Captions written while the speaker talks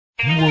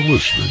You are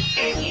listening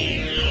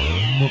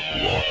to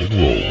Rock and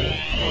Roll.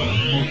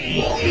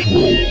 Rock and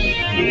Roll.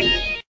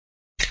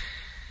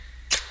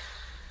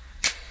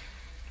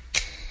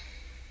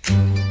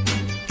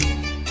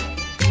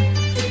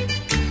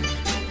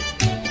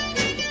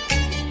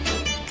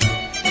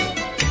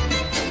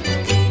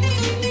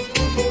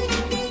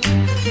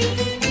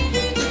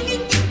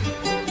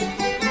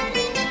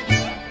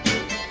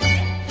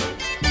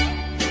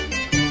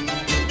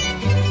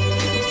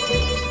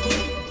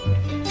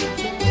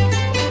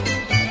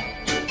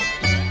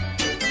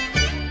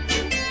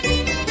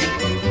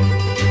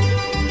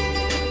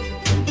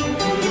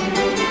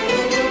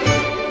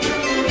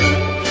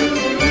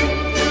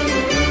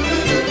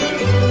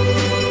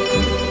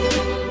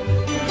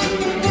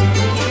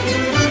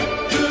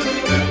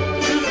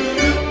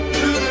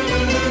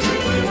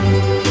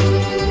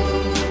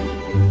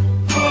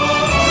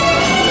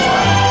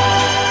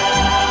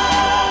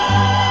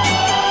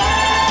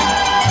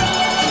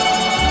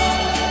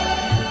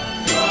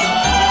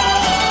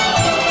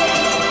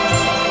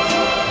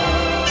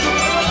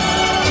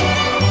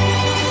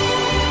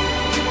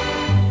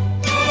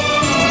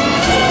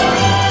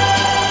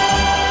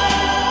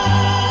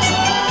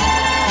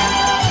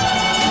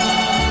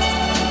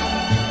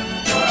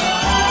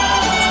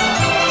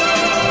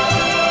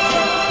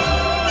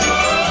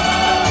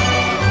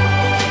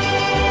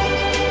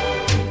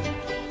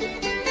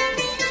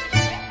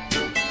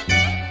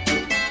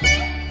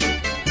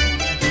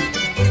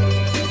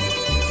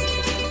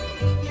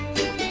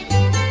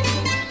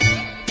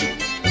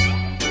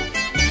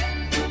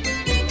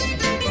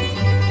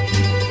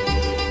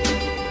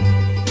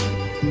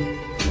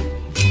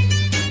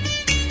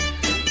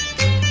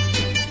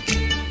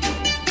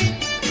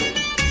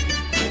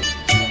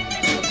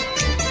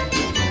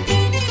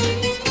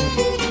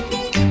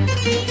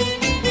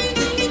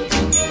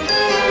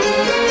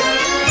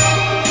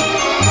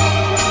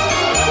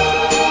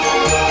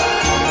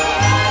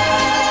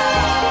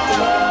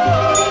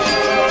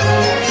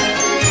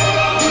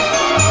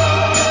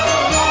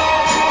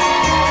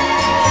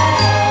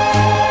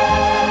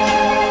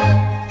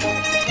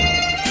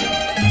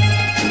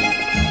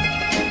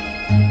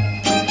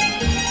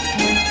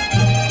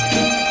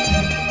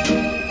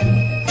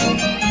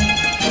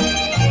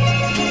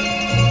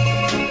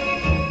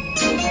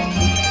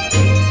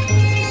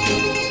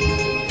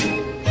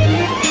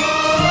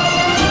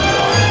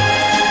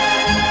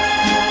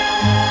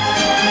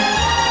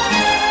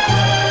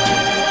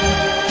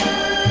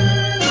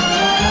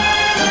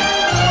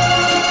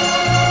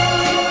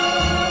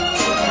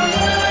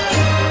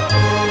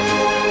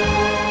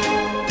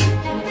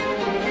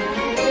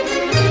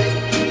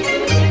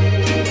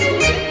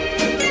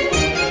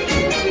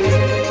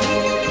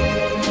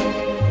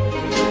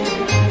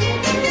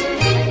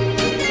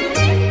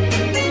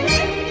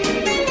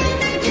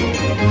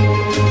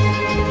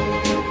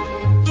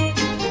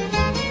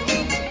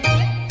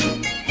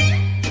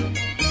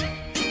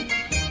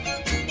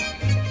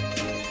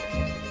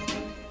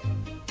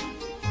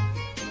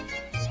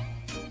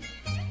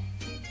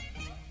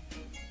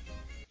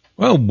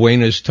 Well,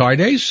 buenas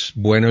tardes,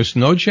 buenos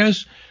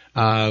noches,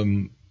 welcome,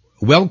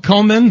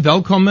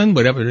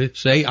 whatever to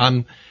say.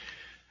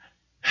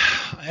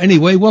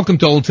 Anyway, welcome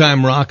to Old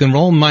Time Rock and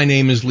Roll. My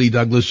name is Lee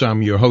Douglas.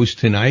 I'm your host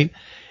tonight.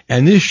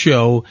 And this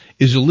show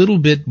is a little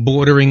bit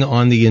bordering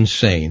on the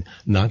insane.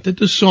 Not that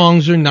the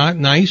songs are not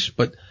nice,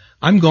 but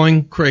I'm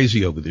going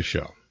crazy over the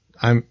show.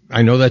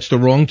 I know that's the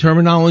wrong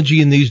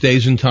terminology in these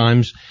days and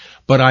times,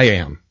 but I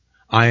am.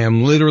 I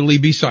am literally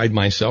beside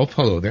myself.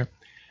 Hello there.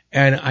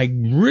 And I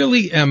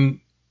really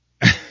am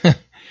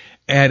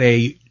at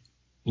a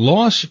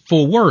loss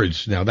for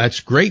words. Now, that's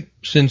great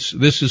since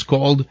this is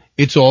called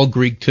It's All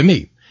Greek to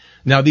Me.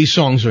 Now, these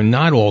songs are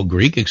not all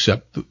Greek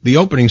except the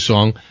opening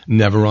song,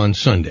 Never on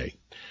Sunday.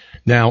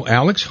 Now,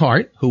 Alex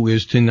Hart, who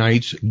is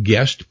tonight's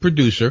guest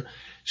producer,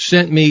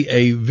 sent me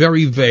a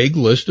very vague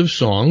list of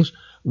songs,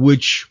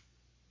 which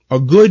a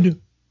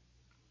good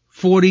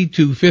 40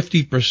 to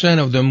 50%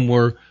 of them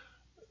were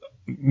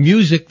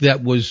music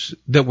that were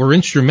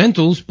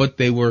instrumentals, but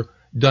they were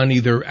done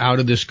either out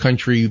of this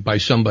country by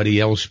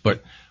somebody else,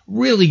 but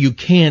really you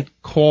can't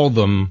call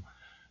them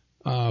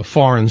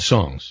foreign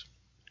songs.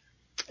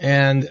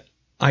 And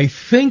I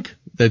think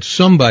that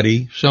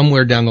somebody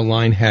somewhere down the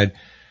line had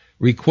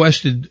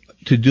requested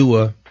to do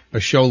a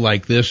show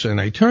like this, and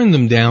I turned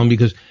them down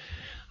because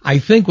I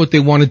think what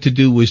they wanted to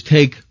do was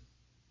take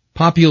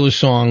popular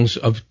songs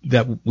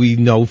that we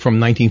know from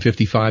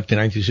 1955 to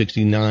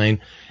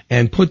 1969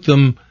 and put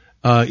them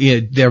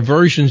in their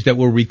versions that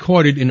were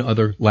recorded in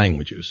other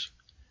languages.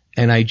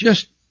 And I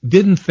just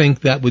didn't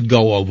think that would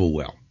go over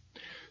well.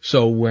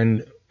 So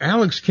when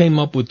Alex came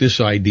up with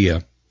this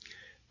idea,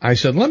 I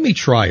said, let me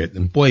try it.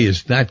 And boy,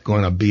 is that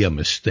going to be a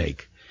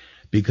mistake,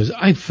 because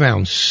I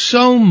found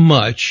so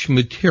much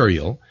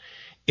material.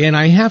 And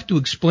I have to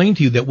explain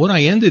to you that what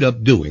I ended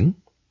up doing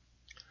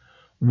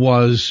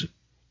was,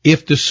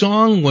 if the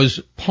song was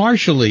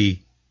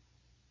partially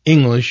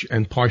English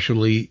and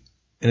partially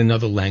in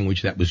another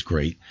language, that was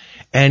great.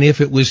 And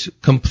if it was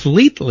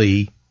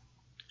completely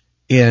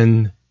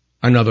in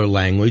another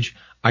language.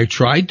 I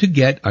tried to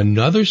get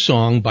another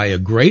song by a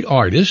great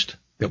artist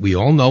that we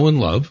all know and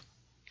love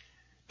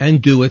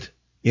and do it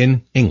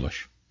in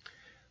English.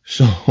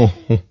 So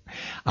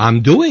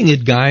I'm doing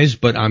it, guys,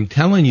 but I'm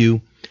telling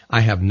you,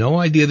 I have no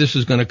idea this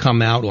is going to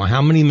come out or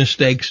how many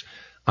mistakes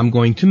I'm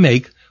going to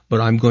make,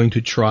 but I'm going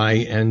to try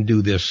and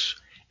do this.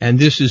 And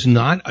this is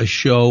not a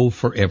show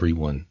for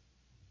everyone.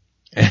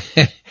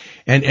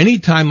 And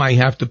anytime I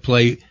have to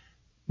play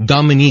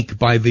Dominique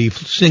by the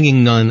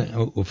Singing Nun,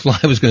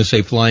 I was going to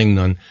say Flying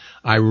Nun,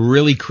 I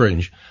really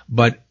cringe,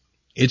 but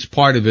it's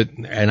part of it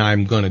and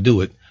I'm going to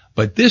do it.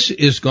 But this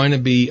is going to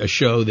be a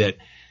show that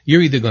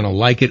you're either going to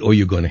like it or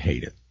you're going to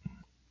hate it.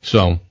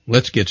 So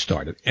let's get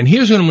started. And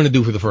here's what I'm going to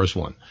do for the first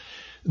one.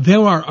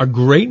 There are a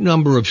great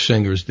number of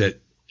singers that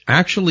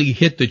actually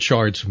hit the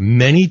charts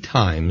many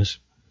times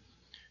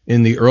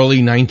in the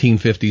early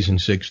 1950s and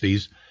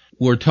 60s.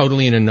 Were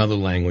totally in another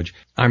language.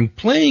 I'm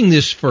playing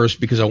this first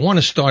because I want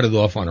to start it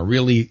off on a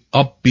really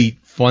upbeat,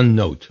 fun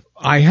note.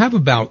 I have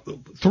about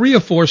 3 or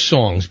 4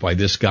 songs by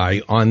this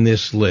guy on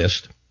this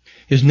list.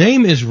 His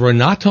name is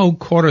Renato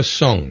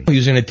Corazon.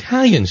 He's an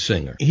Italian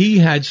singer. He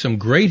had some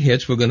great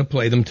hits. We're going to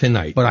play them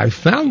tonight. But I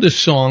found a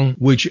song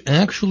which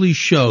actually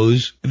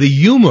shows the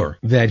humor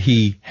that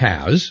he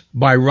has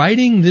by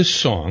writing this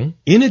song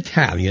in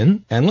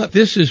Italian. And look,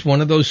 this is one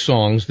of those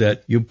songs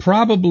that you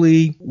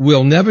probably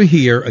will never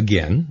hear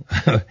again.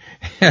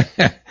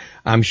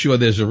 I'm sure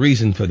there's a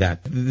reason for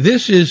that.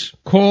 This is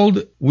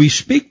called We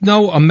Speak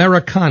No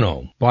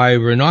Americano by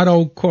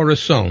Renato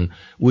Corazon,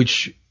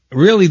 which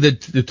really,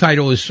 the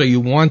title is So You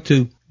Want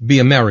to Be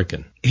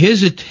American.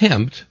 His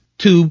attempt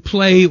to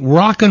play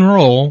rock and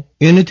roll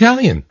in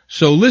Italian.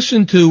 So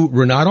listen to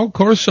Renato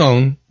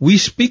Corazon, We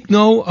Speak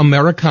No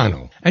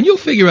Americano. And you'll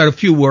figure out a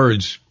few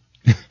words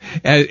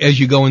as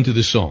you go into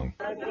the song.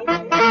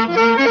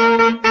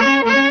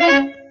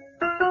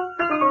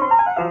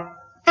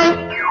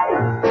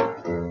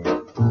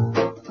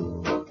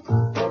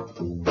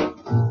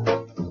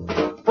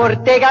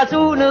 Porte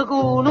casune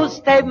con un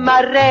stemma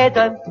a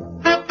rete,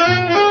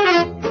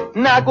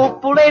 una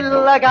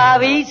cuppulella che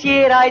vi si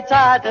era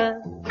alzata,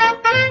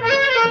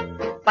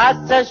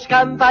 passa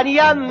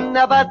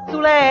scampanianna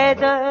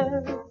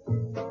pattuleta,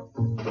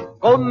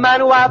 con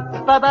mano a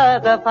papà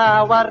te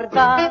fa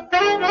guardare.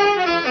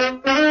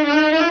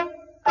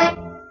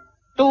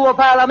 Tu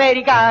fa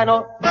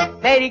l'americano,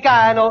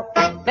 americano,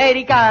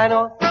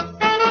 americano,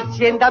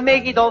 senta a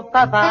me chi t'ho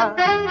fa.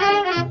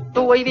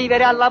 Tu vuoi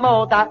vivere alla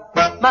moda,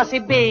 ma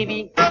se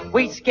bevi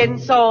whisky e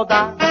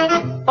soda,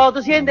 poi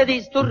ti senti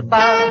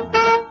disturbato.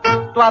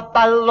 Tu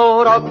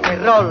abballo rock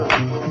and roll,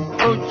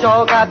 tu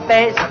gioca a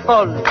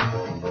baseball,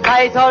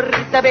 hai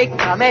sorte per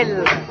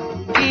camel,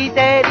 chi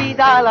te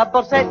ridà la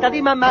borsetta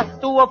di mamma,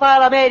 tu fa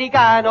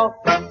l'americano,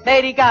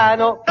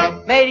 americano,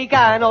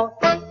 americano,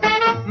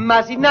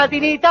 ma se nati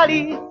in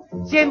Italia,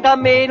 senta a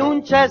me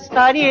non c'è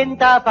sta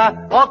niente a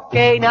fa,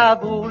 ok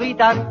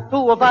napolitan,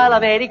 tu fa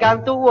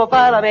l'american, tu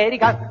fa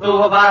l'american, tu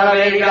fa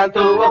l'american,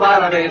 tu fa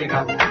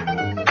l'american.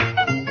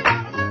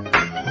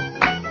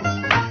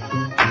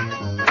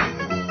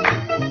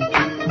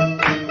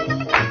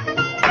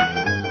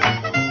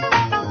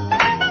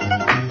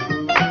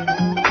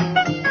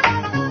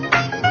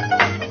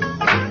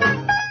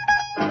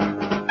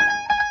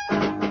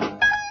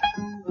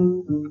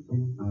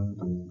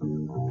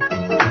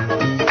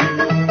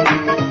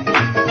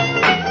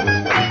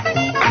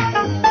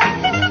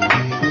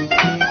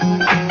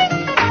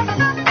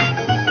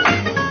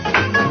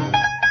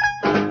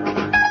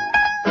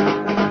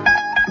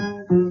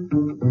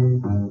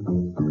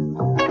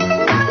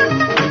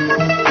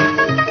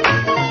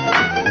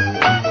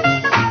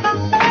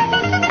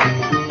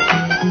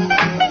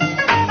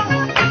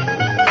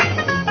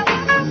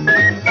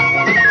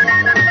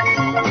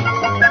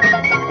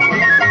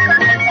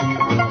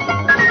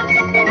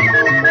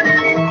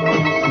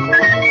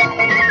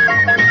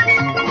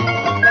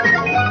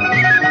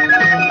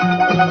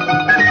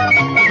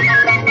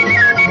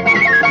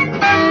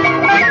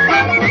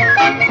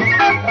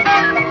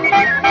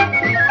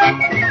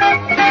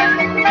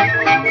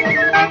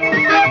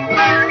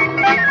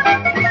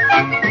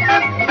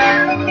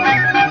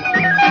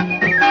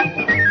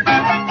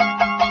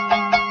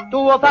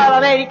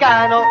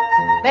 Americano,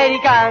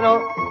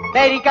 americano,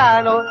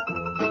 americano,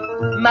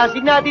 ma se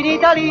nati in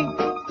Italia,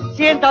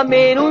 senta a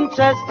me non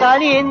c'è sta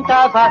niente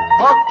a fa,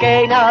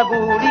 ok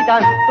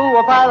napolitan,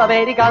 tu fa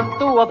l'american,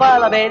 tu fa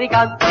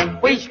l'american,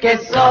 whisky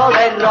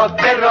soda e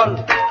rock and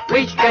roll,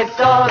 whisky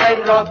soda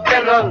e rock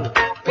and roll,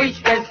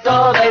 whisky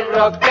soda e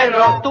rock and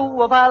roll,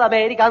 tu fa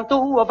l'american,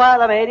 tu fa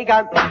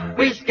l'american,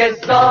 whisky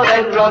soda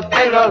e rock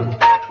and roll,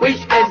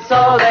 whisky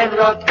soda e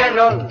rock and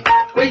roll,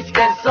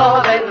 whisky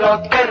soda e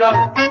rock and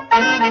roll.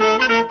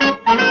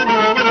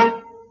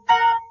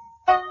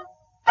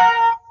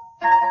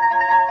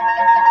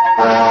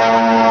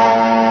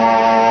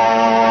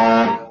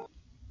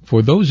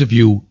 For those of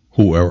you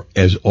who are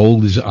as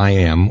old as I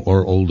am,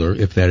 or older,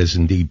 if that is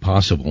indeed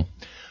possible,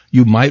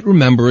 you might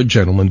remember a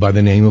gentleman by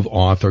the name of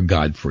Arthur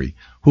Godfrey,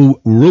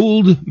 who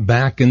ruled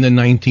back in the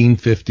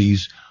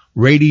 1950s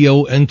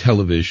radio and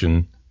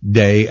television,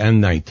 day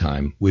and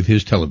nighttime, with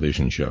his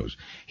television shows.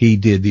 He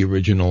did the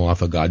original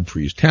Arthur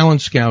Godfrey's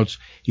Talent Scouts.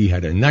 He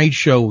had a night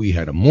show, he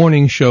had a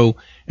morning show,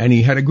 and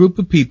he had a group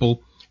of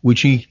people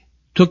which he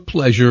took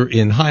pleasure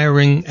in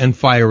hiring and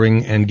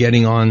firing and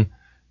getting on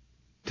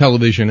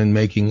television and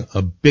making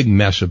a big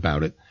mess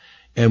about it.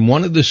 And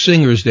one of the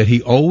singers that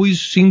he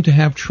always seemed to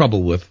have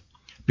trouble with,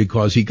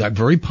 because he got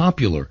very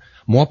popular,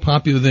 more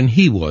popular than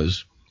he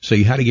was, so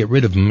he had to get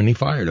rid of him, and he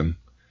fired him.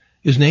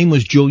 His name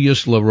was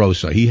Julius La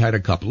Rosa. He had a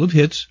couple of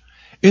hits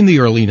in the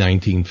early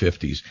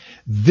 1950s.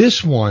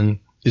 This one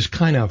is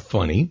kind of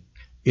funny.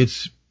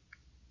 It's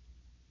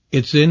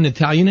in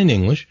Italian and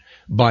English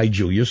by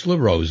Julius La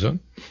Rosa,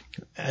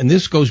 and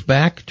this goes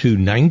back to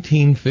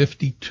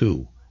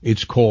 1952.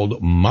 It's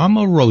called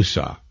Mama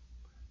Rosa,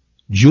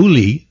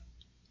 Julie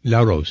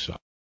La Rosa.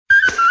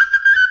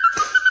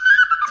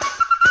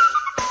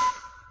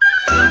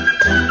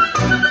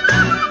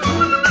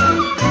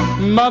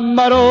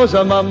 Mama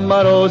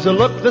Rosa,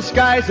 look, the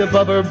skies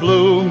above are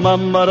blue.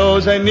 Mama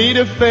Rosa, I need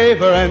a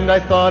favor, and I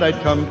thought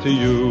I'd come to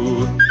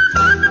you.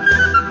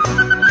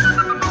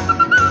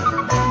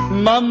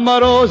 Mama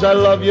Rosa, I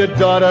love your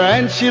daughter,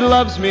 and she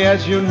loves me,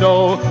 as you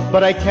know.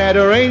 But I can't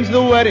arrange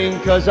the wedding,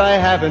 'cause I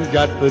haven't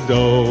got the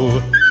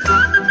dough.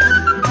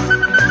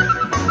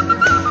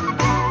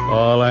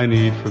 All I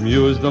need from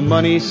you is the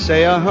money,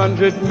 say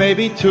 100,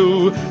 maybe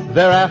 2.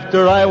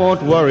 Thereafter I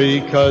won't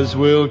worry, 'cause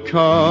we'll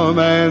come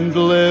and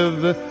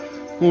live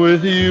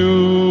with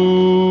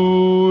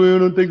you. Io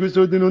non tengo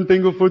soldi, non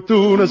tengo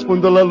fortuna,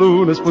 sponda la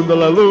luna,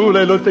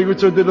 io non tengo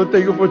soldi, non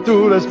tengo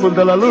fortuna,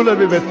 sponda la luna,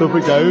 mi metto a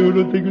pregare. Io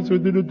non tengo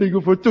soldi, non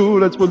tengo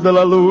fortuna, sponda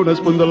la luna,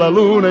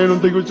 io non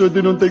tengo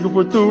soldi, non tengo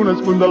fortuna,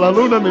 sponda la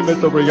luna, mi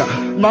metto a pregare.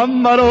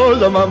 Mama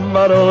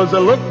Rosa,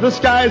 look, the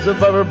skies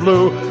above are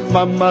blue.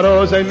 Mama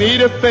Rosa, I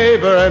need a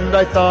favor, and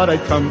I thought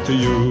I'd come to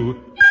you.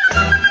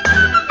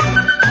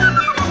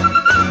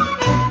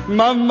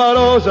 Mama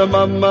Rosa,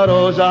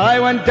 I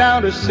went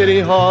down to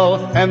City Hall,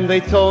 and they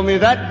told me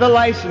that the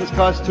license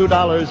cost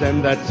 $2,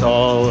 and that's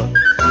all.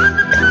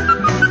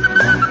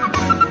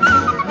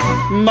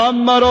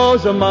 Mama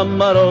Rosa,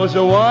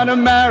 wanna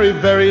marry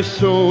very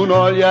soon.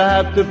 All you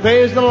have to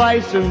pay is the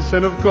license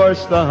and, of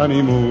course, the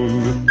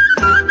honeymoon.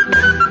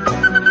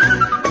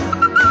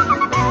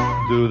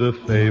 Do the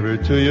favor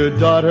to your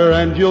daughter,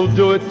 and you'll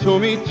do it to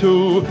me,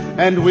 too.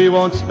 And we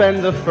won't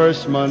spend the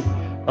first month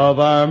of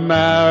our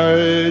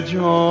marriage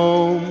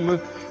home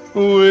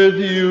with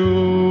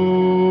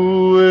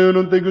you. Io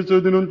non tengo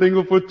soldi, non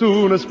tengo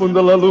fortuna,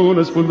 sponda la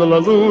luna,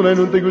 io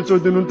non tengo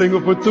soldi, non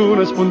tengo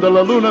fortuna, sponda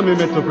la luna, mi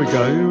metto a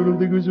pregare. Io non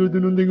tengo soldi,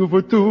 non tengo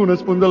fortuna,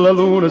 sponda la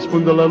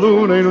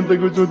luna, io non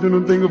tengo soldi,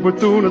 non tengo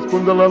fortuna,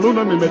 sponda la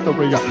luna, mi metto a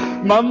pregare.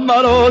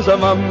 Mama Rosa,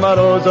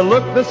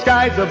 look, the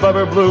skies above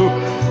are blue.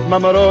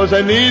 Mama Rosa,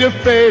 I need a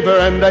favor,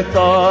 and I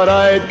thought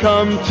I'd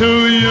come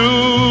to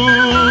you.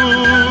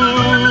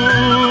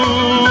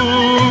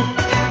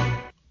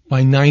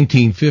 By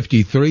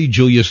 1953,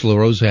 Julius La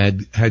Rosa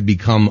had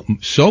become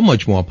so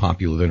much more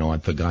popular than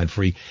Arthur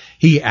Godfrey.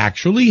 He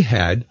actually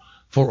had,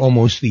 for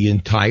almost the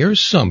entire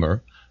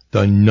summer,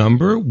 the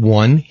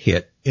 #1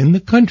 hit in the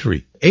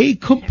country. A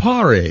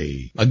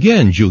Compare.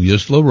 Again,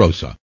 Julius La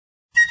Rosa.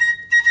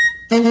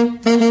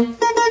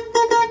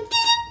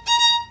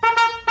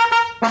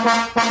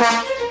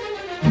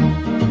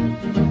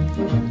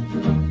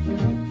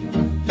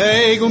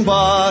 Ehi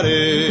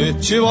compare,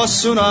 ci vuoi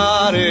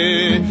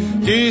suonare?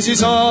 Chi si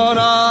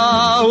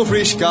suona un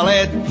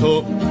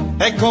friscaletto?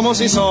 E come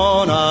si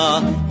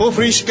suona un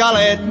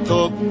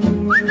friscaletto?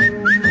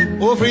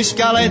 Un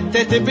friscaletto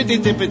e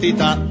tipiti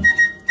ta.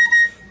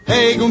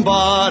 Ehi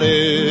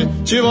compare,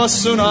 ci vuoi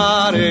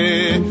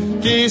suonare?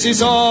 Chi si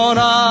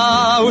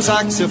suona un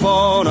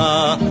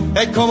saxofona?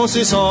 E come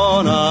si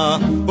suona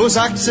un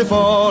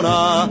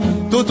saxofona?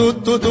 Tu,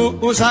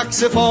 un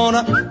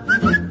saxofona.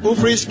 Un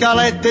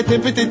friscaletto e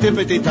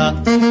tipiti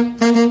ta.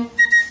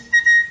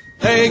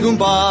 Ehi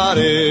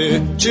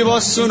compare, ci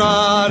vuoi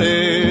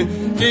suonare?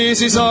 Chi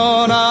si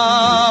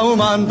suona un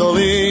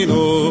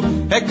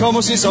mandolino? E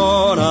come si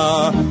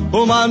suona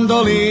un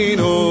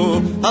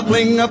mandolino? A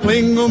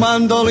pling un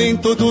mandolino,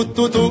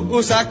 tu,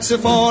 un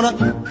saxofona.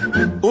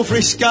 Un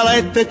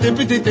friscaletto e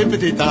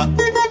tipiti ta.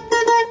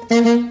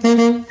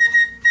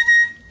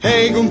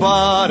 Ehi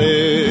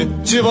compare,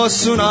 ci vuoi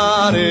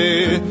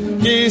suonare?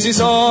 Chi si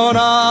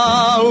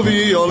suona un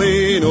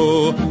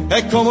violino?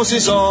 E come si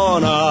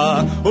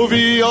suona un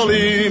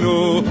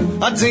violino?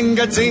 A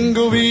zinga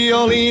un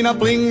violino, a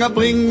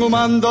pling un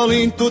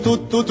mandolino,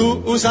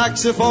 tu, un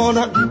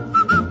saxofona.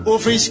 Un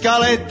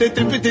friscaletto e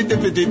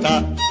tipiti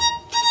ta.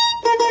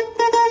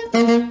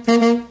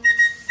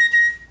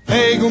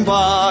 Ehi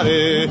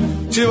compare,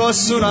 ci vuoi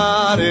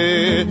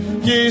suonare?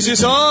 Chi si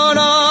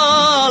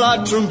suona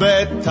la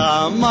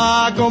trombetta?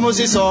 Ma come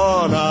si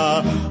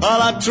suona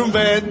la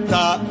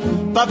trombetta?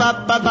 Pa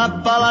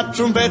la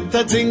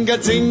trombetta, zinga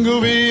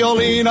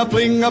violina,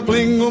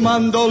 pling un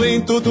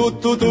mandolin, tu,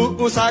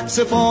 un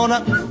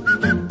saxofona,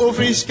 un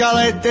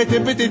friscaletto e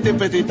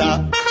tipiti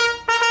ta.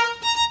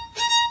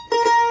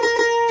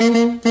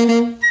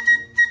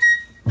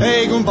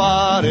 Ehi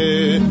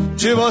compare,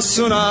 ci può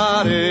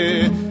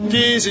suonare,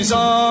 chi si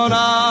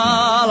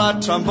suona la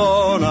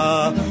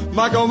trombona,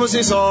 ma come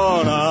si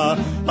suona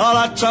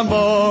la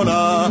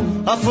trombona,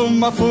 a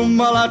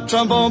fumma la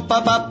trombona,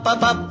 pa pa pa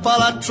pa pa,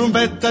 la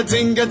trombetta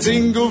zinga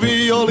zinga,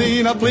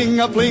 violina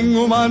plinga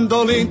plinga,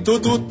 mandolin tu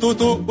tu tu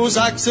tu, un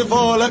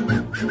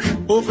saxofone,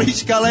 un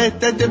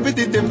friscalette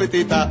tippiti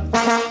tippiti ta.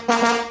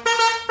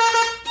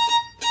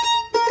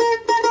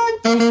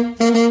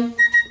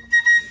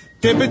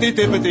 Tippity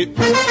tippity,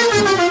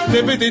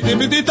 tippity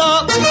tippity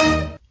top.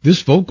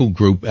 This vocal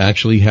group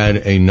actually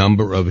had a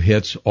number of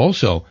hits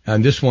also,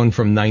 and this one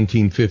from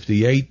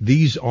 1958.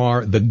 These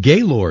are the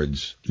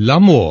Gaylords,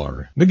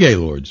 L'Amour, the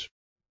Gaylords.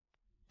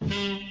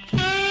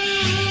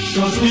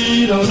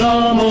 Sospiro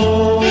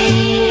d'amore,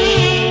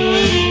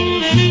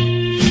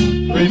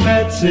 quei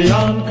pezzi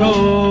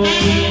ancora,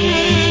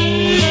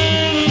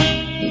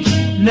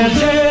 nel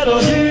cielo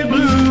di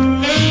blu.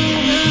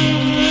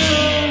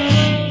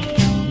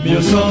 Mio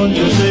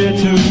sogno sei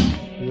tu,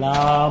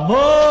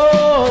 l'amore,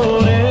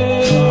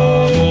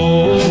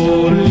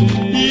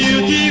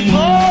 io ti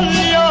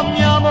voglio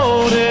mio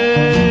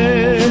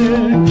amore,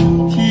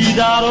 ti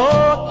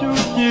darò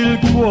tutto il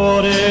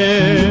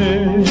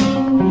cuore,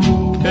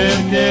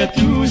 perché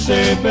tu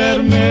sei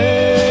per me.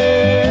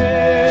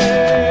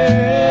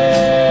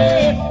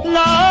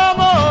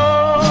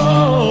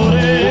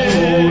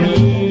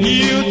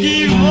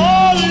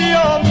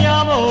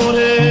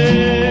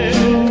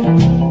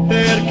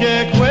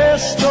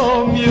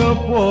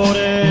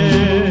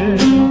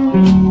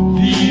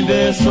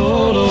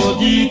 Solo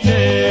di te.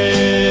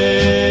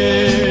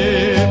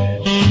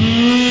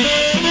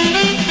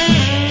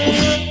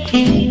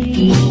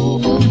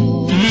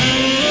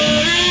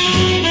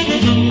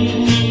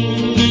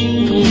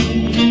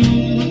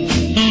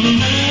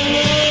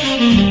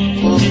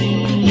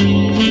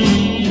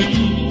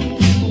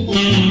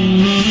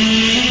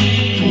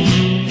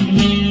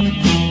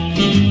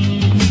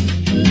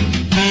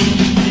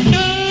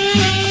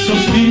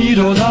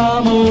 Sospiro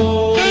d'amore,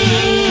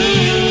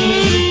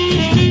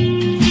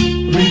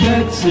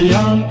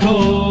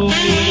 ancora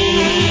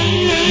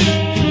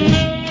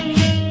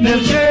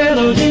nel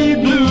cielo di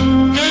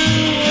blu,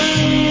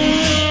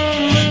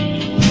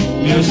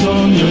 mio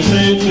sogno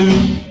sei tu,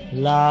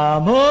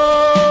 l'amore,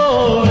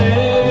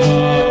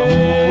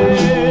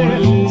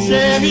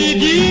 se mi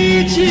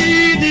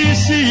dici di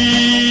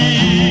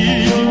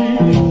sì,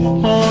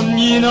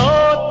 ogni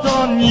notte,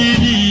 ogni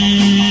dì,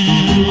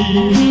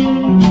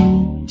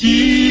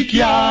 ti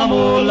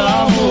chiamo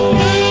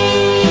l'amore.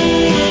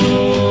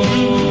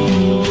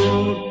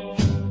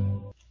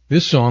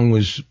 This song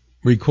was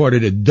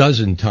recorded a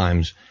dozen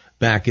times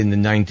back in the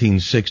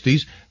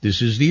 1960s.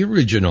 This is the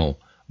original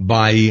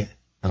by,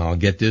 I'll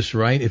get this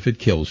right if it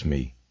kills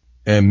me,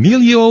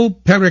 Emilio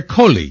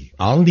Pericoli,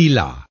 Al Di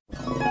La.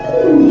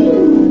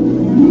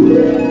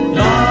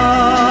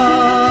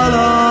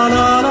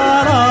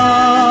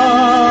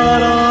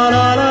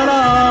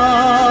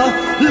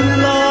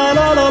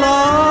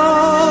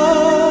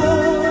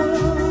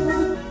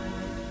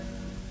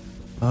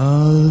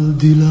 Al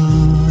di là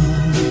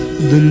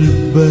del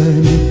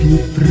bene più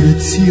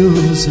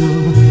prezioso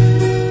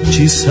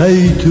ci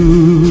sei tu,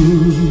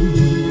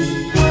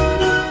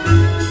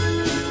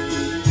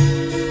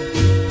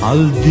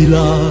 al di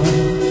là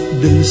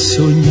del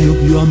sogno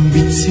più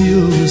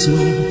ambizioso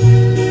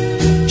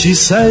ci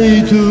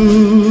sei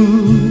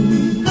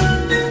tu,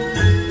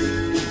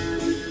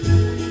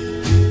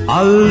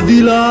 al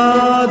di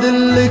là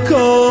delle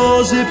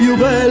cose più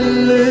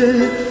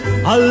belle,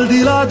 al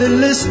di là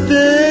delle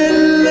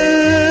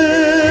stelle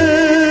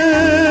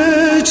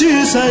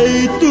ci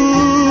sei tu,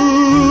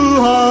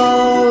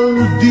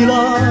 al di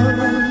là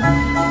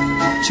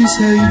ci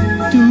sei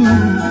tu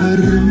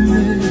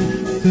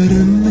per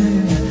me,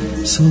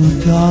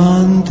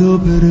 soltanto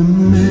per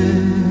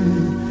me,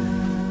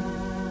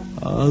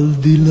 al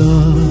di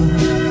là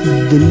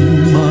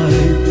del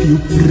mare più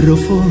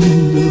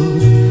profondo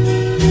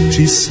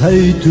ci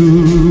sei tu,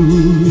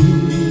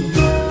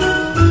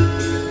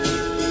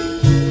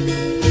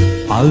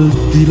 al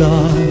di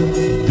là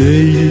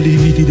dei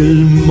limiti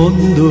del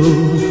mondo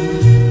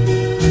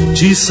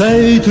ci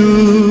sei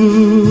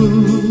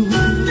tu,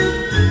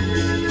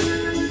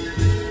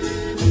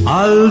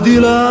 al di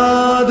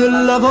là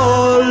della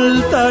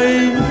volta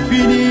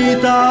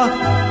infinita,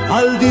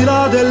 al di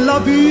là della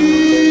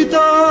vita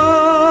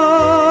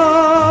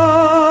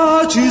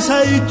ci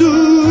sei tu,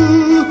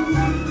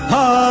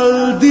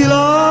 al di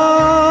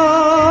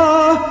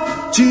là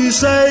ci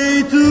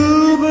sei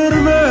tu per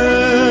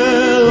me.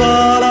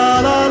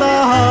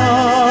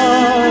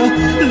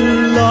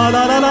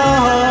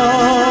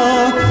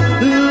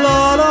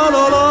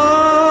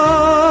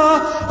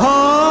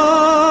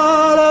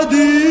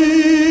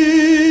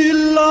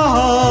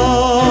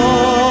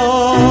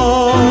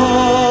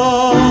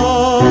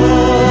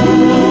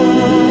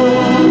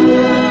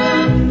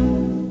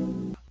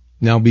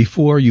 Now,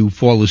 before you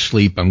fall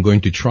asleep, I'm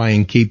going to try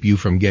and keep you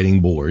from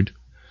getting bored.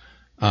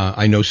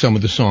 I know some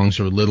of the songs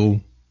are a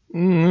little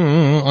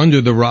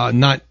under the rock,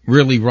 not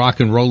really rock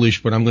and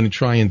rollish, but I'm going to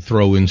try and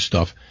throw in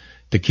stuff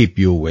to keep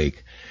you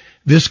awake.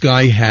 This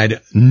guy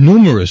had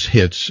numerous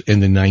hits in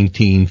the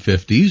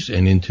 1950s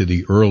and into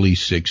the early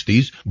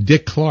 60s.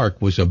 Dick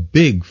Clark was a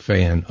big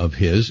fan of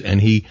his, and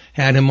he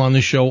had him on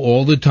the show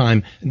all the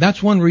time. And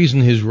that's one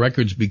reason his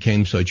records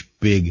became such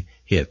big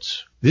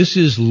hits. This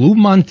is Lou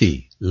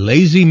Monte,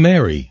 Lazy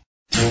Mary.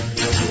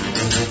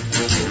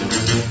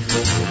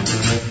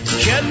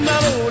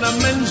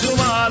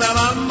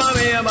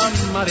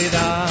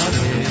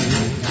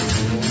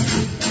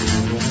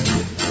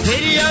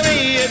 Figlia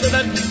mia,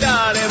 da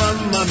dare,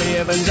 mamma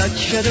mia,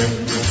 pensacciate.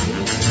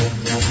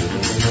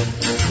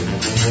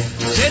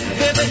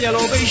 Sette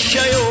taglialo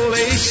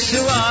pesciaiole,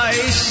 issu va,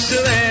 issu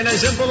vena,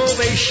 sempre lo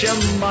pesce a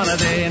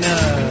manatena.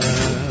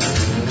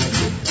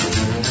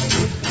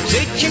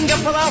 Se ci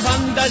ingappa la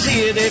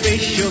fantasia dei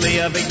pescioli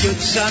a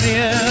vecchiuzza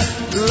mia,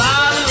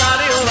 la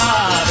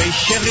riola,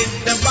 pesce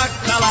fritto e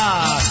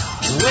baccalà,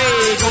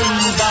 uè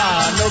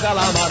comba, no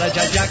calamara,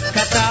 già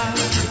giaccata.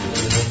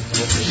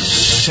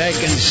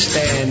 Second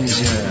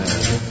stanza.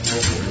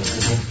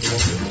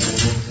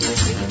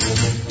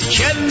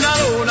 C'è una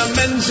luna in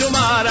mezzo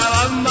mare,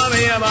 mamma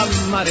mia,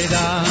 mamma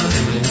ridare.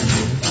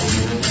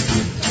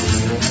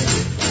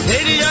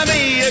 Figlia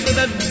mia, che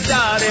da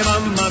dare,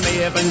 mamma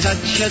mia,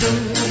 pensaccia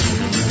tu.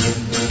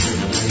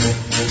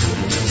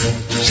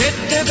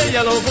 Sette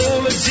veglia lo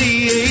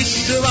polizia,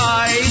 issu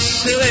va,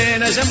 issu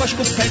viene, sembra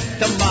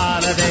scoppetta in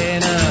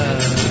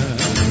manatena.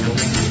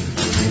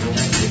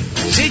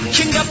 Si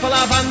ci ingappa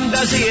la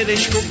fantasia di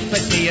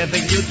scoppetti e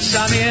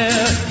vecchiuzza mia,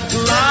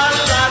 la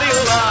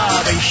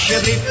riola, pesce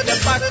fritto e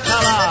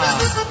baccalà,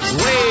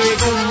 uè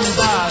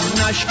gomba,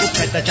 una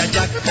scoppetta già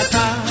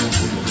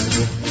giaccata.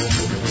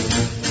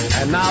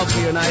 And now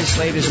for you nice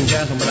ladies and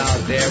gentlemen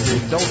out there who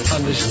don't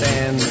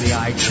understand the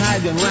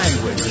Italian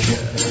language,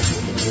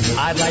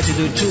 I'd like to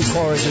do two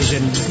choruses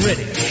in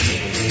British.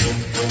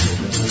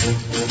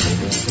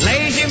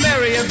 Lazy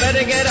Mary, you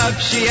better get up,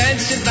 she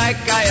answered back,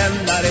 I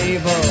am not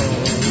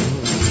able.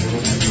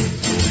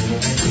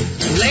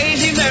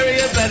 Lazy Mary,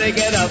 you better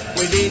get up,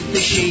 we need the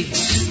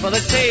sheets for the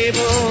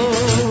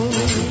table.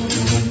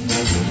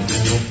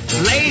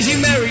 Lazy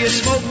Mary, you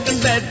smoked in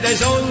bed,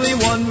 there's only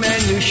one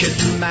man you should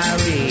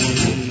marry.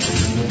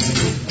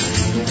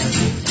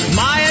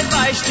 My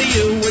advice to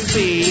you would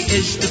be,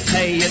 is to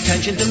pay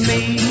attention to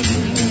me.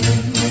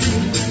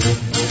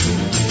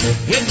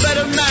 You'd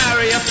better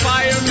marry a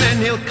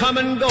fireman, he'll come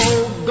and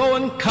go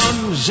and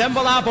come,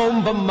 zembola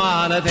bomba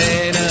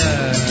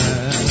manatena.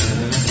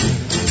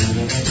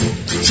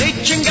 Si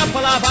ci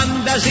ingappa la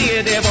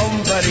fantasia dei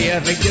bombari e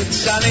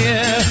vecchiuzza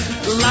mia,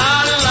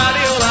 la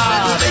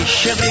riola,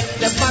 pesce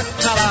fritto e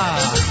baccalà,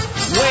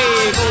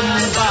 uè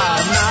bomba,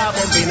 una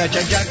bombina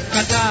già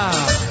giaccata.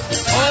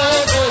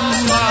 Oh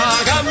bomba,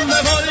 che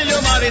me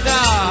voglio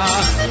marità,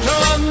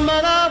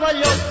 mamma la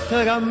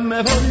vagliotta che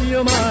me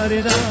voglio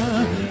marità,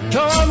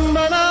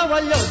 mamma la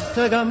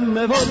vagliotta che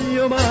me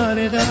voglio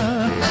marità,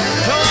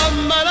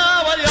 mamma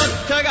la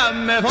vagliotta che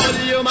me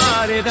voglio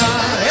marità.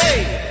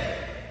 Hey!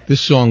 This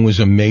song was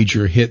a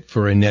major hit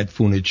for Annette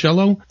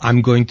Funicello.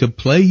 I'm going to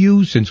play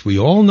you, since we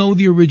all know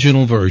the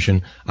original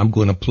version, I'm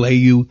going to play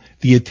you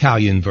the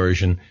Italian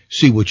version.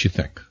 See what you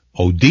think.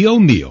 Oh Dio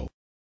mio.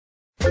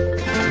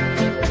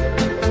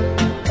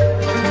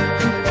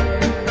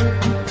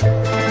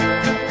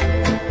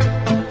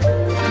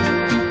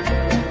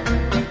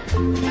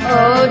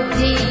 Oh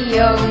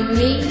Dio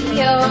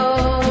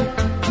mio,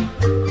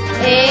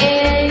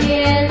 egli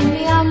è il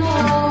mio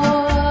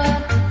amor.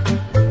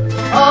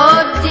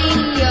 Oh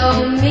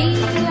Dio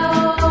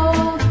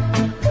mio,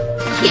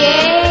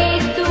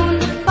 chiedo un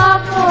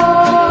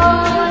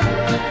favor,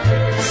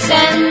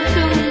 sento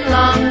un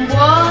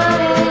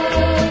languore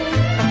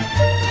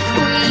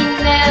qui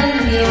nel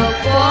mio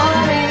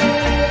cuore,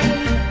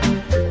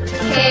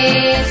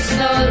 che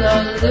solo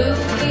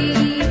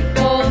lui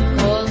può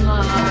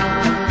colmare.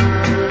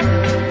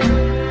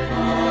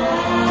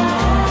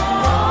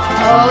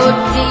 Oh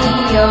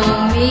Dio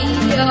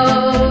mio,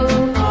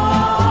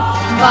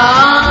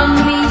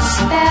 fammi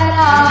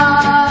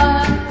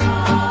sperare.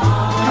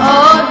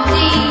 Oh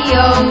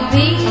Dio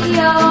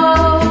mio,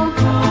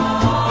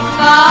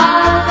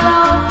 fallo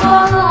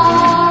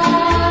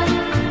volare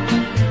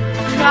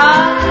tra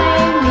le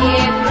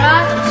mie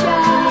braccia,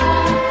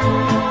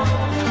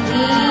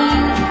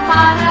 in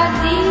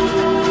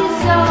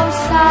paradiso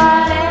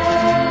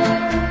sarei.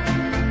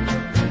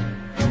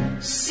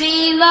 Sì,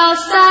 lo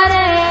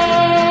sarei.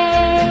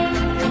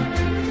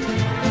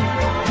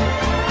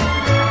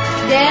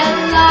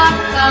 Della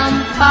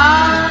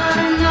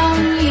campana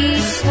ogni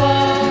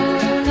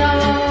suono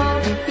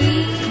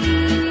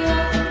io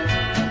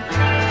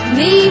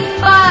mi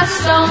fa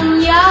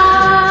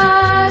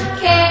sognare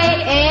che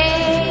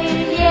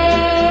egli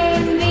è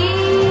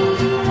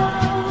mio.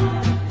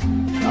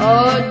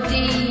 Oh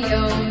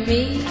Dio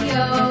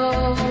mio,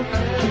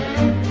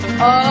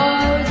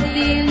 oh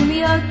il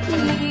mio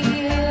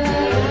Dio,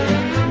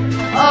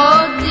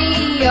 oh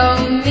Dio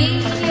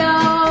mio,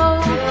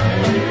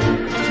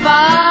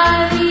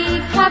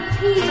 fai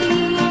capire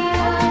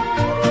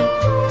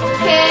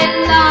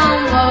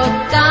l'amo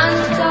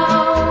tanto,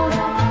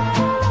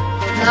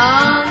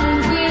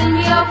 langue il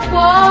mio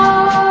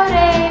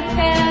cuore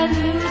per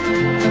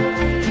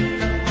lui,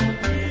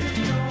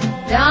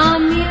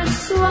 dammi il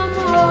suo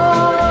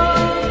amore.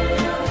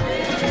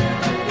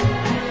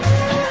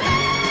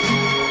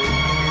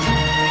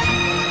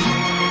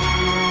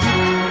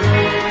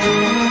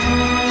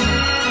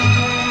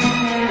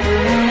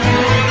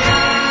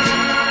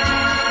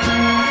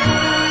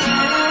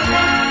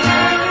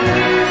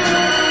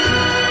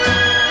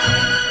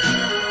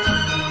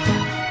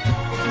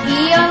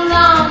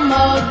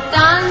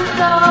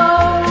 Tanto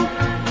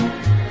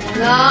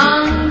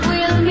langue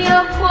il mio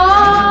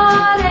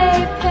cuore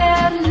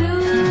per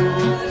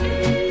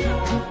lui,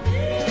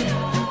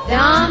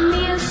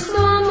 dammi il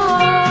suo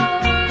amore,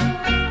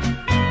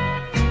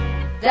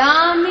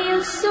 dammi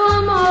il suo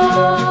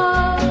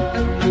amore.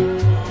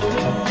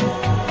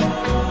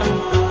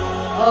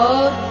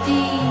 Oh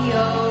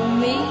Dio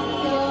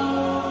mio.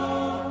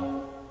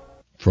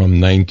 From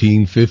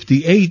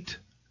 1958,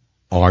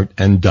 Art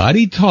and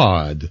Dottie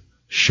Todd,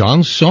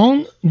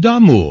 Chanson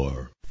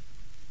d'amour.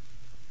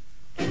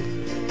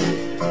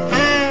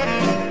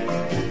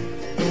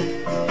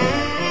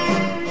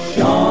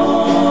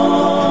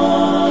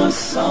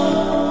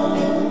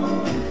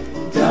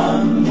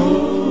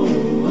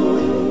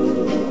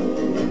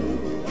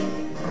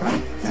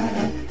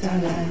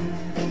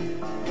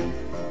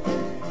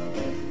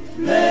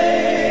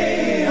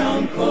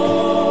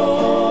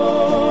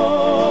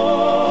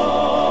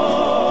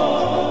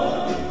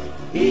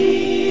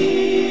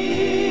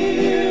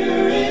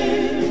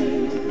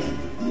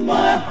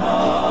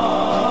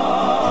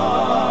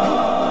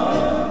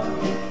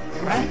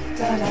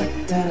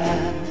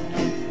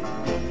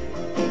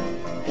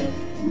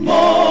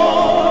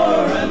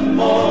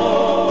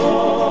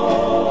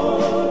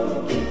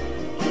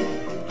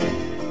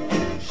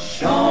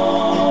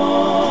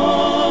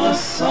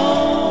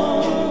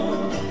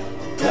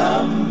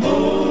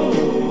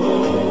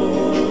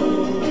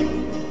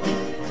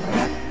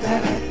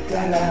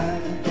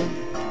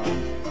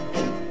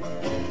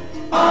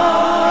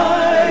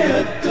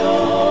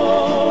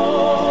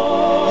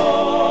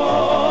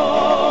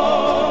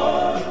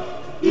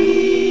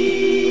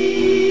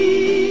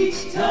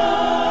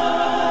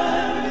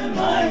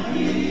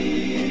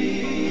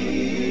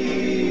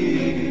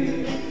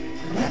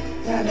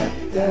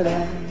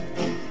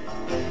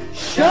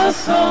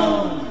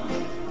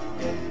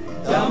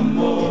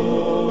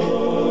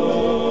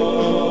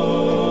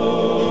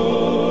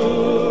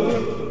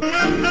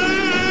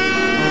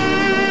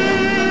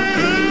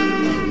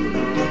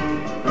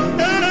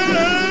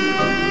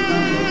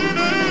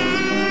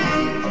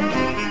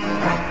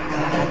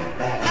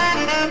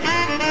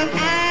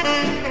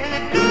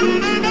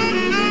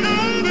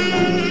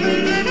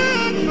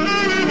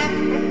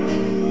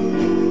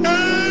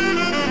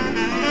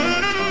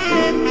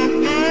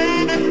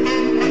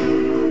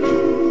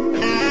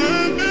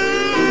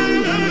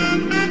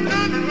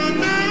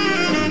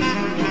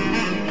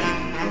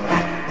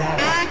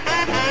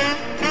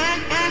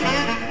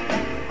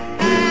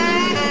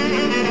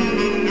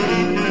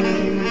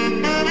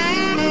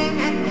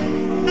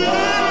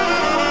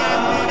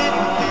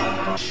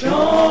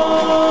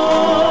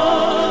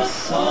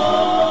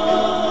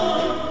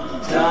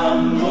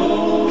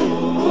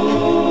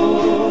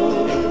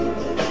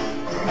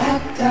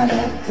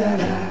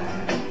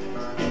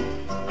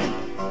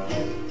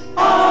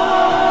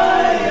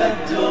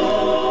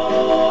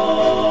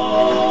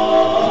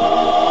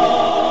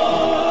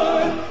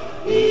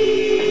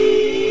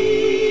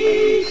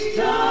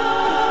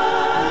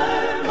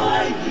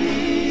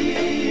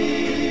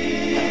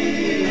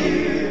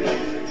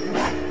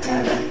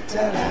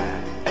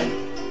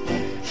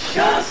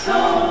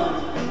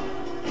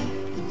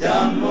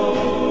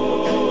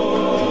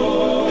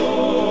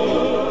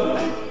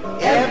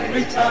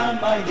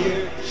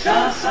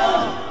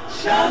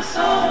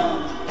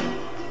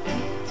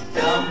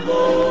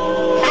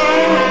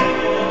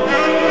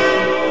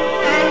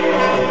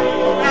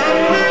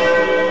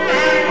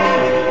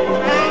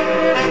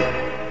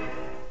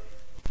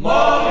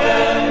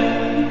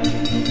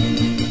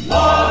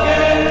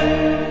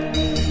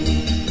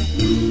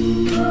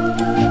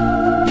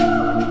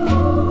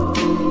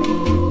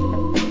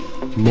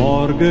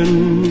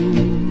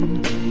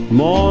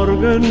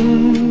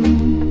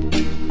 Morgen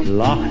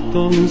lacht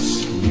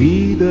uns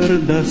wieder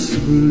das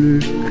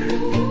Glück.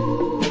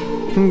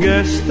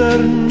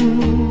 Gestern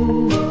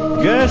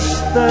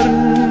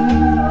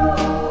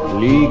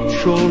liegt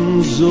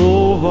schon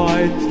so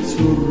weit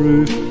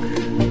zurück.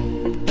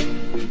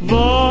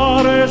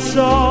 War es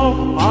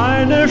auch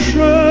eine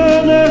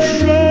schöne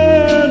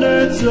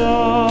Zeit.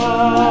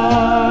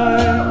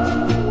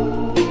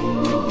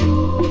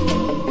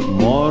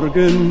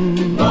 Morgen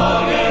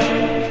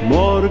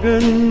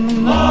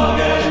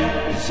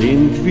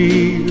sind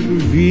wir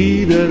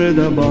wieder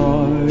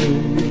dabei.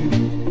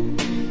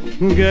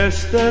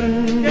 Gestern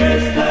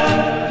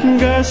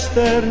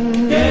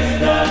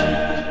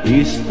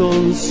ist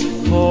uns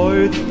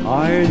heut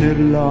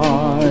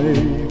einerlei.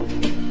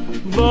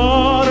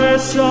 War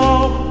es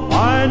auch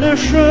eine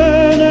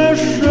schöne,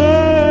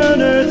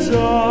 schöne Zeit.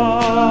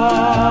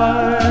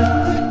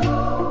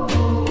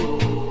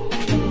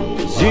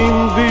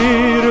 Sind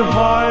wir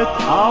heut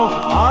auch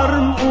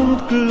arm und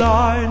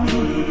klein?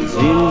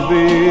 Sind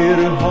wir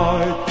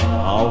heut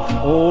auch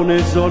ohne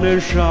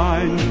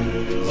Sonnenschein?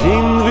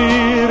 Sind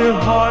wir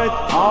heut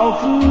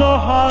auch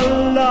noch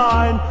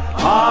allein?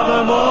 Aber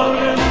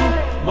morgen,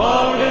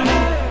 morgen,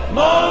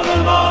 morgen,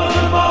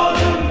 morgen,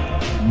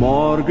 morgen,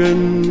 morgen,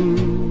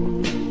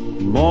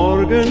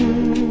 morgen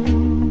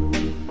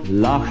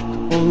lacht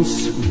uns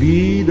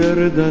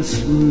wieder das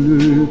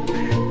Glück.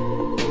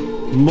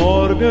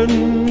 Morgen,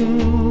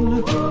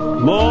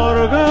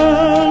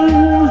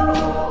 morgen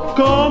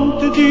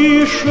kommt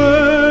die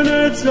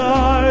schöne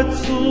Zeit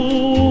zu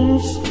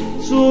uns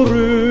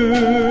zurück.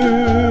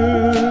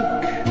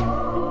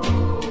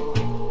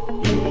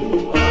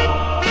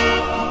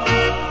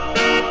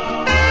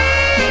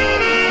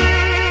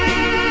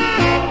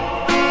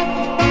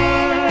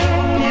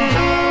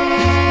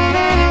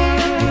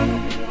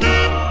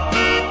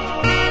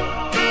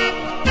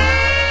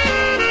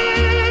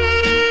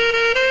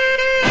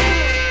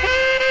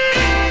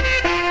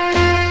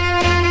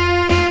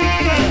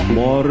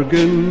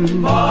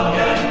 Morgen,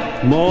 morgen,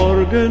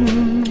 morgen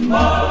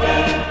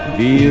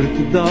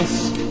wird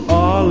das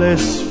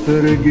alles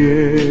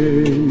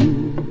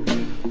vergehen.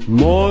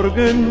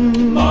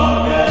 Morgen,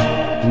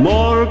 morgen,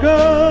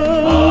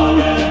 morgen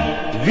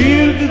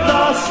wird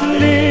das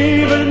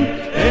Leben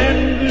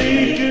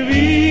endlich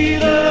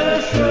wieder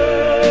schön.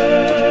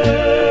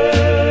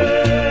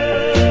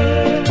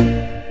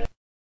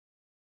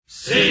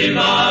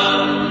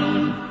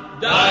 Seemann,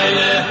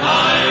 deine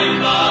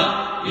Heimat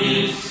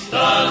ist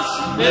das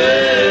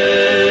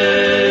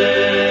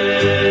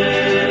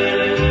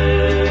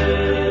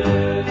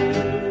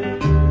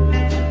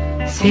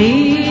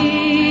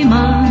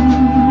Seemann,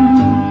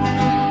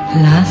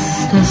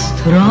 lass das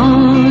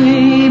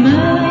träumen,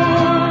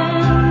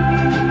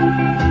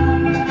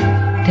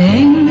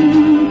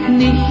 denk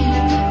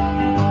nicht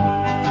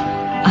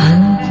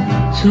an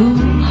zu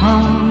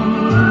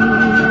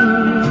Haus.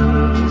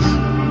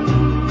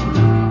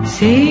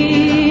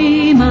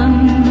 Seemann,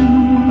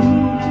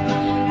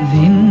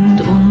 Wind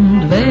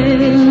und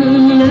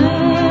Wellen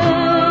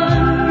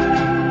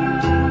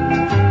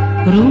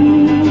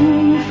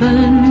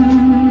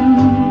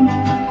rufen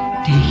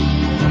dich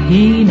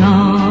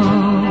hinaus.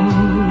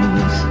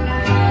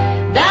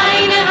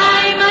 Deine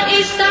Heimat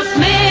ist das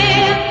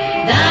Meer,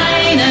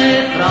 deine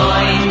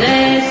Freunde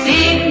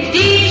sind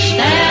die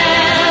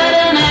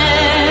Sterne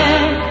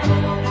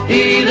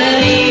über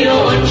Rio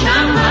und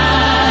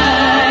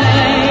Shanghai,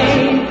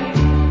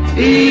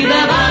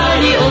 über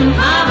Bali und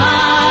Hawaii.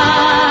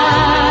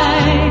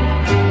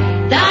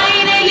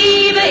 Deine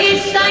Liebe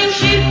ist ein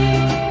Schiff,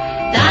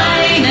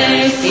 deine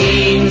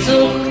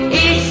Sehnsucht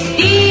ist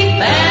die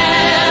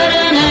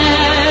Ferne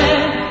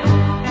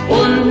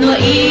und nur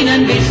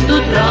ihnen bist du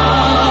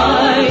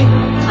treu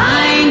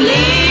ein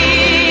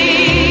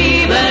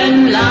Leben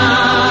lang.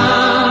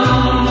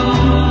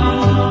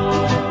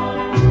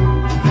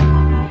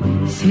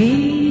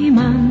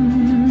 Seemann,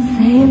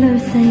 Sailor,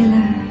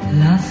 sailor,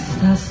 lass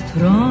das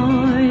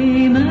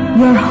träumen.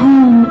 your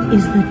home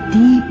is the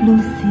deep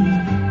blue sea.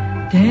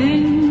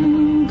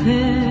 Denke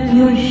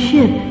Your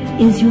ship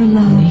is your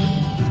love,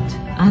 nicht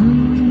an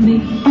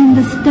mich. and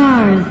the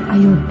stars are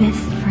your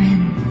best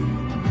friends.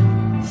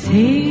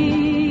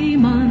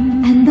 Seemann,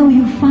 And though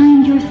you find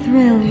your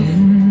thrills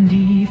in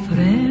die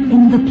Fremde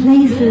in the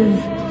places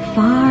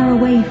far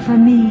away from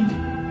me,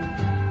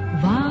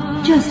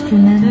 just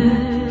remember,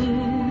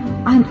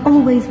 I'm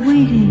always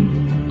waiting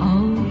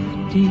auf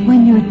dich.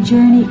 when your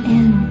journey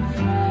ends.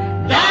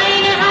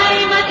 Deine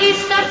Heimat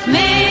ist das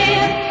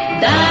Meer,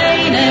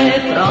 deine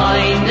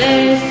Freunde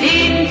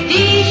sind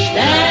die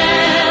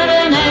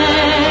Sterne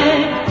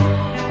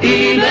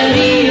über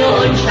Rio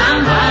und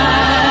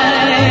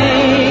Shanghai,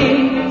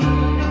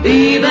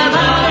 über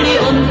Bali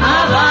und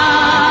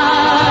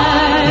Hawaii.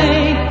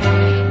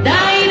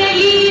 Deine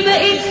Liebe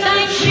ist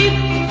ein Schiff,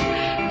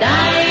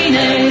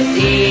 deine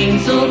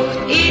Sehnsucht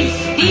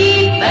ist die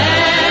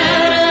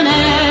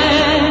Ferne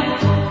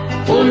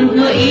und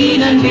nur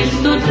ihnen bist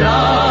du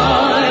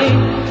treu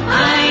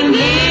ein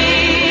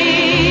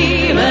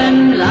Leben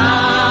lang.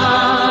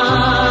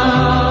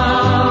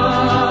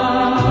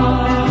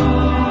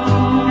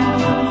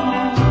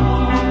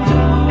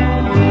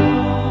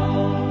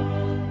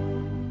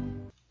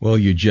 Well,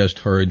 you just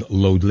heard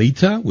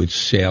Lolita with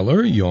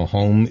Sailor, Your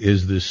Home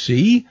is the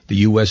Sea, the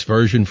U.S.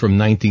 version from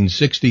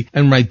 1960,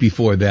 and right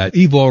before that,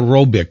 Ivo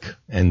Robic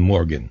and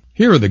Morgan.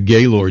 Here are the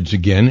Gaylords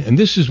again, and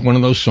this is one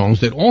of those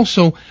songs that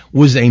also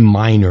was a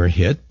minor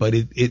hit, but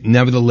it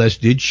nevertheless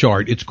did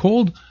chart. It's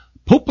called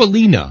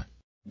Popolina.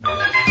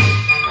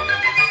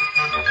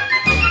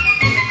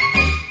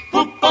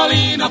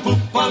 Popolina,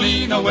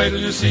 Popolina, wait till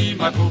you see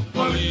my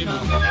Popolina.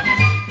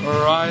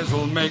 Her eyes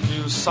will make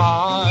you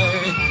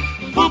sigh.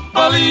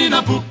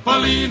 Popolina,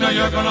 Popolina,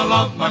 you're gonna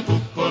love my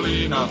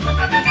Popolina.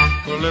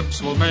 Her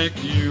lips will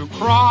make you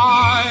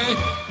cry.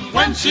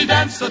 When she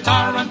dances the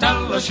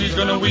tarantella, she's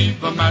gonna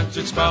weave a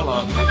magic spell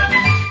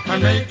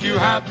and make you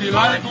happy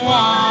like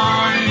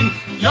wine.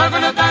 You're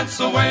gonna dance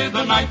away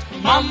the night,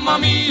 Mamma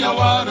Mia,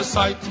 what a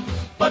sight.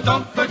 But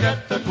don't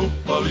forget that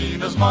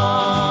Pupalina's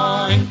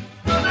mine.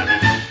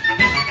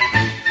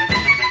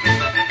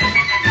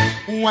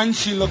 When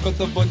she look at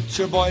the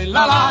butcher boy,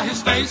 la la,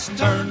 his face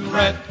turned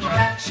red.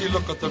 She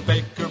look at the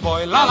baker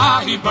boy, la la,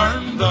 he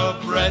burned the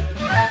bread.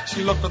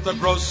 She look at the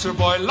grocer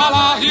boy, la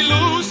la, he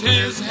lose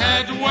his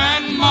head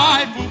when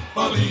my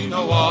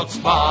Pupalina walks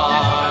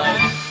by.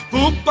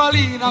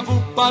 Pupalina,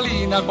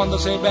 Pupalina, quando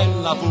sei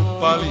bella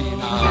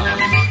Pupalina,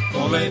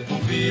 con le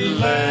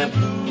pupille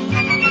blu.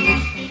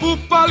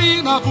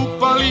 Pupalina,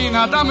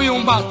 Pupalina, dammi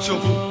un bacio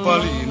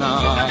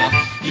Pupalina,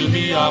 il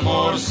mio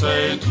amor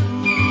sei tu.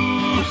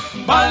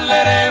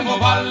 Balleremo,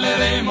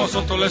 balleremo,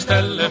 sotto le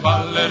stelle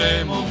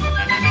balleremo.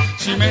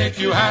 She make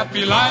you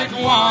happy like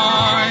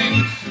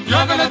wine.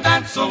 You're gonna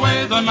dance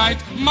away the night,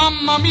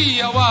 Mamma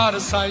Mia, what a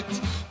sight.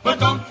 But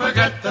don't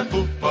forget that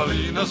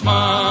Pupalina's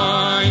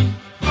mine.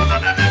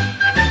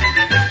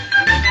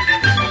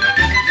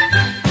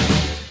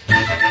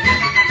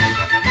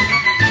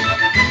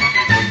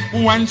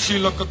 When she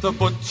look at the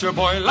butcher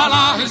boy, la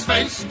la, his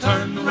face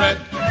turned red.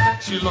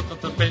 She look at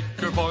the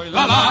baker boy,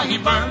 la la, he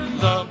burned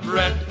the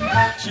bread.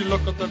 She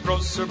look at the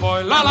grocer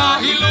boy, la la,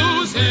 he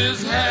lose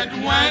his head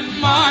when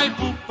my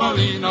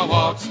Pupalina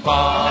walks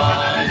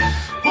by.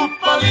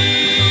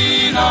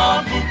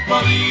 Pupalina,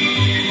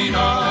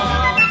 Pupalina,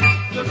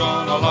 you're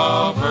gonna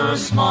love her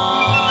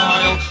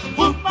smile.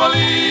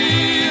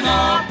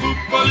 Pupalina,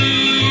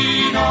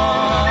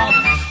 Pupalina,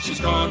 she's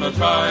gonna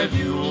drive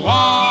you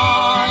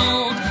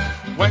wild.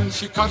 When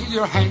she cuddle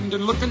your hand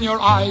and look in your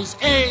eyes,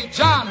 hey,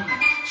 John,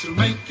 she'll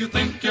make you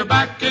think you're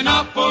back in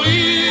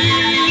Napoli.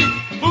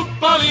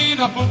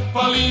 Pupalina,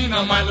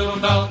 Pupalina, my little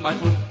doll, my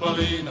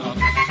Pupalina,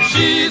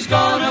 she's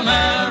gonna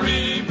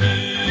marry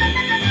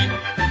me.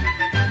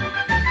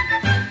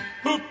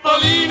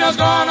 Pupalina's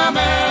gonna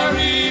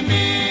marry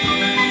me.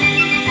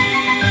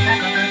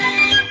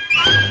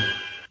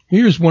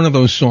 Here's one of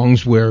those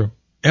songs where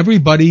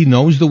everybody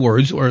knows the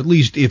words, or at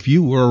least if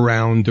you were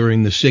around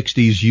during the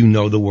 60s, you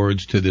know the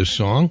words to this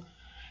song,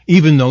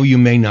 even though you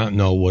may not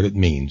know what it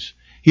means.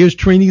 Here's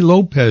Trini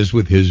Lopez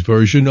with his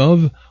version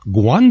of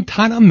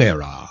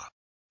Guantanamera.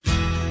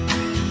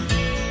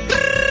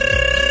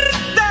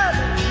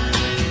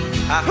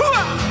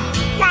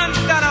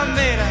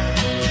 Guantanamera,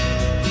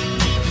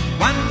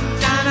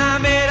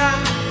 Guantanamera,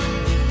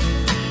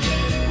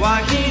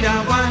 Guajira,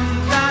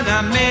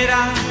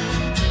 Guantanamera,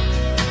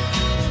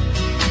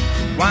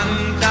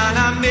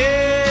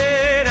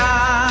 Guantanamera,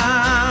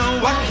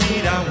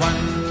 Guajira,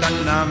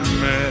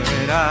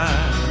 Guantanamera.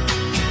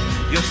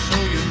 Yo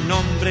soy un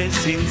hombre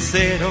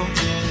sincero,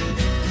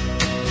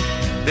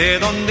 de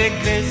donde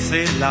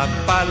crece la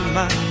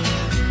palma.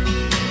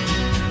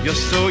 Yo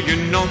soy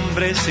un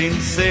hombre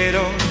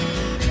sincero,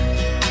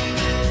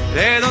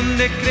 de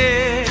donde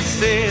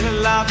crece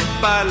la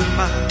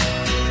palma.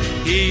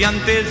 Y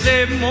antes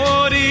de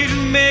morir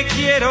me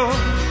quiero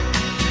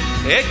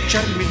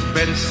echar mis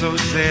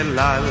versos del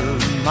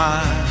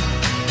alma.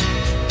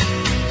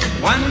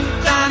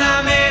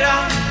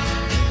 Guantanamera,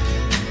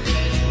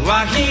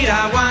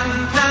 Guajira,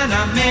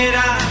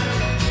 Guantanamera,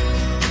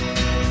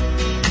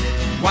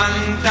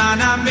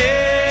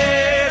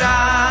 Guantanamera,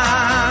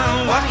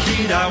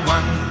 Guajira,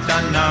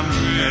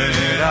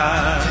 Guantanamera.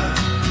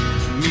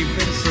 Mi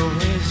verso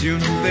es de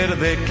un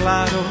verde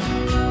claro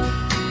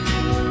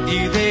y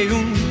de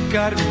un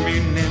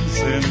carmín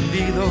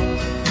encendido.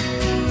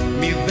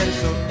 Mi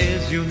verso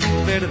es de un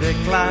verde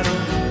claro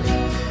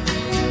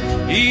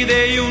y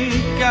de un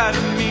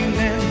carmín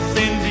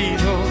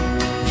encendido.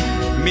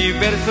 Mi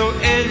verso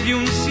es de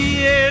un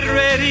cierro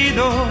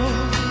herido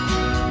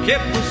que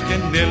busca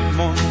en el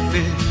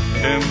monte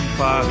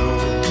amparo.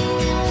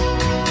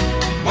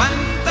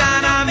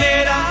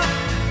 Guantanamera,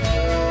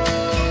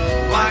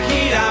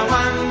 Guajira,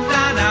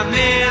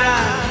 Guantanamera,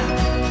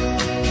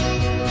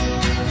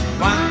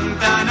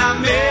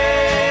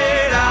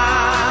 Guantanamera,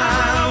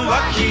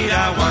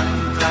 Guajira,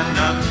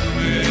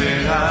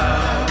 Guantanamera.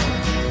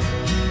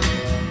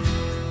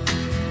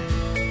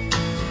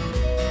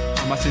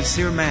 I'm a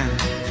sincere man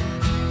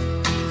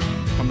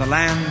from the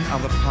land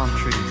of the palm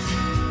trees.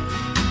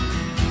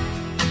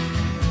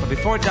 But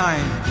before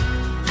dying,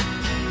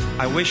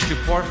 I wish to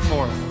pour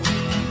forth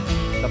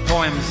the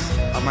poems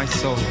of my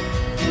soul.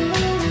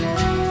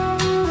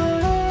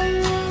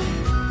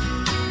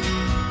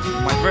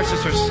 My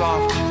verses are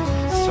soft,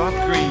 soft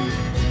green,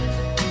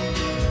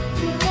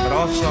 but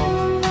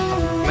also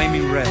a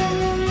flaming red.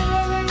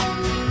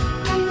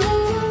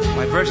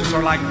 My verses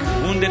are like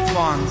wounded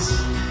fawns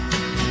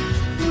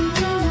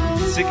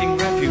seeking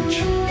refuge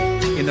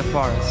in the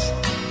forest.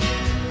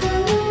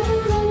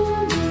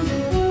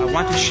 I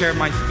want to share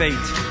my fate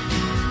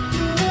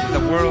with the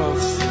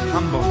world's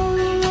humble.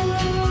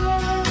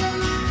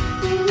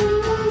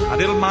 A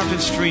little mountain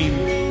stream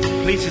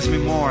pleases me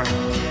more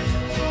than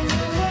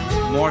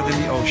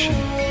the ocean.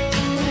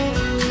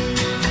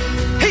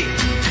 Hey!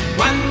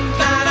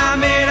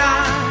 Guantanamera,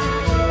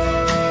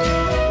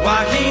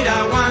 Guajira,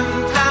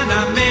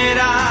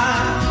 Guantanamera,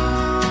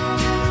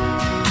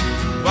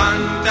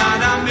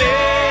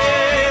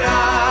 Guantanamera,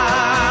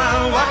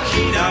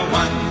 Guajira,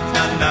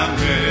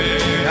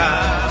 Guantanamera,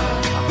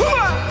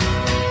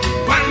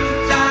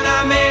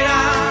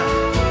 Guantanamera,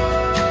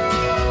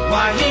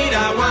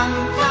 Guajira,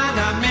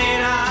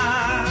 Guantanamera,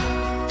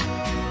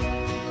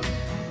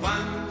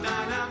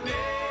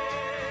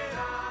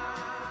 Guantanamera,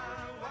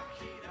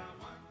 Guajira.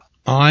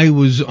 I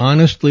was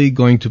honestly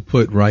going to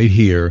put right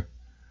here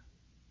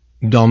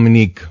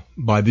Dominique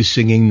by the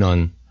Singing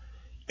Nun,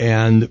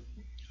 and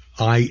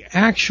I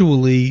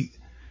actually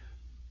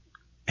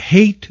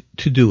hate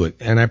to do it,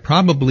 and I'm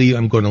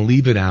going to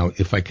leave it out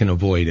if I can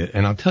avoid it,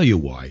 and I'll tell you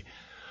why.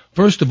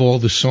 First of all,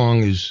 the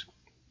song is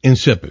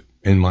insipid,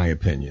 in my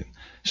opinion.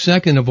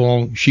 Second of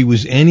all, she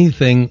was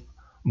anything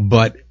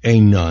but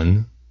a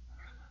nun.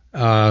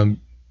 The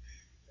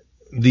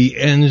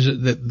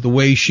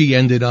way she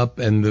ended up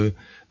and the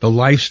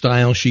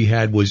lifestyle she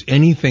had was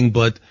anything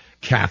but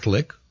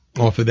Catholic,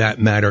 or for that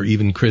matter,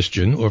 even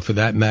Christian, or for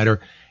that matter,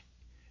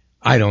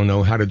 I don't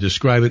know how to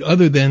describe it,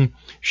 other than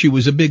she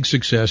was a big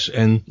success,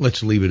 and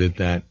let's leave it at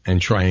that and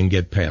try and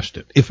get past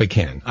it, if I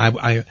can.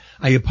 I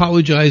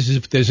apologize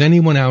if there's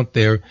anyone out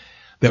there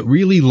that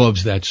really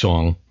loves that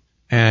song,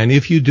 and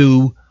if you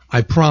do,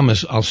 I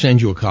promise I'll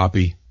send you a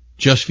copy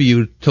just for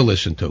you to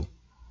listen to.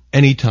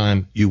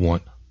 Anytime you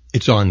want.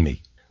 It's on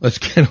me. Let's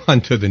get on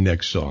to the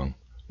next song.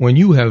 When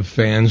you have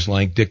fans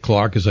like Dick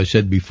Clark, as I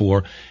said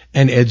before,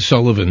 and Ed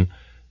Sullivan,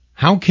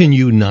 how can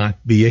you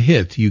not be a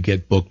hit? You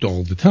get booked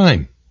all the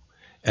time,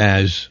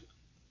 as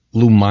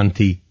Lou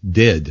Monte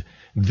did.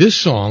 This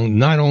song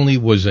not only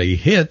was a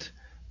hit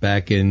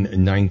back in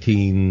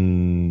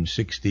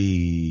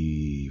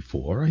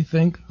 1964, I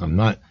think.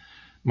 My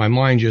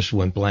mind just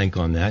went blank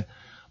on that,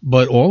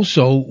 but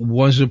also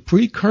was a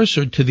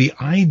precursor to the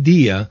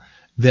idea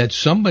that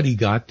somebody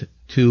got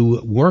to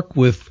work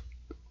with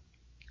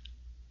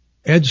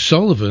Ed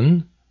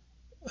Sullivan,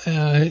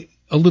 a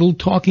little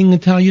talking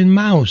Italian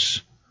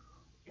mouse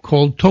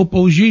called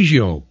Topo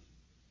Gigio.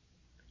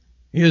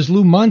 Here's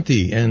Lou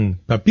Monte and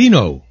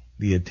Peppino,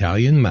 the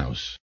Italian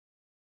mouse.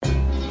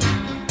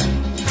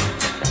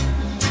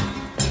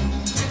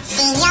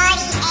 Signori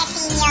e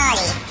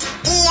signori,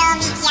 io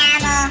mi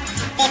chiamo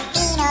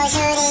Peppino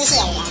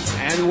Giurigilla.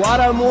 And what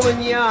a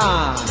woman you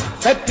are,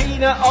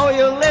 Peppina, oh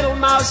you little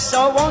mouse,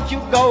 so won't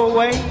you go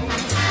away?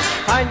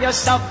 Find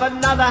yourself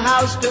another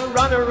house to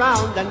run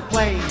around and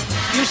play.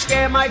 You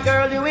scare my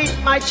girl, you eat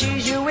my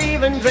cheese, you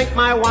even drink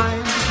my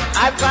wine.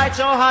 I've tried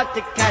so hard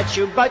to catch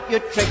you, but you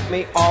trick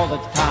me all the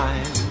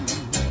time.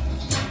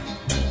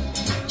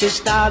 Ci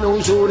sta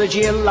un'usura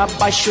gilla,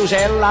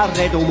 basciusella,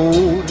 arredo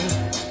mur.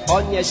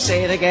 Ogni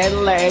sera che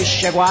lei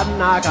esce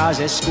quando a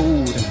casa è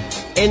scura.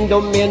 In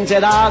domenze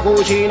da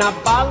cucina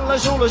balla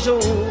solo su,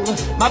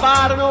 ma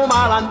parlano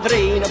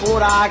malandrina, pure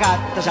la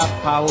gatta sa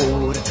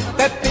paura.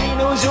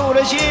 Peppino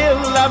sulla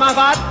cilla m'ha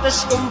fatta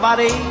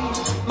scomparire,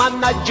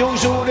 mannaggia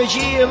sulla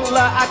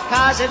cilla a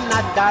casa e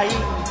nadai.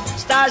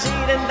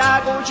 Stasera in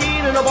da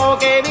cucina un po'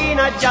 che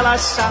vino già la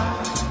sa,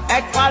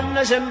 e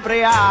quando si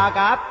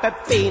imbriaca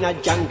Peppina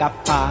già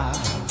incappa.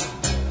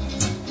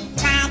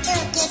 Ma tu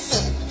che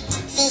sei?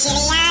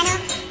 Siciliano?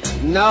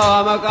 No,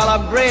 I'm a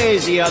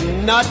Calabrese, a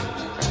nut.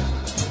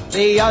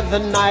 The other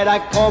night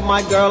I called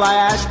my girl, I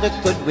asked her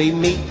could we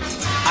meet.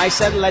 I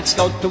said let's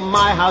go to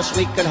my house,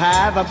 we could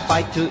have a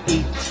bite to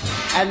eat.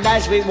 And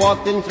as we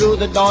walked in through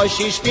the door,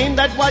 she screamed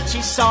at what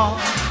she saw.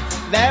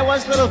 There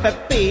was little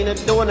Peppina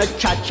doing a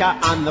cha-cha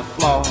on the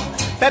floor.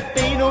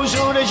 Peppino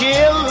sulla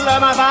gilla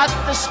m'ha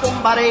fatta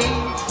scomparire,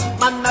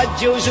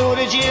 mannaggia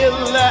sulla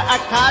gilla a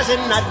casa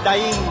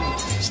nadai.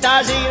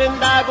 Stasera in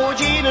da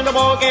cucina un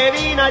po' che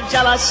vino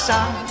già la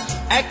sa,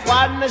 e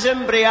quando si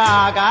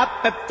imbriaca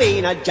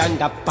Peppina già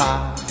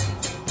incappa.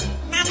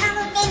 Ma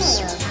come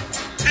venivo?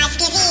 A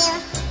schifio?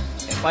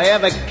 If I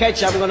ever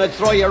catch you, I'm gonna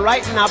throw you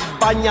right in a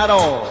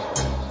bagnarò.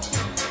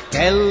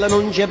 Quella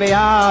non ci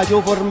piace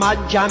il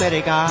formaggio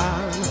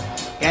americano,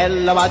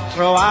 quella va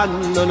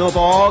trovando un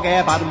po'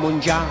 che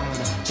parmigiano.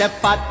 S'è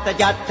fatta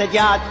chiatta,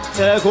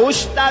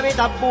 questa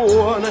vita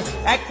buona,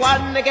 e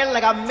quando che la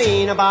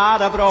cammina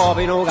pare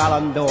proprio in un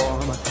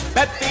galantuomo.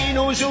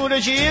 Peppino sulla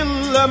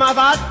cilla m'ha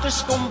fatto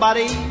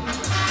scomparire,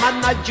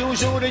 mannaggia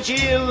sulla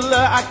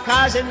cilla a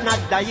casa e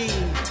nadai.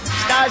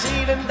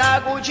 Stasera in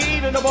da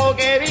cucina un po'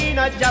 che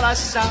vino già la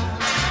sa,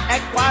 e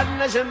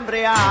quando si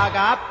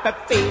imbriaca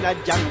Peppina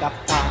già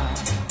incappa.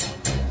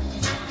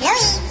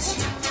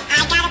 Luigi,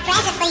 I got a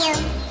present for you.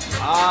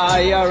 Ah,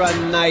 you're a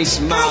nice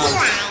Close mouse.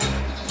 your eyes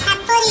and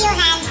put your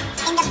hand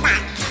in the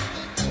box.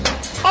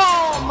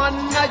 Oh,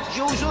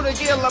 mannaggia sulla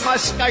cilla m'ha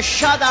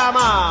scasciata la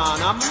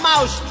mano, a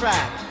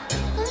mousetrap.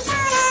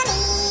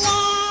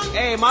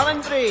 Hey,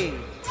 malandri.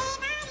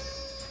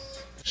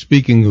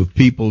 Speaking of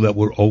people that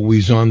were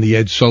always on the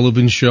Ed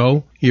Sullivan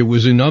Show, here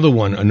was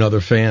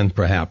another fan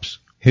perhaps.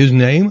 His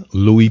name,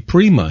 Louis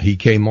Prima. He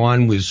came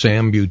on with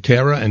Sam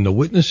Butera and the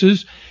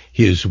Witnesses,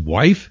 his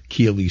wife,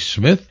 Keely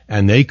Smith,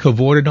 and they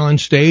cavorted on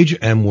stage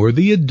and were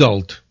the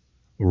adult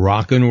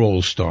rock and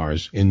roll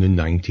stars in the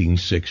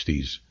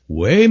 1960s.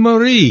 Way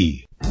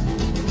Marie!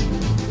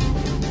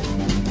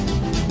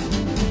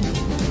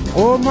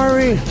 Oh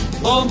Marie,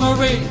 Oh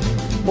Marie,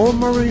 oh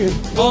Marie,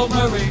 oh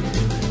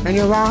Marie, in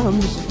your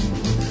arms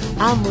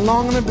I'm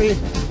longing to be.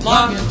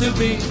 longing to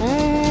be,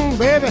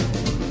 Baby,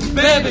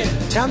 baby,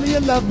 tell me you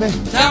love me.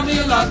 tell me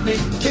you love me,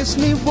 Kiss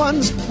me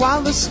once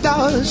while the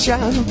stars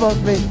shine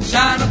above me.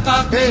 shine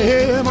above me.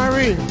 Hey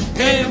Marie,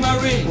 Hey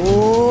Marie,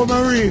 oh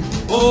Marie,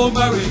 oh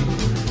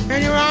Marie,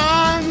 in your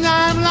arms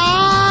I'm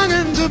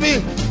longing to be.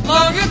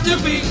 longing to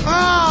be,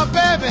 Oh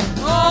baby,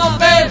 oh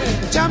baby,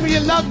 tell me you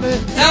love me.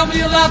 tell me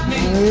you love me.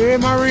 Hey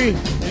Marie,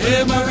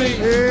 Hey Marie,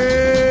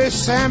 hey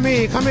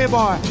Sammy, come here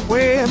boy.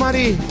 Where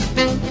Marie,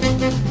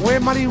 where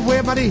Marie,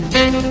 where Marie.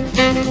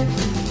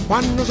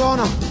 Quando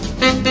sono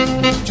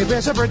ci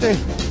pensa per te.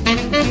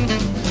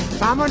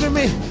 Fammi to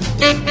me,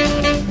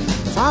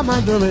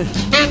 fammi to me.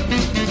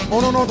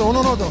 Uno noto,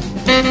 uno noto.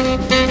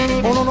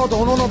 Uno noto,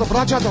 uno noto,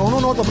 bracciata, uno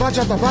noto,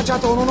 bracciata,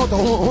 bracciata, uno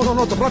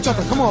noto,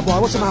 bracciata. Come on boy,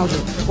 what's the matter?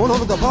 Uno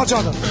noto,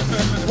 bracciata.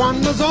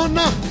 Quando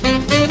sono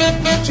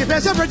ci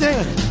pensa per te.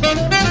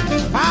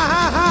 Ha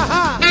ha ha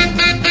ha.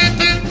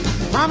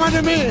 Fammi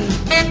to me.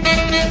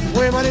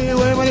 Where Marie,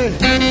 where Marie,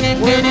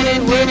 where Marie,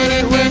 where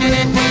Marie, where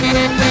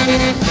Marie.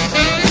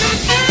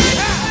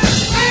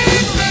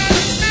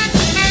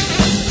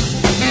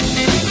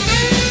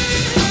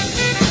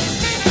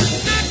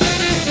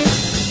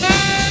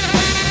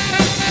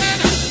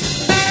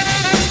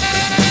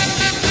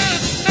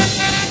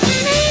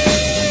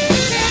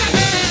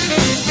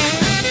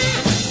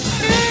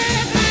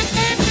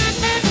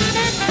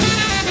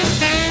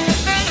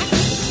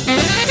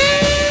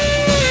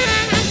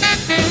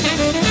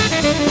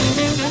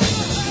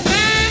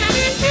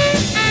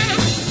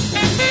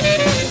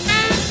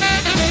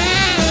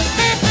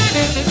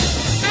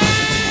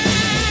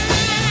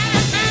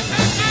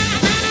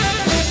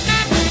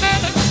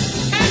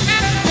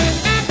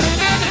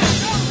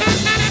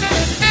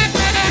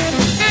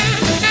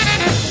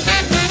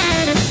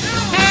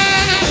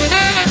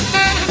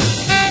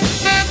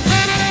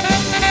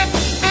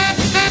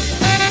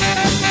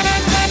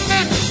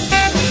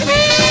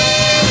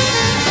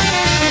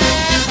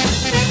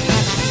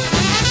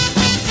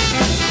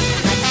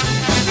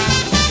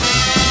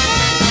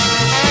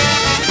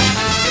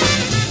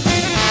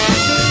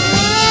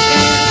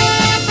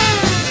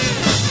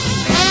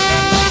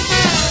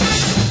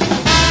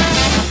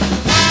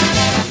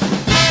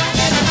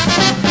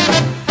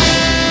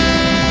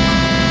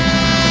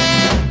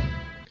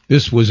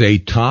 This was a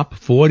top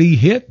 40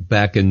 hit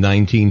back in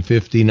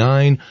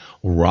 1959,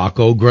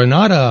 Rocco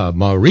Granata,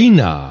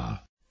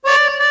 Marina.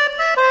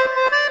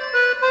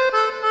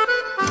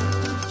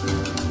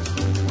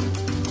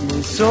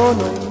 Mi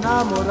sono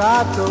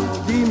innamorato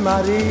di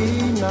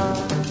Marina,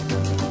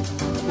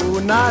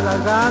 una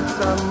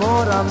ragazza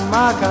mora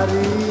ma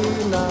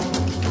carina,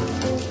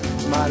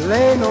 ma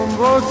lei non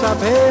vuol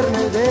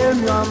saperne del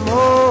mio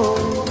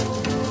amore.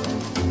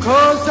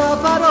 Cosa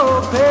farò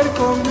per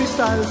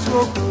conquistare il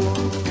suo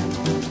cuore?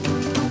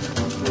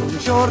 Un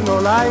giorno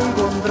la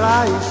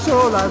incontrai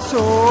sola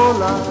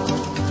sola,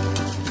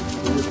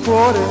 il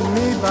cuore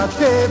mi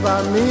batteva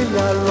 1000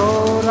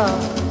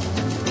 all'ora.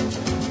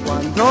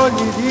 Quando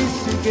gli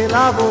dissi che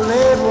la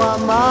volevo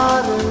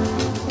amare,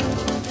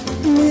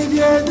 mi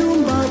diede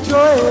un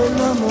bacio e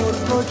l'amor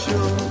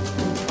scocciò.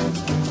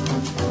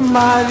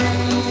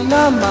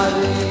 Marina,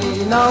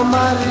 Marina, oh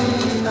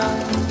Marina,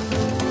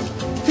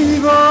 ti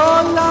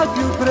voglio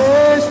più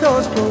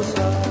presto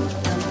sposare.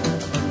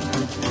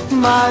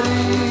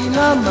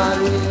 Marina,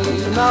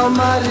 Marina, oh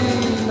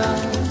Marina,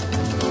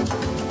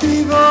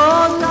 ti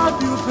voglio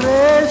più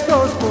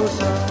presto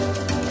sposare.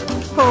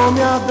 Oh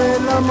mia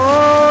bella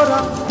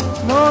mora,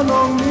 no,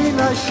 non mi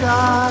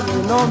lasciare,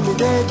 non mi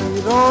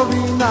devi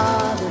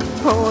rovinare.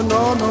 Oh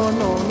no, no,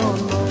 no, no,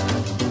 no.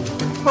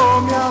 Oh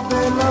mia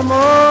bella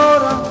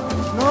mora,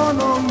 no,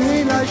 non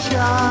mi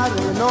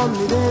lasciare, non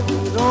mi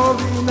devi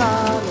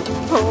rovinare.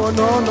 Oh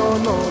no, no,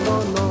 no,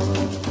 no, no.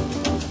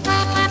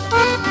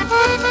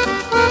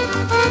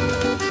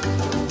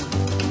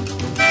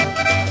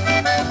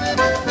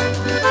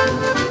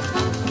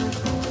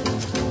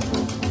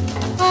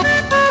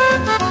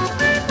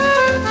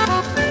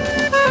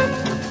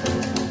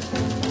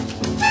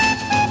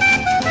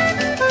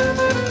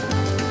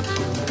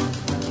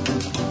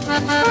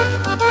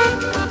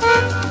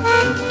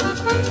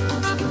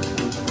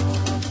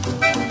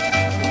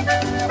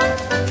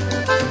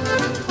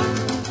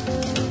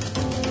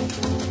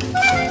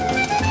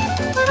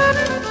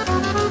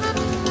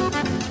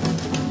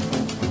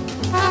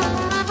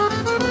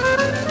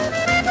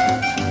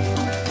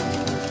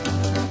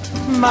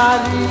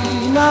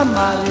 Marina,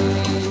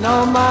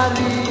 Marina, oh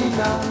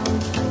Marina,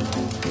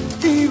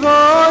 ti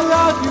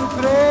voglio più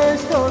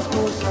presto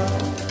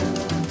sposare.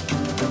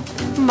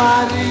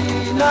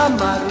 Marina,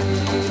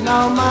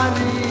 Marina, oh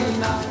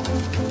Marina,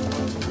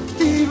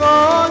 ti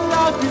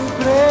voglio più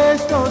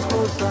presto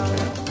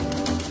sposare.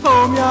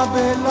 Oh mia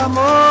bella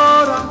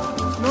mora,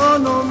 no,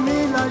 non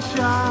mi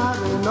lasciare,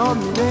 no, non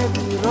mi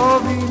devi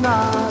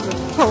rovinare,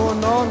 oh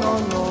no no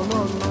no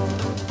no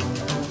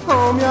no,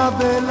 oh mia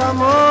bella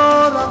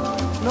mora,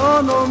 no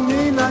non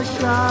mi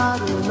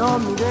lasciare,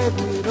 non mi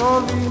devi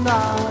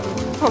rovinare,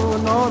 oh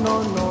no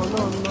no no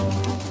no no,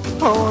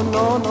 oh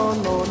no no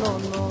no no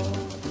no,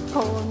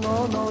 oh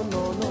no no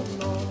no no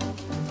no,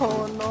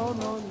 oh no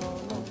no no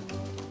no,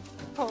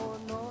 oh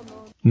no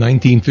no.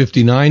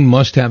 1959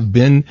 must have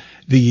been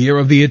the year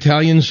of the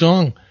Italian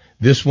song.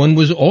 This one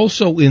was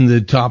also in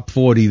the top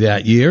 40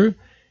 that year.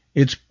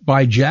 It's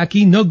by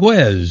Jackie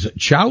Noguez,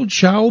 Ciao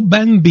Ciao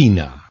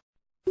Bambina.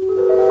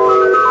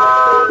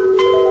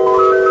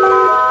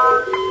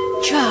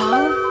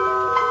 Ciao.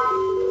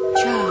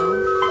 Ciao.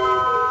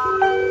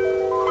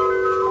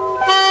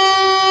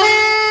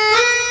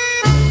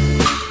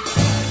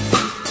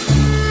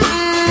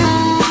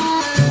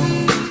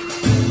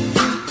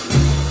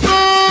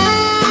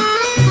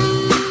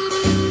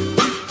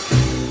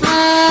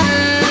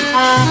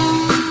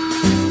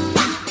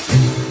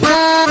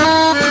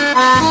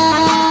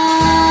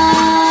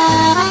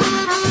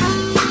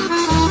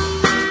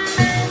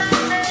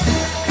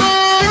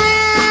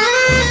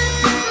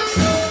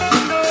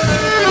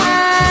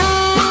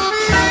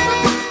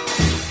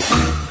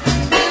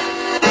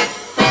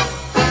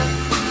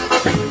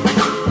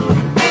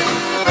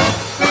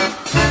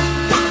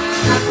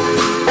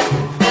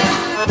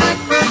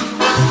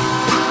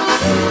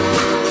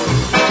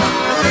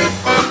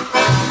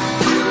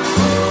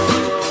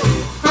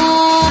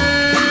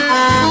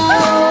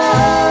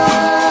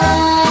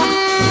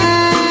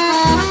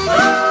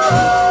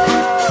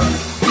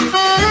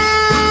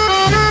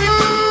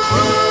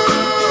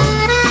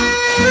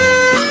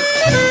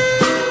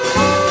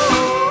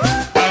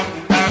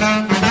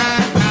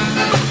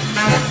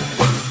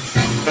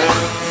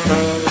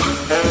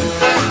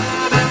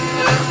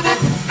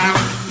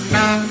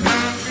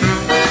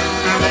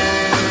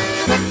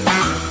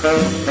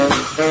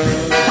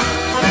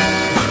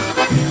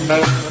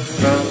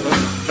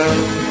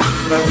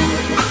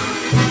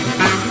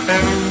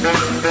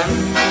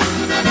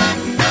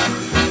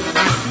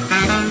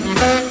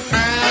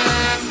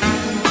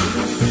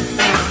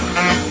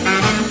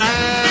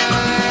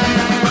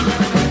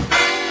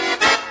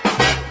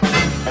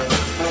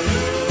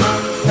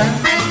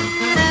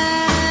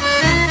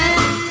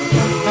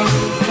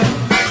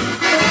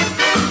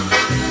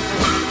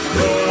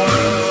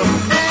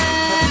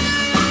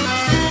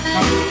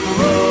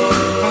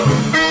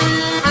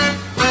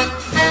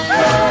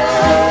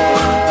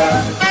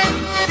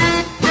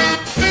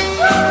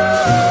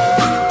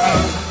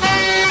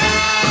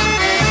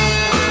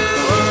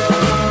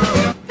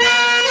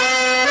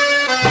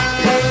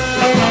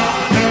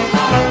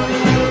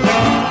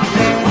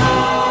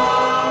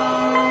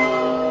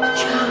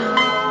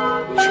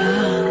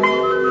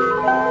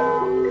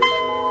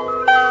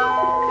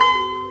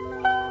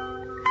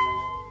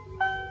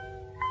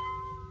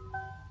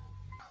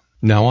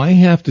 'Now I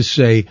have to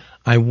say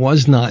I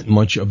was not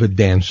much of a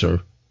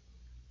dancer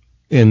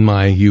in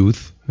my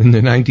youth. In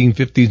the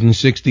 1950s and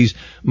 60s,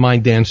 my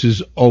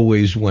dances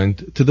always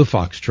went to the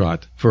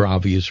foxtrot for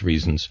obvious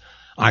reasons.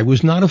 I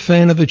was not a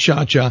fan of the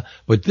cha-cha,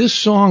 but this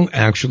song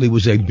actually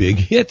was a big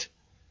hit.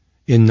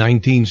 In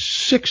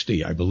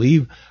 1960, I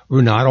believe,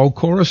 Renato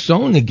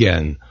Corazon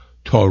again,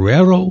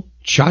 Torero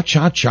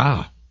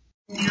Cha-Cha-Cha.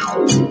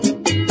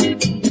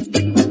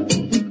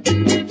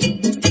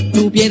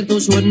 Tu Pierto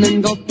suona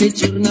in coppia e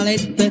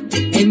giornalette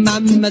e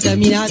mamma ti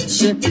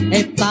minaccia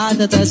e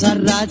padre ti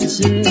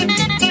s'arraccia.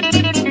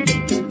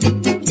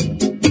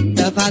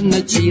 Ti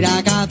fanno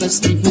girare capo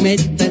sti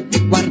fumette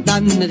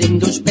guardando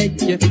dentro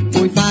specchio,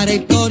 puoi fare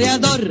il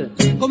coreador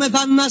come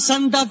fanno a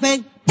Santa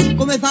Fe,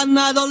 come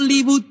fanno ad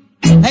Hollywood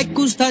e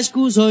questa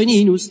scusa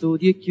in uno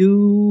studio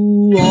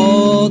più.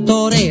 Oh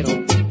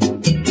torero,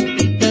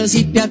 ti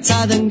si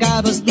piazzato in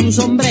capo sto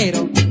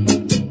sombrero,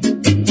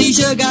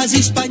 dice che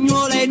si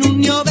spagnolo è un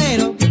mio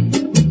vero,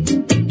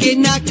 che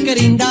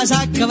naccari in da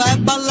sacca vai a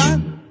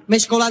ballare,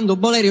 mescolando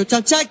bolero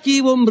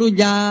ciacciacchi buon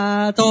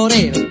brugliato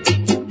torero,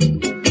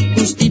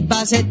 questi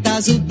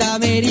basetta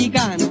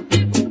sudamericano,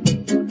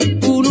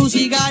 uno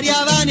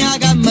sicaria vane a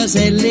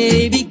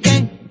gammaselle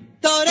picche,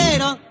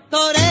 torero,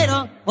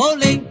 torero,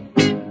 olè.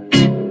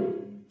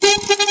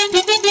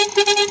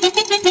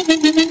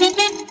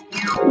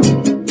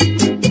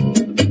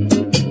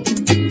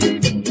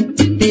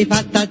 Ti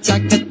fatta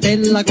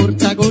giacchettella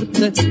corta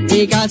corta,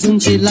 e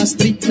casoncella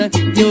stritta,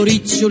 gli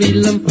oriccioli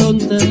in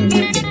fronte.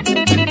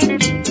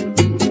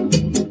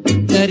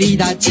 Ti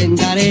rida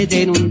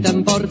accendarete non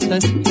t'importa,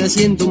 ti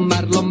sento un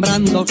Marlon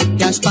Brando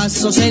che a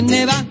spasso se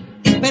ne va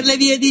per le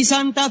vie di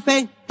Santa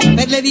Fe,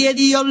 per le vie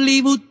di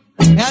Hollywood,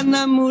 e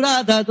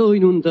innamorata tu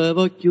non te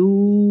vuoi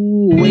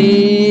più.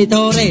 E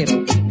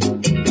torero,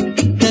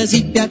 ti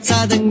si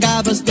piazzata in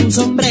capo sto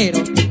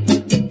sombrero,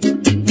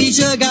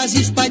 dice che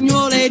si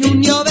spagnolo è un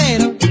mio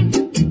vero,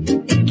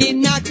 che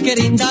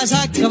naccari in da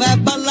sacca vai a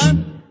ballare,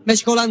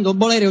 mescolando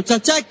bolero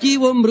ciacciacchi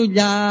buon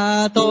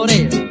brugliato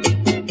torero,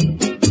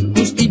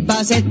 questi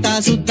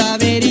basetta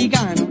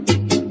sudamericano,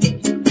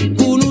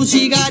 uno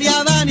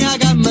sicaria vane a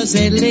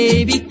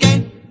gammaselle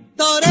picche,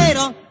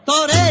 torero,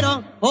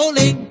 torero,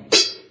 olé.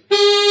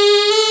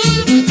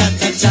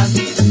 Cha-cha-cha.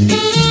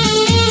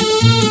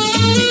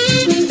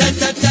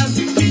 Cha-cha-cha.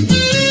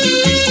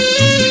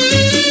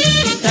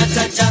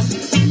 Cha-cha-cha.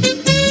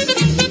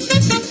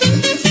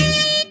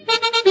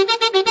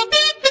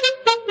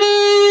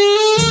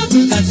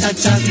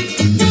 Cha-cha-cha.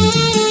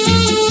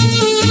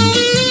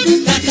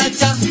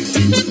 Cha-cha-cha.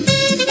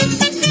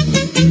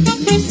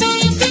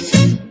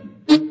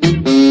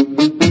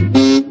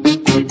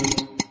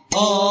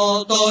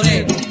 Oh,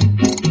 torero,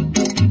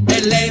 e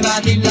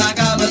levati la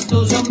capa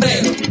sto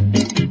sombrero,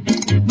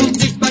 non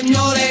sei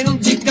spagnolo,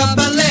 non sei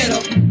cavallero,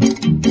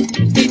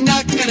 sti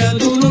nacchere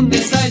tu non ne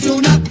sai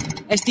suonare,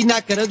 e sti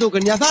nacchere tu che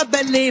ne fa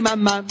belli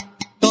mamma.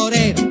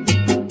 Torero,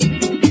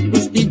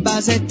 questi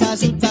basetta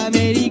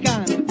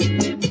sudamericana,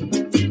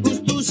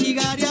 questo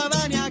sigari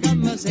avani a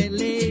gamma se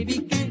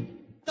levi che,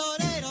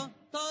 torero,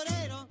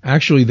 torero.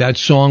 Actually, that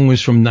song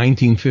was from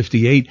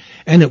 1958,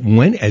 and it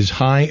went as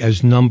high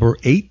as number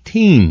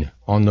 18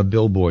 on the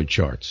Billboard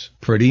charts.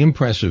 Pretty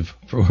impressive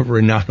for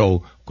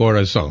Renato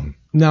Corazon.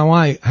 Now,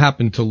 I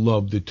happen to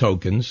love the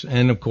Tokens,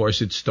 and of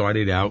course it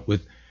started out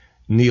with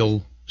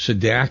Neil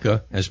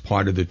Sedaka as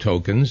part of the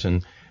Tokens,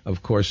 and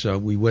of course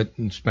we went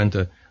and spent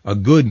a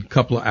good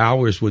couple of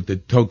hours with the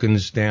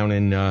Tokens down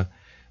in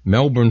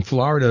Melbourne,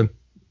 Florida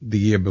the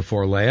year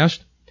before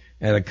last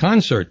at a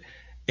concert,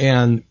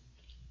 and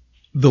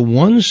the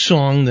one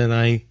song that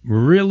I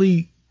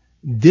really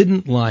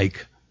didn't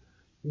like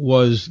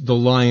was The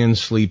Lion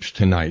Sleeps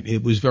Tonight.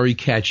 It was very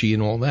catchy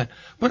and all that,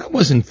 but I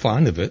wasn't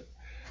fond of it.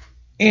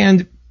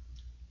 And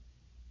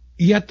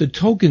yet the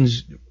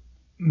Tokens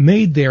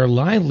made their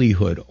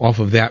livelihood off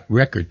of that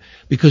record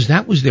because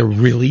that was their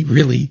really,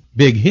 really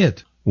big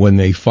hit. When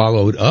they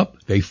followed up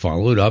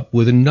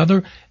with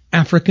another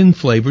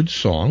African-flavored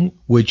song,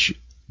 which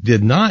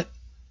did not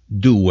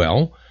do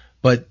well,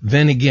 but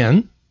then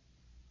again,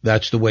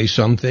 that's the way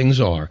some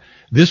things are.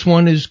 This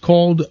one is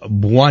called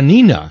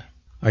Buanina.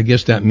 I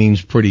guess that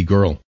means pretty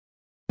girl.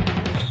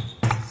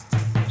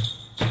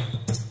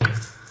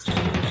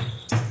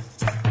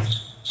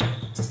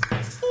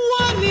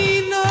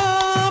 Buanina,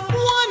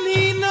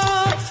 Buanina,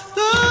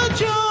 the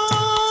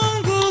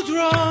jungle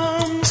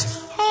drums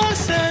are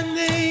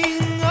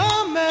sending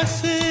a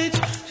message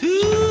to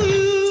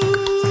you.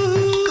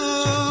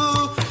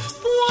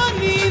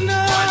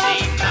 Buanina,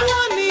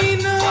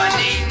 Buanina,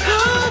 the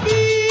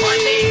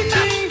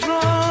beating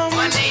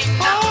drums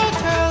are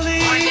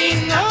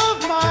telling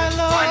of my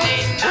love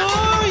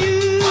for you.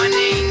 Come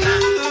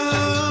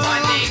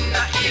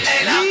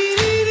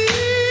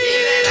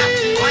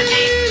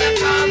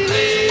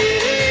live with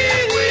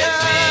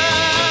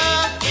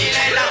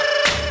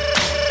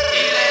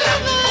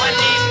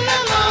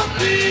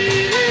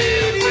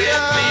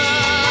me.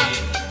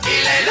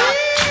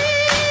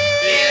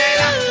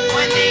 Ilela, Juanita, come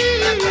live with me. Ilela,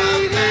 Juanita,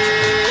 come marry me.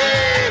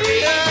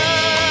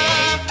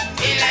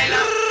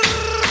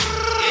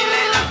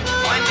 Ilela,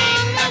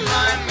 Juanita,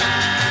 come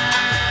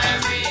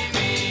marry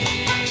me.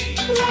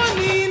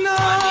 Juanina,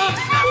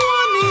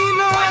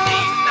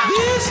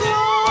 this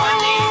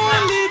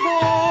lonely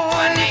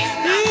boy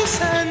is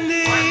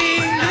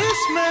sending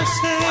this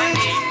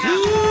message to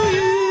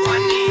you.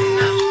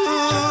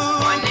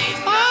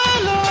 I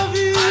love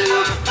you,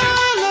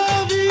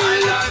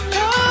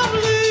 come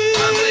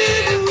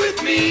live with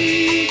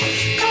me.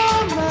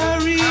 Come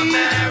marry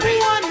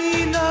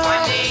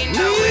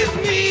Juanina with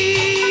me.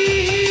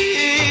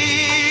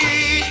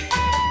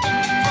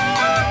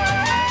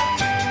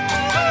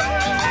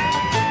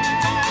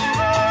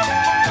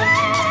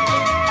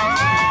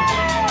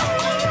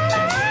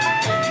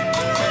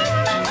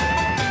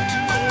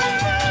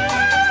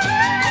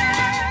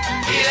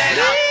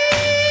 Ilela,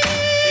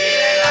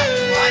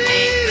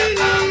 Juanita,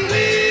 come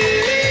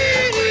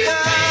live with me.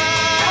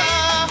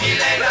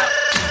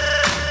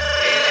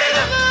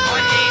 Ilela,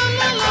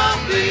 Juanita,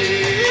 come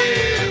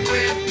live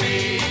with me.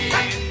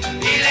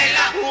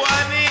 Ilela,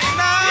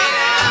 Juanita,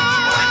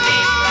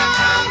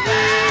 come marry me.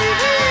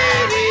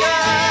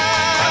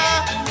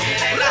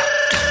 Ilela,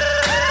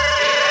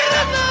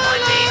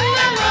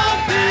 Juanita,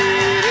 come marry me.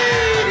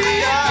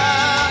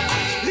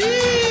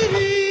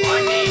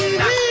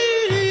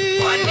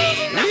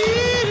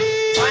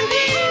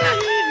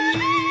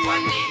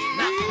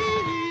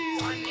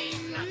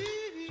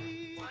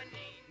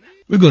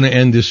 We're going to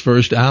end this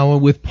first hour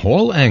with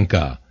Paul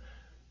Anka.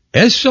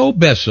 Eso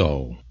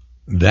Beso,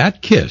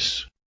 That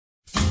Kiss.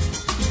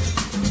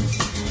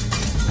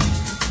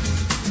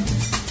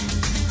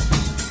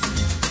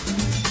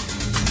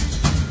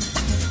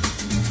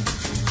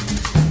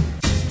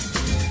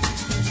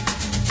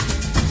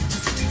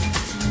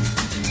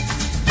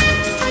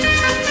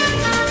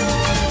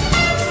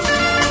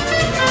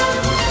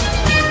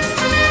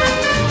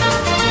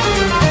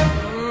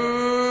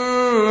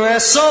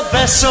 Eso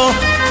beso,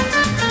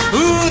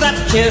 ooh,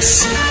 that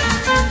kiss.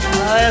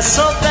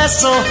 Eso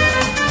beso,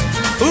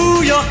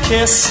 ooh, your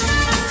kiss.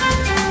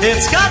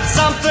 It's got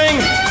something,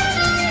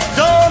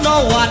 don't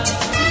know what,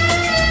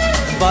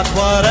 but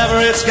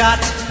whatever it's got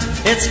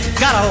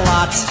a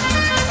lot.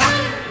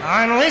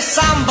 Finally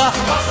samba,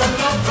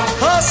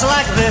 close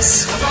like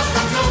this.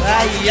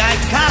 Ay, ay,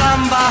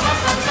 caramba,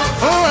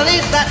 I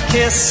need that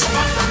kiss.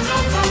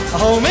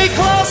 Hold me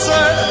closer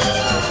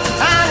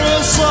and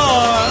we'll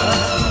soar.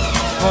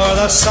 For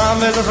the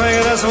samba is the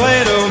greatest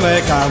way to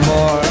make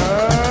amor.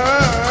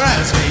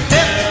 As we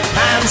dip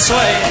and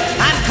sway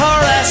and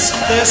caress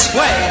this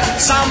way,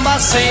 samba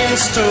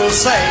seems to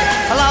say,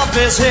 love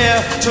is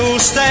here to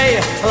stay.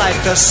 Like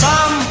the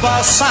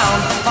samba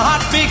sound, the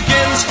heart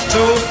begins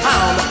to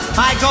pound.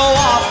 I go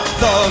off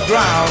the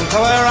ground to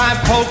where I'm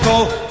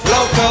poco,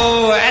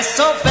 loco,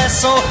 eso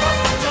beso.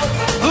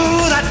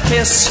 Ooh, that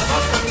kiss,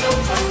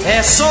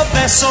 eso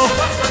beso.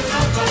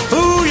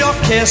 Ooh, your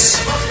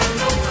kiss,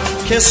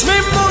 kiss me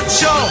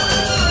mucho,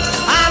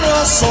 and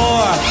we'll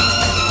soar.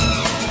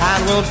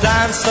 And we'll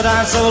dance the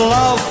dance of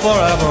love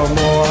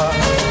forevermore.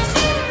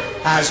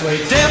 As we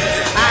dip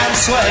and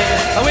sway,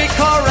 we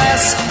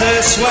caress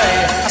this way.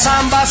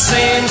 Samba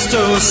seems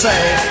to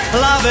say,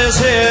 love is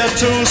here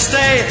to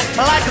stay.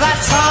 Like that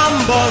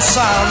samba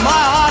sound, my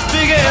heart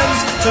begins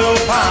to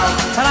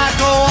pound. And I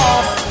go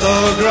off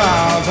the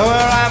ground to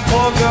where I'm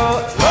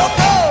poco,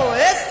 loco,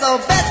 eso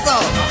beso.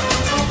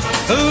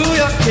 Ooh,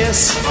 your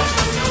kiss,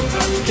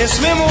 kiss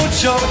me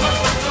mucho.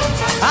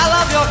 I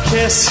love your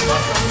kiss.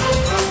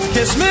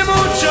 Kiss me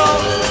mucho,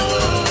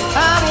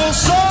 and we'll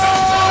soar,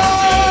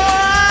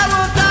 and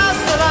we'll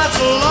dance the dance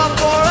of love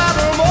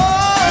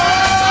forevermore.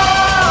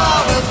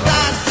 We'll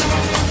dance,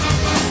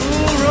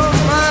 ooh,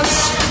 romance,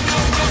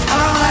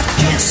 oh, that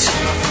kiss,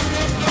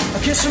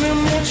 kiss me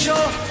mucho,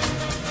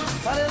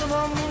 a little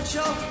more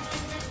mucho,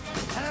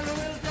 and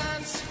we'll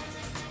dance,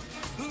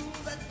 ooh,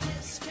 that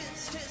kiss,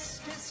 kiss, kiss,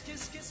 kiss,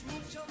 kiss, kiss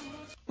mucho,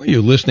 mucho. Well,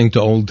 you're listening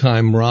to Old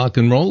Time Rock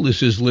and Roll.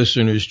 This is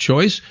Listener's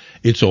Choice.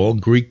 It's all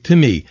Greek to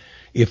me.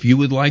 If you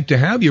would like to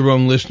have your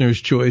own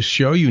Listener's Choice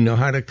show, you know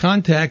how to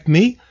contact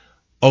me,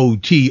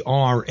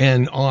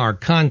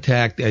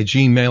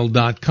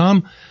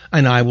 otrnrcontact@gmail.com,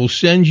 and I will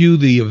send you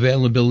the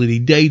availability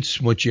dates,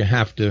 what you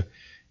have to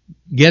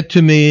get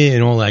to me,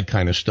 and all that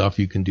kind of stuff.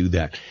 You can do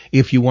that.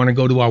 If you want to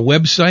go to our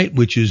website,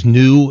 which is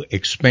new,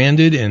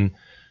 expanded, and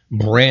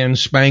brand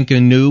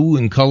spanking new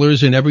in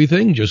colors and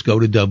everything, just go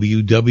to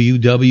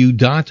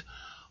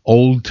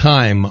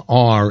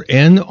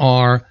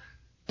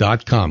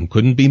www.oldtimernr.com.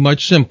 Couldn't be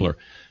much simpler.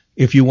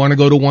 If you want to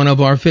go to one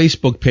of our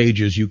Facebook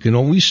pages, you can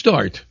always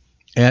start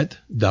at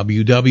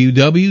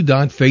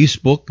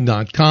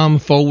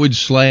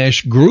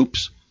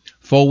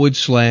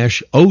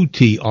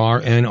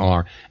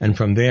www.facebook.com/groups/OTRNR. And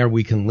from there,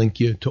 we can link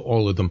you to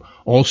all of them.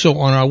 Also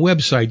on our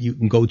website, you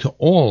can go to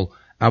all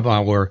of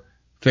our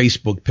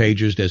Facebook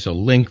pages. There's a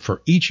link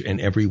for each and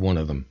every one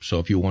of them. So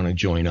if you want to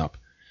join up.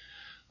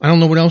 I don't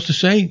know what else to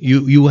say.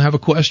 You have a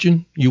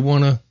question? You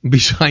want to,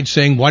 besides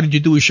saying, why did you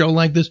do a show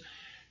like this?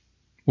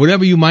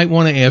 Whatever you might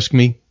want to ask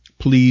me,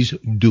 please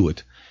do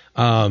it.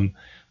 I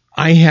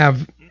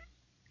have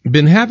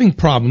been having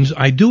problems.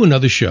 I do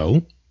another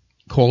show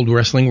called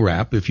Wrestling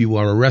Rap. If you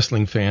are a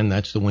wrestling fan,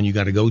 that's the one you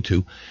got to go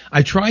to.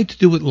 I tried to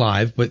do it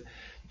live, but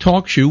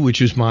TalkShoe,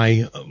 which is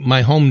my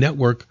home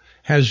network,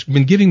 has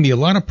been giving me a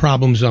lot of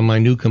problems on my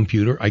new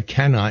computer. I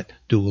cannot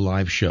do a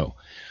live show.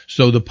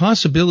 So the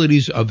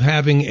possibilities of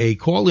having a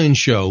call-in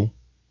show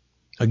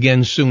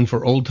again soon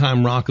for Old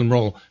Time Rock and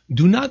Roll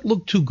do not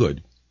look too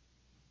good.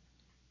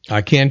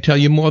 I can't tell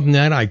you more than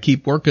that. I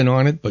keep working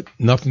on it, but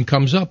nothing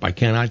comes up. I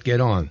cannot get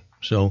on.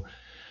 So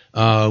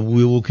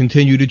we will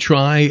continue to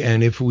try,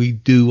 and if we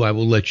do, I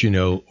will let you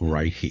know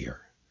right here.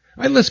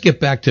 All right, let's get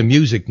back to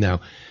music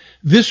now.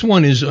 This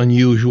one is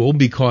unusual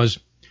because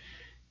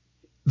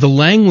the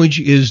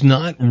language is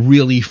not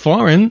really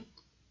foreign,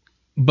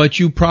 but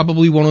you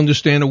probably won't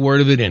understand a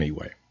word of it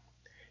anyway.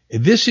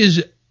 This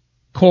is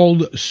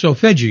called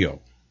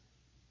solfeggio,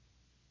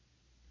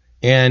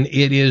 and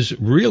it is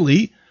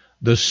really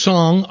the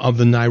song of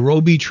the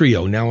Nairobi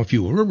Trio. Now, if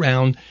you were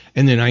around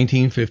in the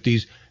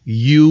 1950s,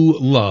 you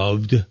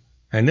loved,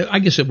 and I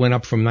guess it went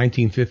up from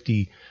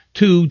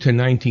 1952 to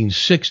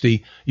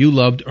 1960, you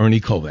loved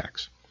Ernie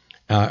Kovacs.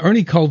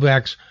 Ernie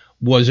Kovacs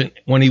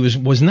when he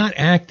was not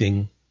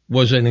acting,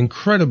 was an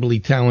incredibly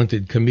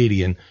talented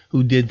comedian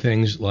who did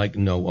things like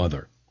no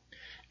other.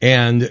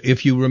 And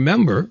if you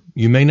remember,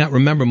 you may not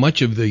remember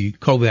much of the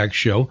Kovacs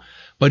show,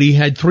 but he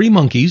had three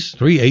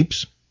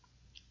apes,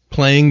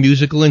 playing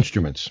musical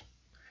instruments.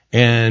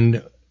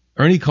 And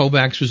Ernie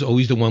Kovacs was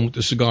always the one with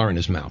the cigar in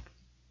his mouth.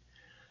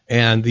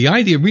 And the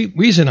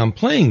reason I'm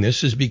playing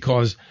this is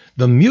because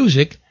the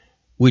music,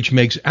 which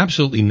makes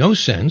absolutely no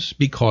sense,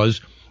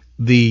 because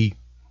the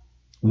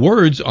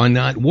words are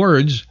not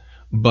words,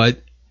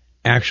 but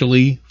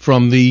actually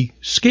from the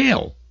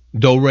scale,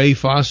 do, re,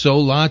 fa,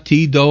 sol, la,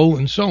 ti, do,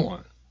 and so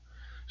on.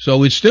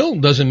 So it still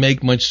doesn't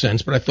make much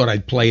sense, but I thought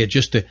I'd play it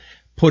just to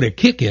put a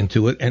kick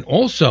into it. And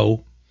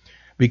also,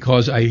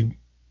 because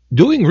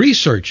doing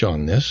research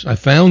on this, I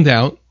found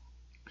out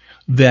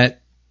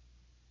that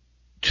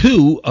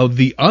two of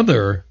the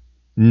other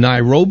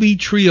Nairobi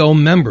Trio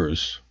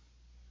members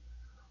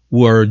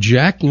were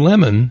Jack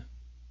Lemmon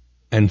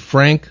and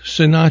Frank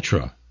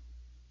Sinatra.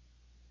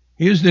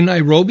 Here's the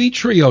Nairobi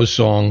Trio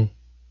song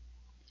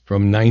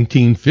from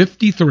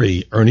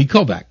 1953, Ernie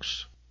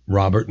Kovacs,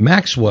 Robert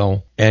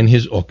Maxwell, and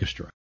his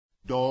orchestra.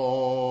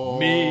 Do,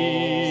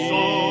 mi,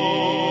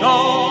 sol,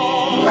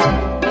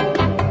 do.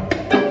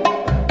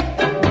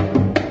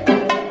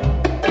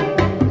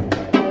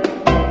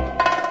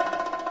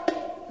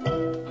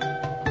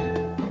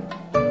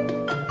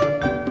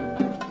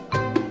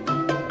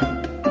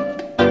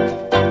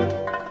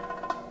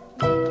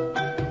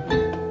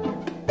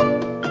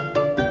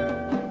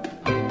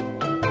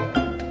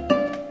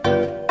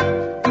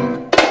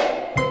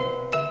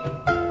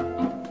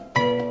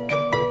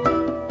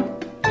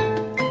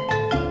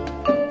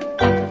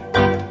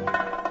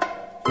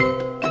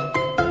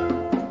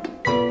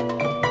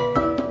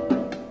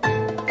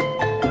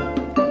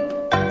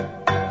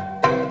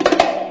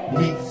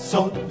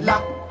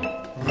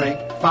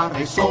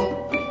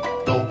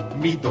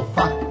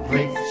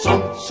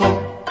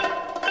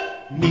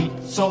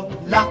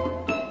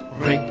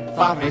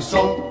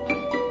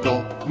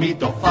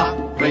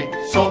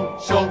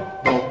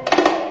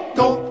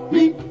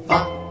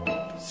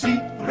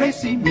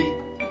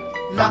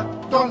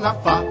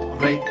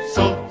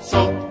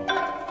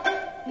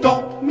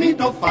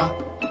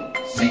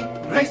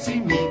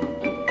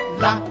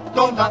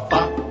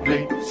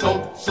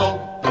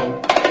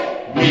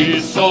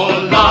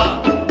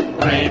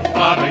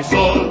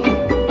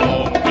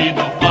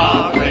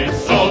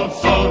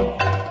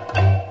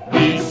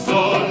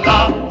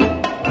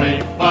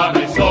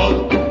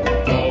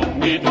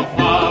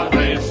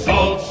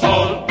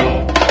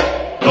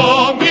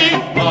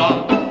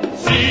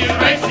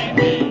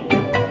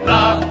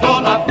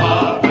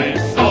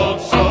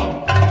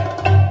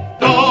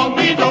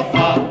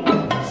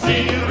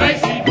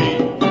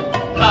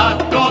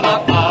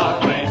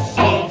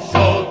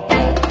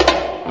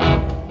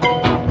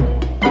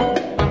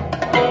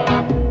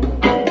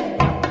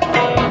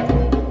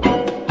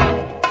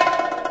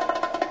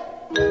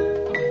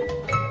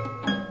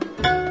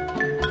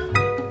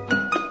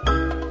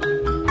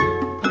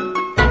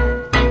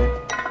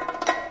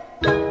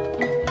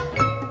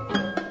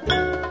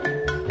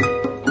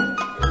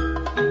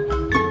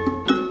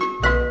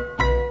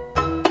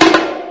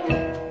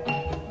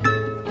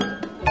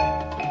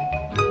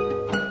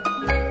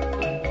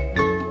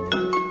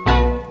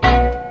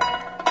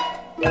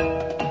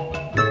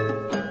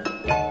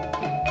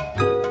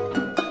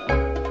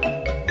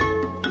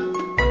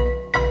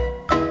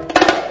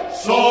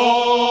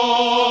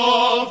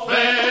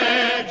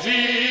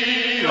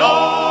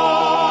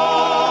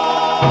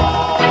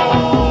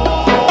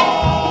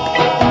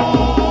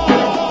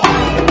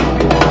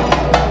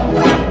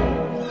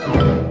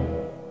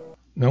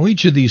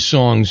 Each of these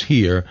songs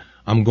here,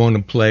 I'm going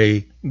to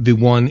play the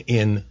one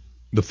in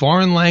the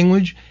foreign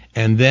language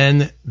and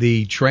then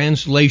the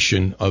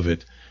translation of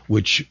it,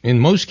 which in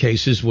most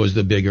cases was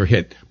the bigger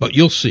hit. But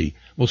you'll see.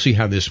 We'll see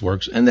how this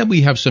works. And then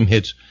we have some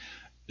hits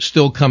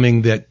still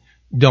coming that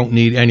don't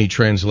need any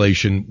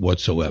translation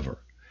whatsoever.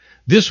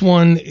 This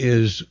one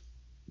is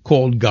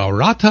called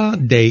Garota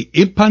de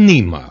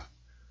Ipanema,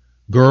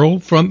 Girl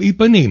from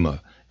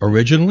Ipanema,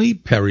 originally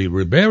Perry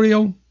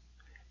Ribeiro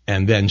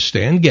and then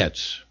Stan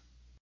Getz.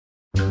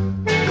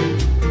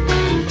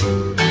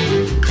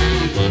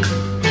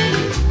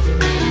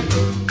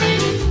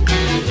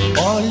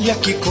 Olha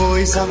que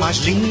coisa mais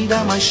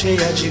linda, mais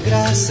cheia de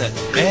graça.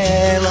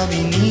 Ela,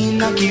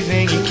 menina que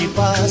vem e que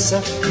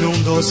passa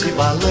num doce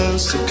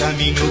balanço,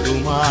 caminho do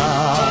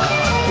mar.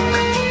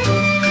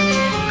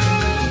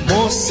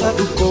 Moça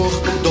do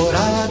corpo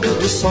dourado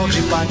do sol de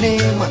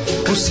Ipanema,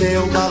 o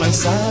seu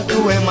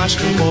balançado é mais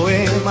que um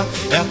poema,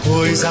 é a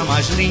coisa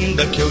mais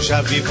linda que eu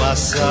já vi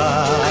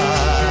passar.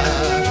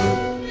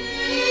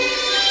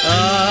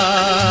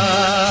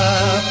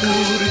 Ah,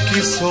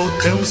 porque sou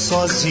tão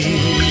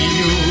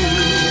sozinho.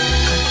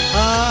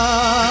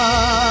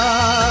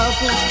 Ah,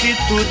 porque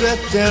tudo é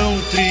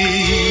tão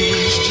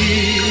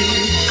triste.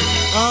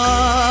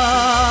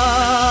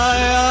 Ah,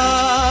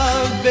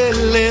 a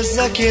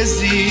beleza que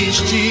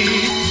existe,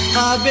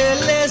 a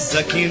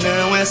beleza que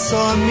não é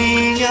só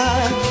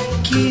minha,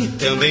 que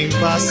também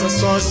passa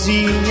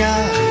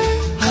sozinha.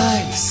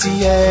 Ai,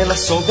 se ela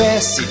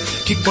soubesse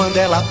que quando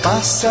ela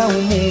passa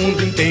o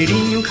mundo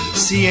inteirinho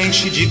se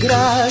enche de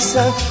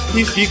graça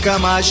e fica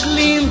mais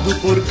lindo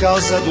por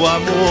causa do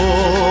amor.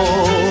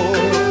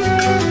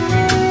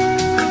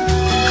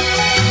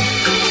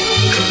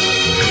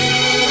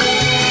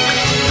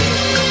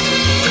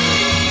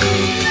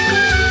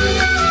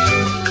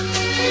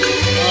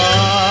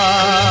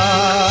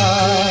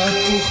 Ah,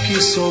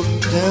 porque sou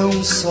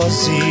tão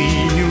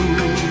sozinho.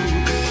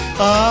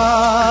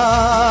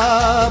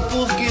 Ah,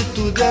 porque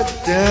tudo é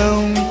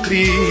tão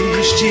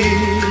triste.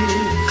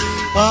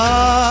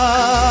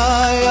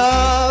 Ai,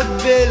 a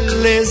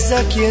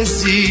beleza que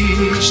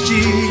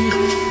existe,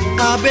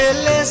 a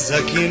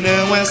beleza que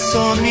não é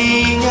só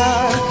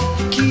minha,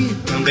 que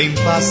também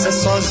passa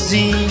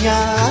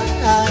sozinha.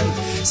 Ai,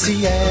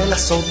 Se ela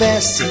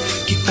soubesse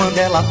que quando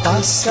ela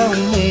passa o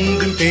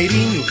mundo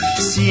inteirinho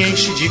se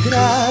enche de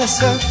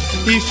graça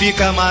e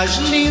fica mais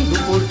lindo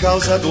por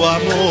causa do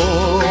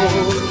amor,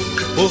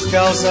 por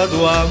causa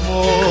do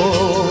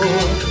amor,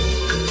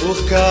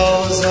 por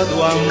causa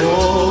do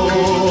amor,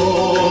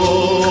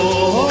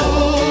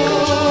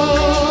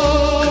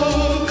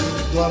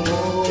 do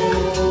amor.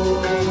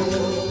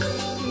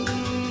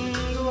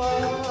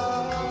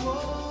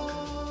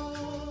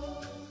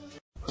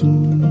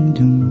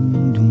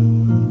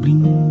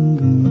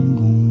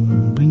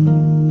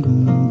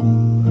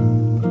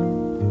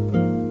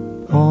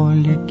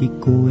 Olha que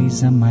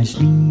coisa mais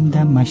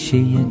linda, mais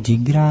cheia de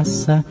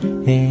graça.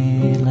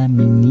 Ela,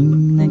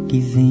 menina que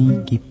vem e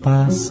que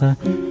passa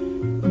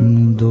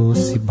num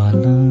doce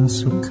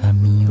balanço,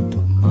 caminho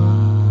do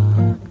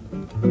mar.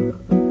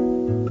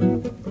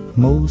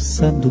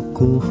 Moça do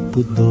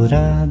corpo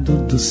dourado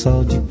do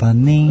sol de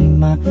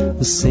Ipanema,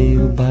 o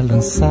seu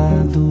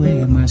balançado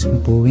é mais que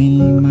um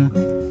poema.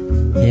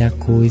 É a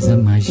coisa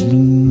mais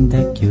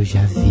linda que eu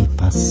já vi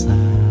passar.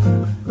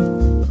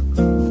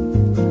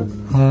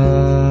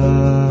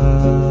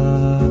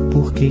 Ah,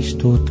 porque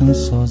estou tão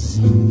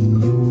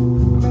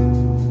sozinho.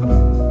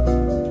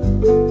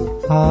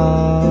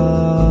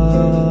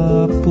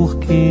 Ah,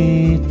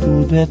 porque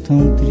tudo é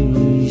tão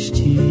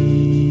triste.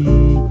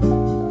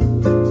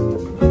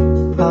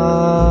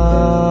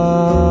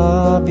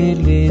 Ah,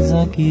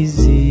 beleza que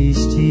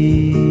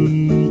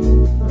existe.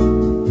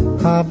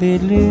 A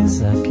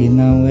beleza que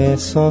não é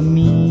só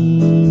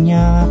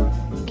minha,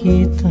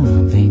 que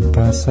também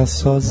passa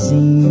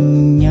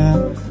sozinha.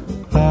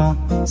 Ah,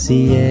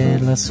 se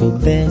ela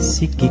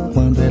soubesse que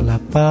quando ela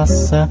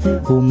passa,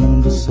 o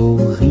mundo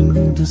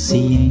sorrindo se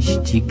enche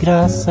de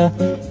graça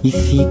e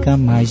fica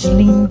mais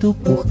lindo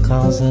por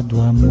causa do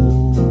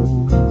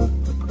amor.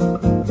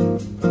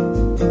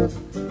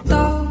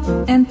 Tall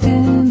and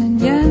tan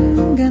and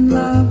young and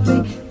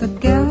lovely, the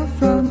girl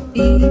from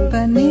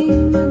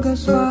Ipanema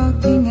goes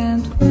walking,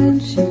 and when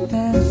she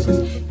passes,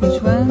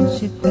 each one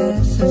she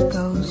passes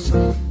goes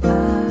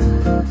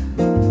ah.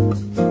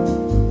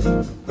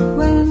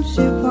 When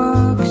she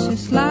walks,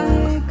 she's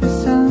like a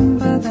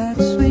samba that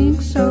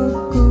swings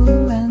so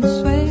cool and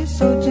sways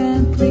so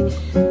gently,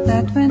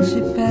 that when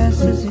she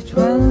passes, each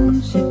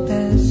one she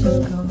passes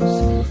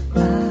goes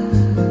ah.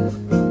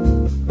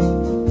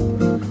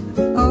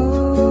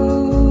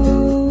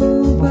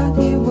 Oh, but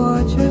he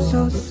watched her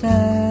so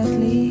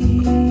sadly.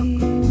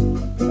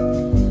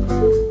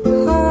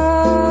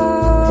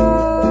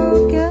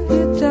 How can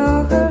he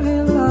tell her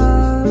he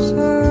loves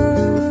her?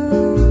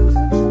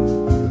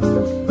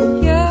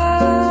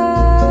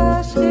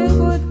 Yes, he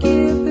would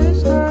give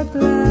his heart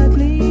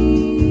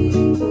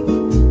gladly.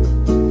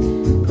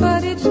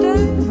 But each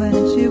day when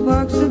she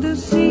walks to the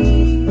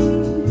sea,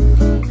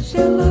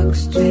 she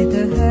looks straight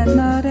ahead,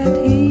 not at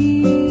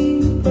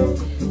him.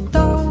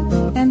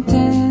 Tall and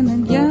tan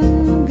and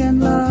young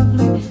and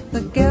lovely,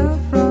 the girl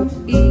from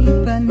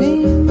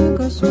Ipanema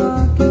goes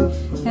walking,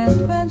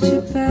 and when she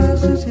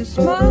passes, he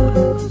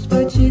smiles,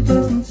 but she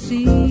doesn't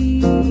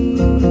see.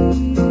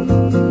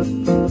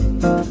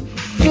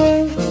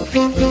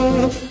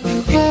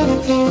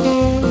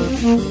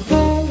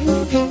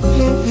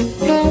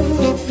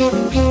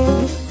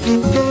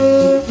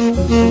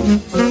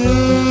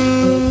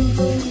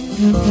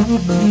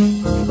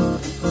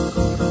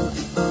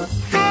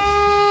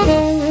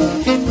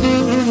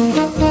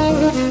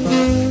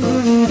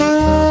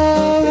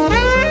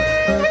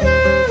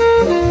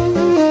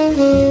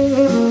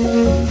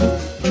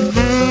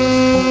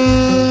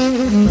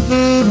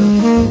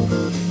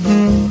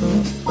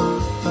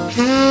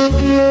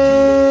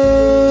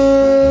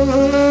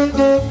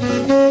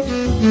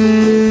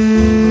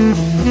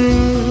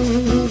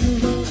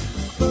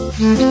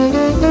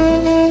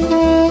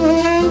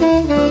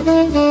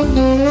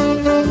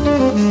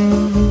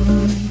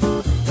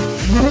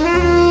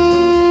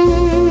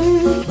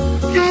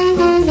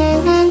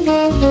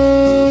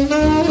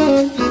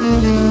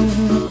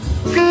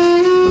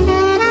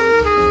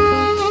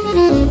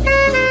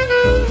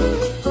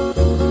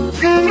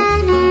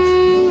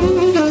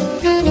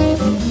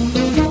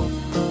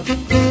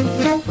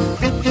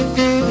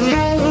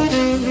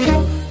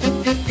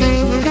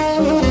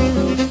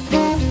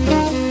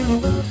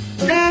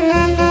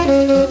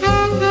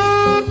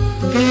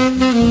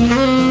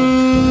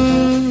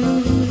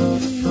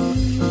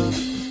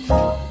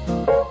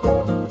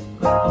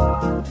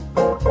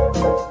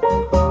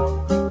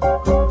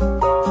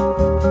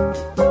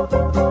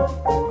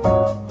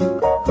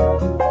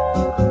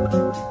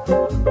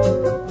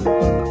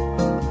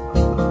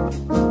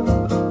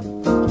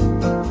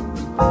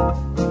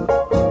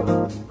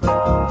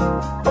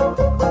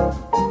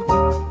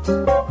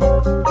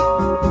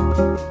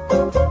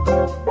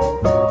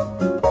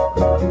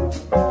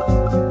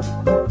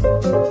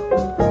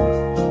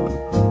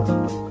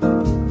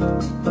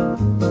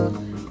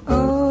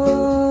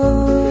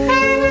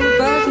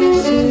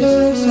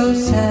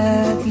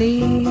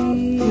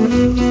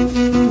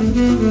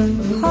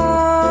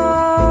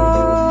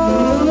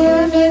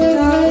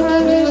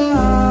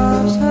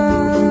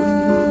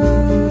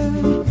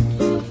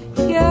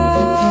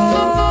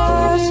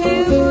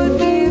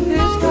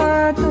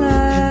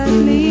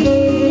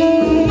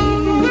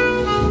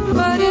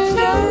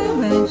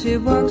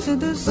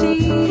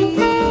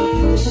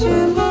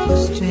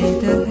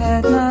 straight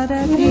ahead, not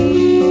at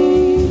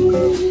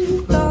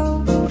ease.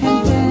 Tall and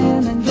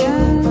tan and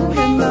young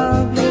and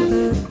lovely,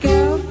 the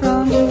girl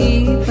from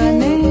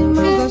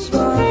Ipanema goes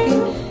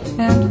walking,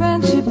 and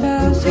when she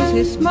passes,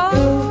 he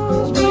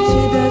smiles, but she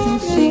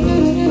doesn't see.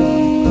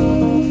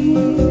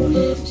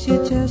 She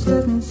just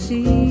doesn't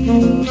see. No,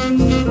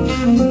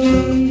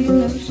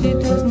 she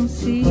doesn't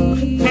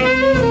see.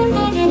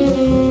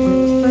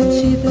 But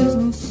she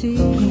doesn't see.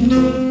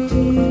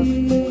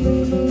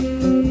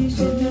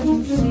 She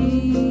doesn't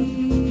see.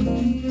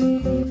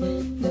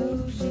 No,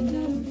 she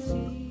doesn't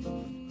see.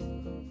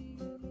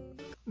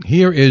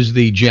 Here is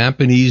the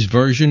Japanese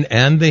version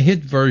and the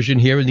hit version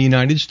here in the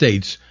United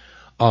States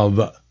of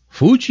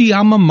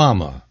Fujiyama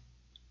Mama,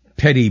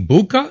 Petty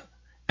Buka,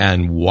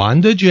 and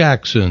Wanda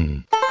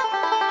Jackson.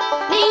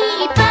 日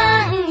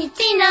本一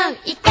の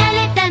イカ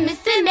れた娘なん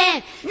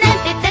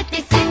てだっ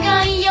てすご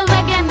いよわ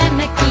がま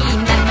まき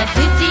ママ藤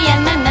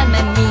山ママ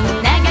みん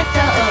ながそ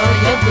う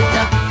呼ぶと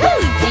藤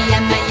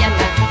山山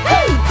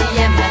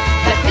藤山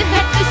爆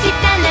発し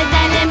たら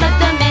誰も止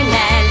めら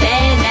れ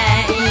な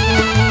い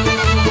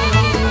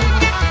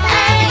I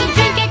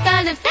drink a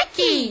cold of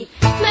sake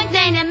smoke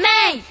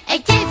dynamite I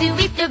chase it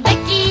with the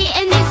Becky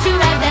and then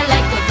shoot out the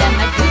light go down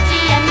my藤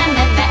山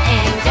ママ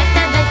and just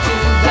about to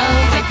go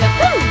like a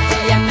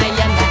藤山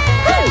山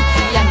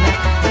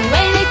When I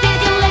said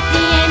you're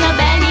lucky ain't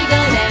nobody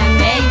gonna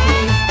make me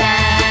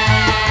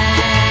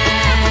stop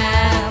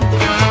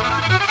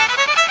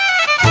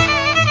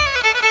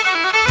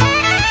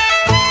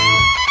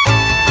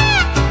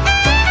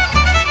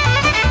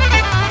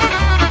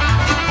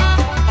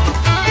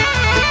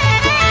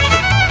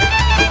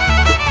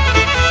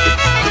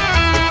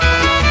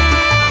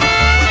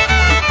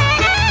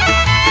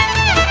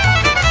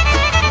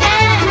な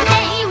んて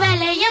言わ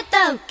れよと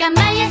構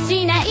や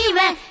しない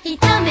わ一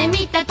目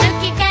見た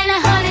時から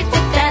惚れて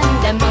たん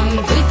だもん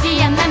藤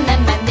山ママ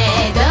ね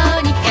ど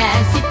うにか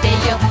して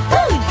よ藤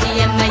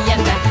山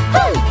山藤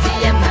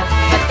山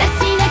私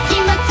の気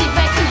持ち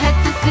爆発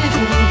するん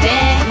で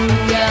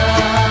よ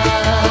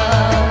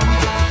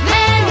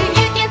Man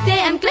you can say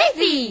I'm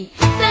crazy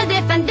so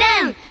deaf and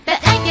dumb but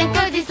I can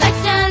cause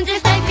distraction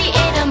just like the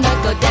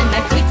Edomoko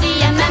Dama藤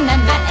山マ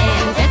マ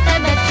and just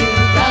about to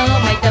roll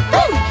my the 藤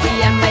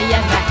山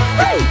山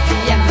藤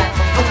山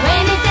When I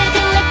said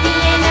you're lucky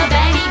ain't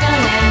nobody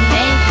gonna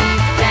make me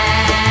stop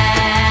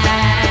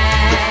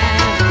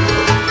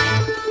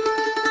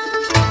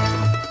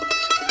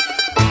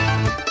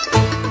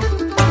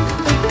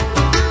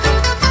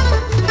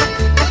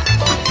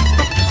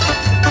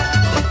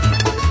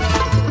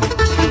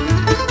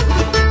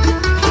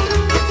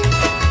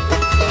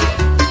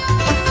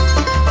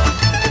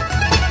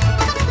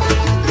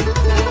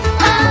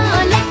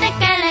折れた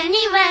からに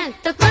は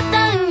とことん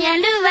や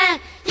るわ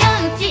夜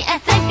打ち朝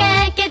か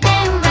け電話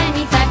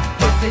にファッ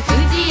クス藤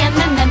山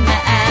ママもう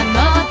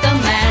止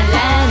まら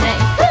ない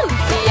藤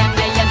山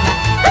山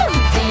藤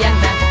山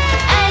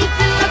あいつ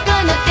をこ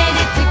の手で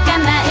捕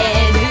まえ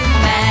る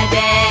まで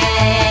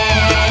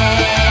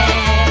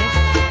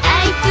あ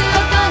いつを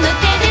この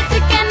手で捕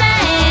ま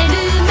える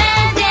ま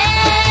で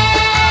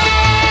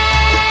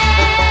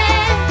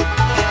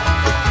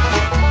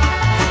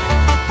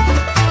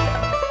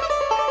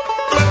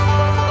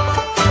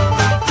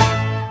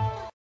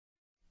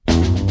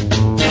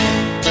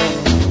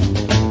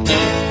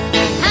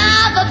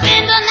I've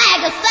been to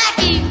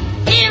Nagasaki,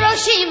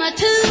 Hiroshima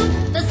too.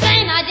 The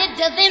same I did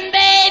to them,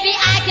 baby,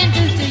 I can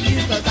do to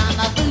you. 'Cause I'm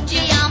a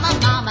Fujiyama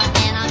mama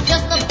and I'm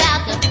just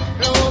about to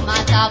blow my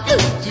top.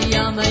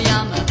 Fujiyama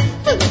yama,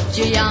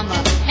 Fujiyama.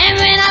 And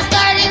when I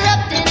start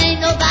erupting,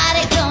 ain't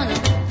nobody gonna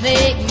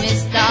make me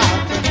stop.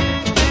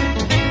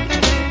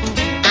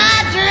 I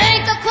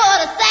drink a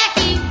quart of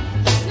sake,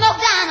 smoke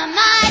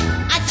dynamite.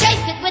 I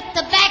chase it with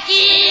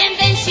tobacco and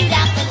then shoot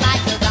out the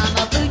light. 'Cause I'm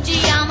a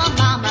Fujiyama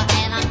mama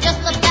and I'm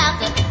just about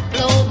to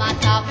blow my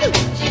top.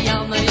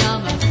 Fujiyama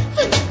yama,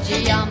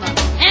 Fujiyama.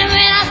 And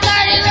when I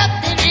start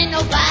erupting, ain't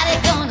nobody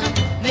gonna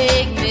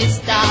make me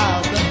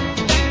stop.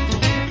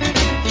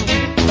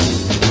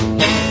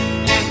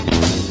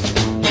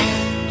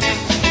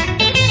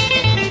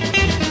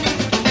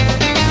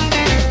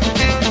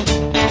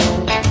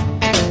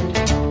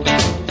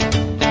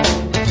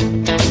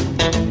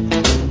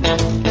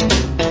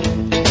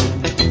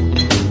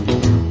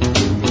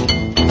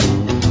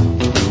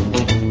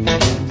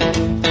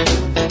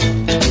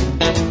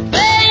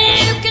 Well,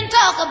 you can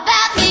talk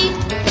about me,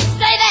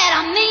 say that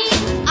I'm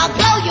mean. I'll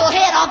blow your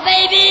head off,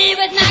 baby,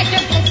 with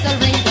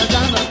nitroglycerin. 'Cause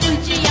I'm a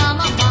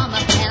Fujiyama mama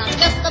and I'm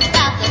just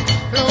about to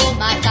blow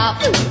my top.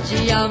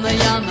 Fujiyama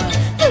yama,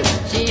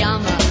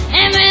 Fujiyama.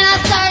 And when I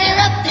start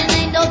erupting,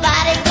 ain't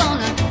nobody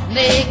gonna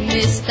make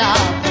me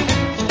stop.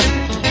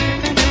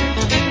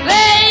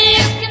 Well,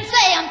 you can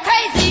say I'm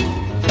crazy,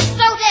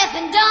 so deaf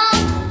and dumb,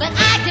 but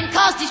I can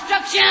cause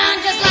destruction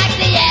just like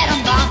the atom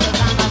bomb. 'Cause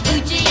I'm a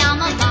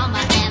Fujiyama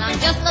mama and I'm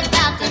just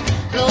about to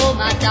blow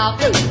my top.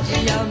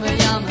 Fujiyama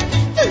yama,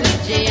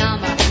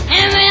 Fujiyama.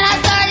 And when I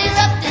start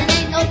erupting,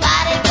 ain't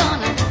nobody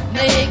gonna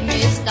make me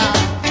stop.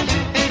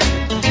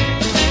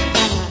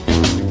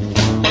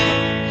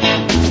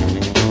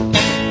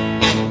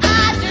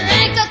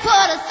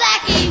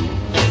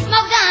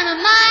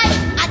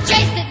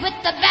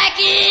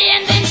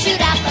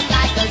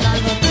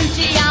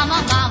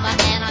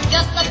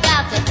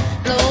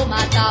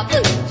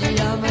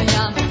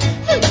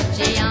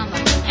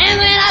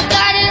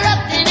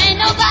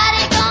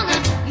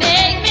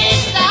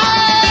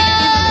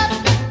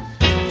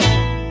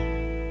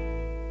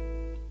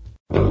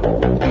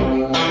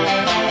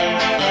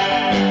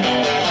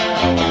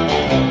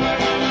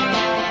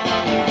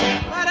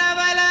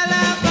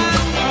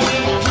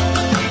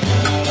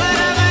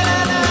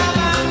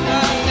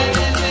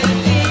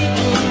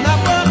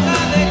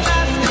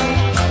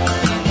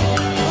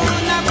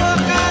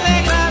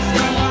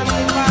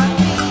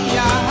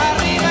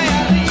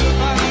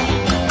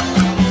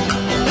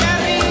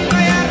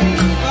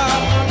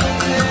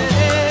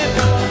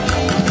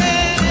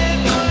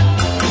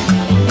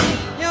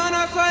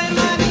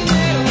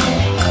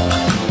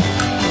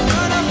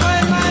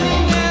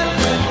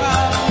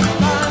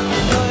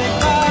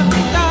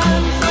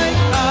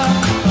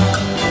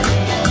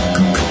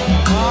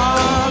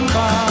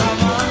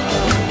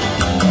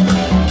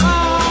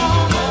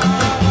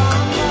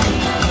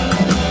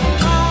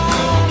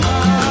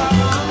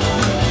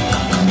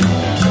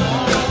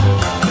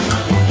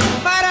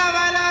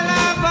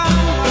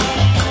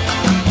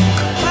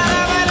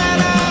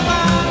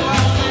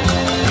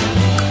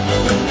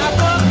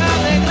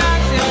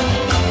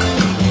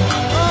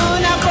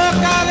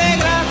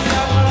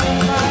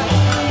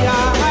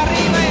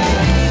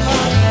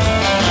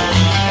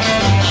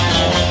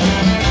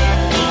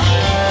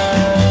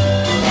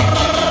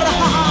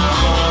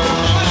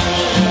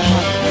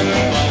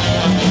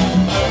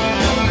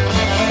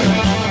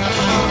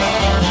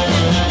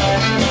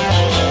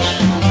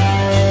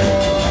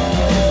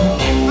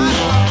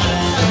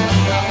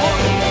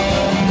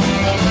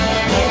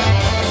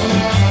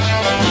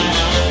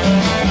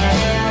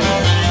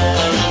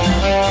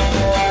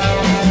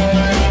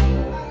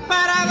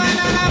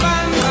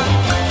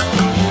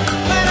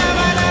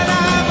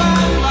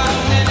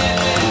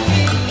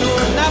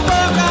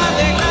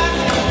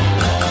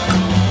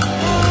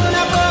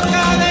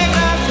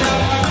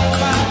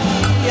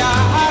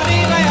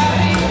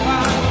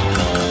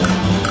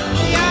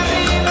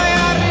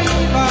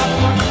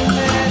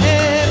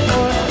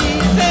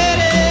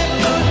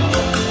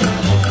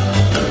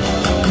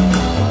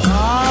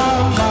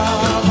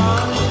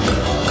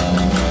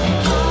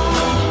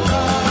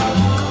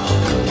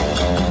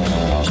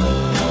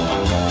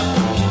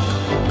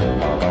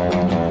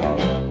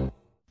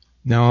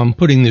 Now, I'm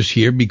putting this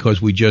here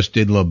because we just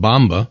did La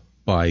Bamba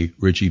by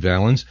Richie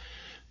Valens.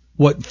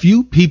 What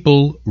few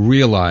people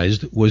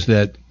realized was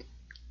that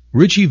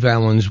Richie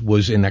Valens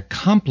was an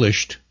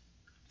accomplished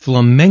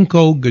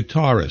flamenco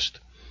guitarist,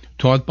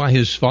 taught by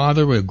his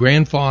father, a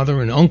grandfather,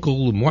 an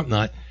uncle, and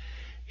whatnot.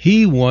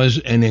 He was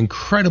an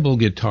incredible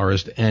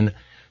guitarist, and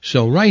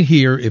so right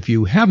here, if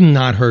you have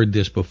not heard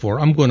this before,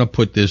 I'm going to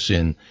put this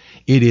in.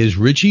 It is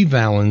Richie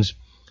Valens,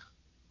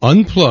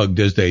 unplugged,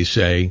 as they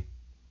say,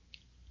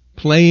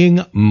 playing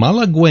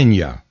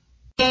Malagueña.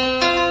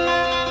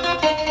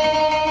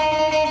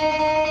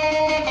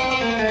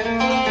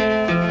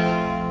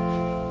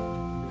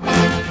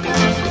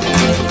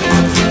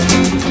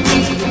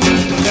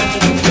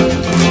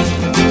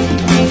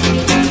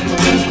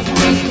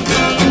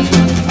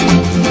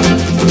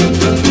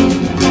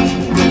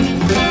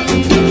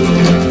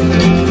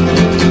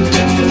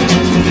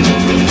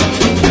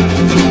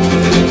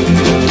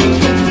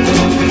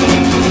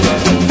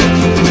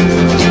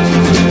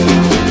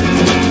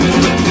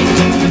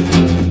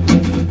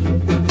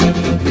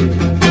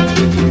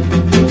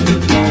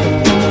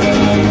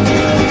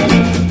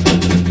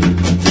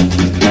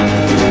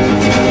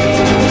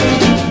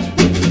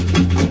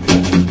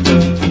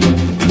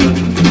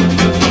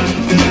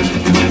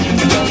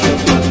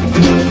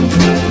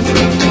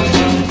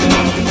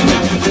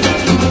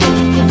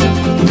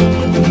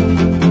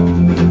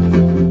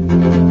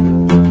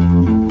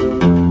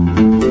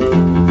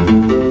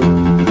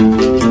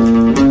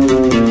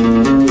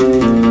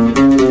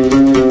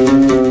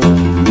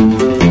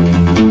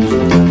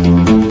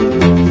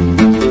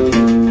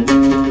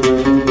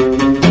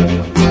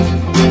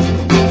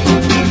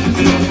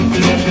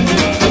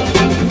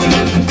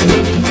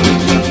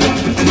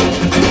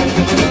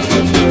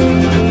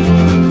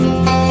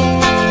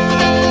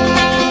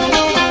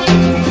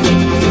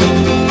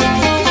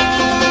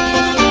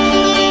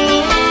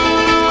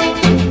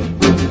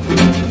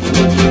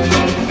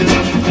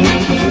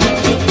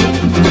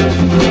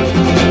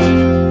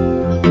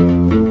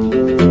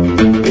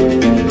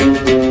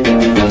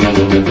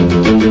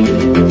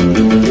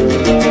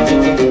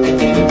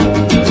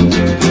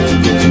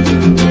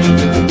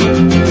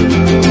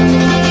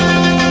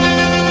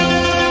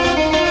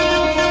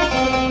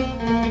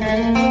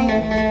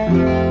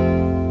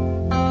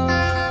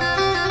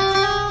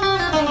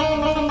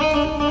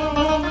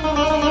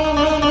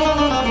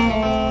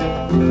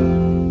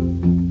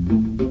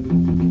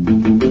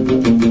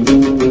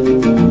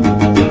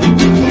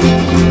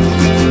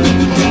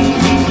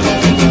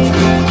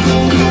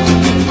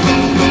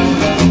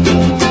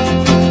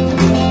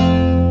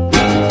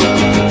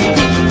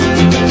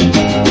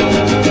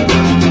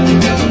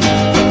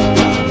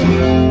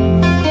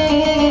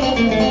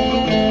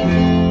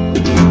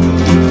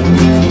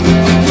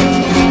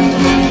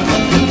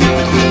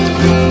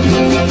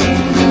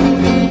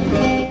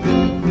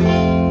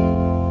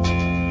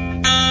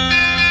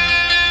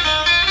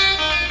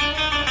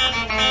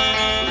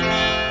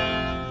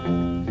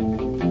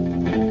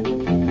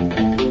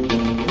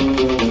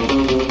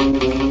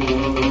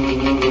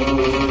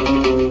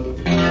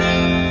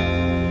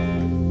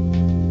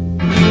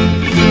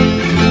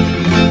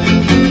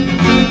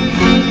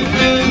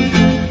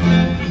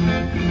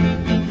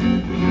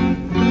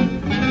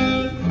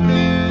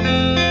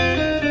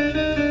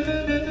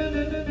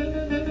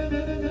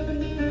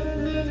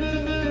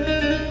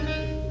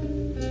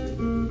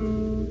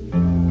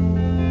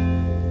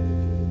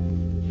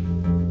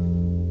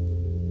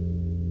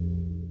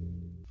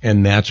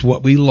 And that's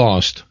what we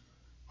lost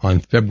on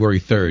February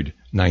 3rd,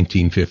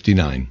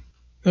 1959.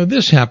 Now,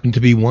 this happened to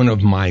be one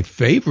of my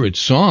favorite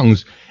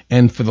songs,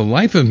 and for the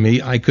life of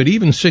me, I could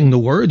even sing the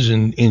words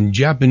in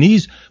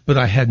Japanese, but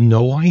I had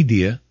no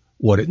idea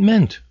what it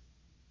meant.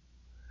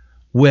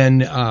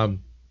 When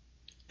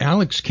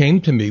Alex came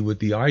to me with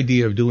the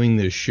idea of doing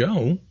this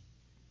show,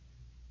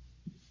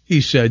 he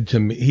said to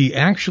me, he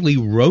actually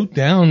wrote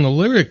down the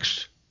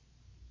lyrics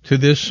to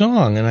this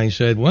song, and I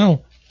said,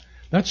 well,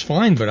 that's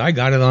fine, but I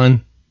got it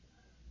on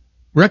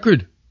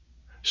record.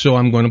 So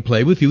I'm going to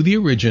play with you the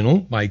original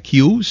by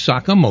Kyu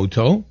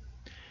Sakamoto,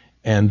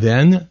 and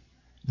then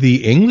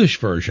the English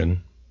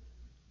version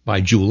by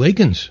Jewel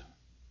Akins,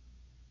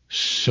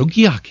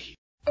 Sukiyaki.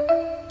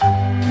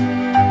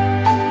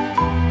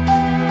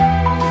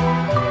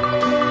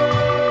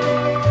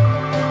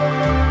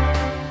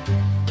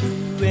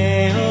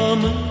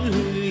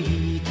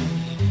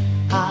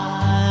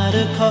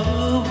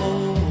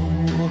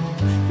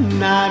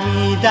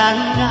 涙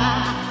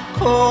が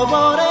こ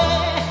ぼれ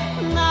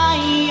な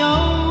いよ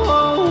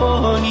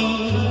うに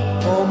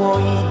思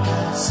い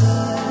出す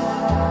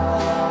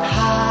春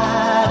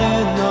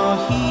の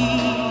日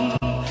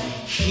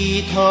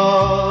一人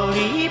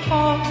ぼ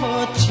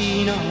っち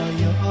の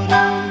夜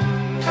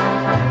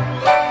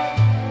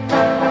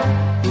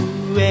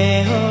上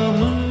を向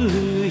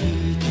い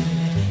て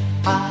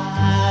歩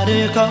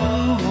こ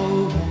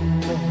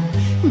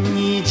う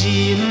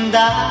滲んだ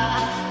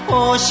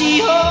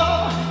星を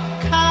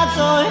数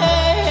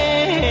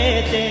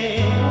え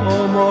て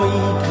思い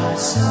出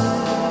す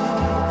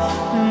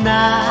夏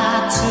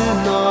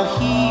の日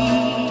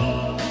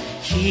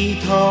一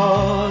人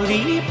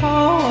ぼ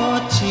っ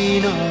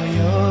ちの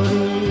夜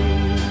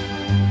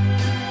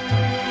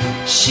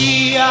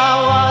幸せ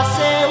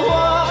は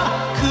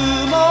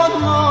雲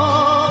の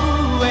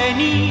上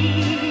に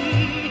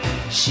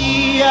幸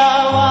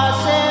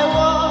せは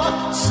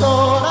空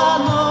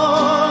の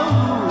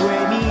上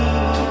に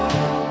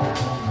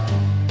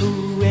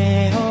上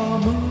を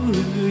向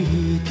い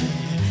て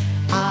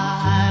歩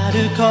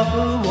こ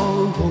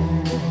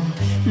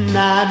う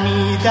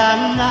涙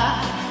が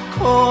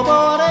こぼ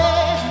れ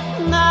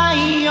な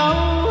いよ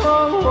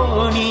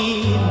う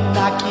に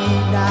泣き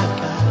な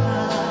が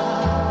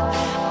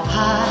ら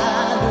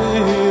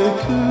歩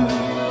く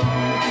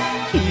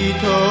一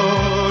人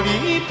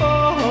ぼ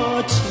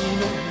っち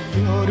の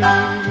夜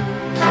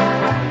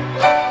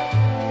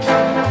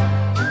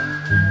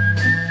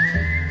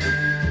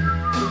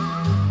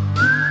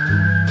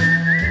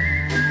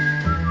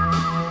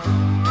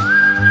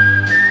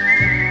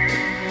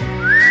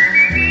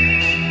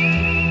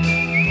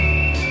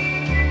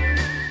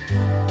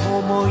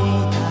思い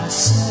出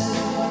す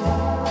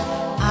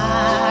秋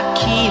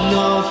の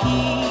日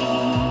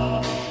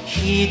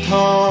一人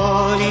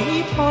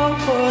ぼ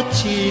っ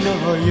ちの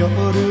夜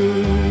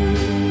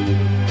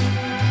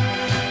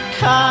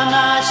悲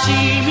し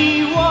み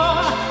は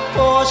星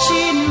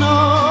の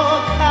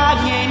影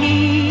に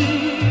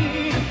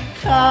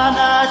悲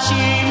し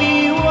み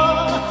は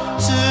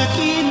月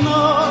の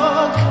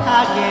影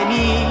に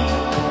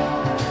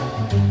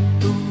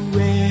上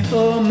を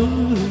向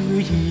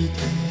いて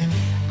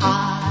歩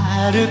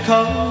こ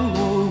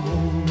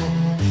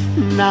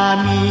う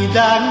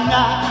涙が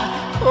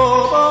こ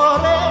ぼ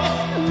れ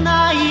な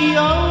いよ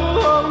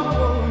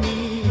うに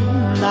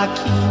泣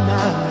きな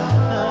が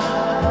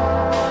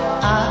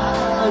ら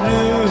歩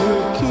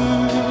く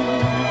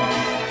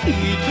一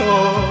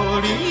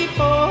人ぼ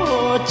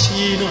っち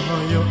の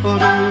夜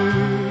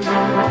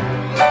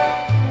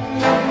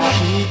一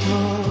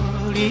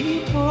人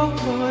ぼ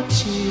っち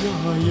の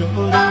夜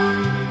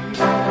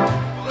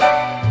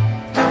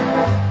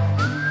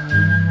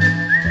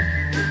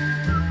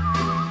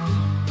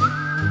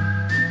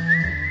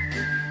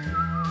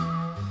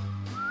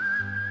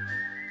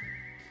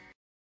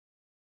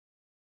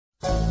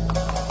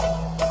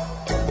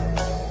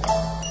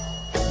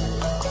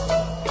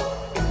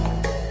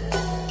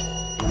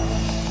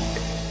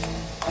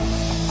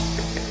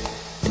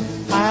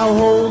I'll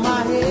hold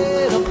my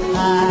head up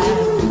high,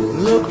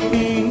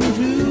 looking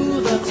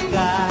to the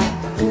sky,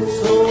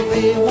 so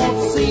they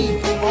won't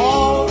see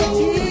all the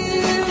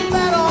tears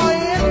that are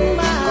in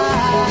my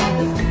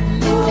eyes.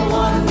 No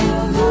one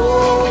will know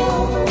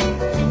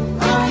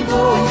I'm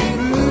going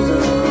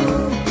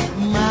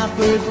through my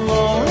first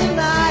lonely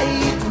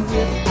night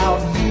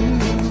without you.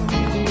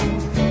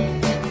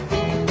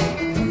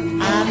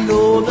 I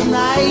know the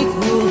night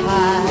will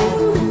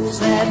hide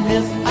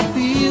sadness I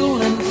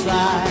feel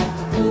inside.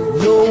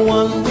 No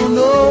one will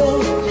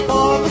know,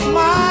 for the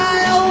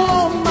smile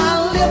on my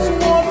lips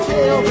won't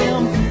tell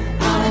them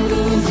I'm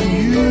losing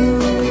you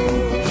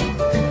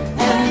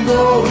and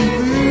going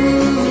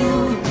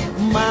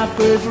through my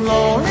first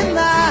lonely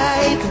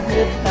night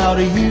without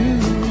you.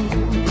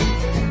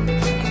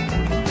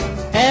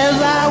 As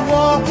I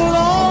walk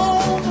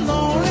along, the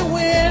lonely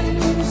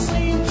wind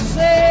seems to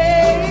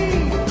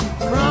say,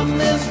 from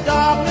this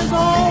darkness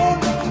on,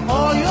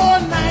 all your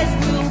nights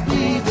will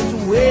be this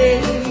way.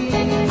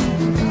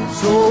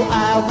 So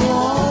I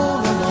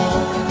walk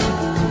along,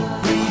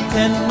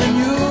 pretending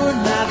you're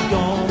not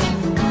gone,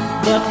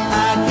 but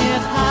I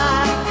can't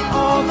hide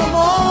all the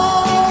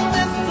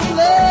moments of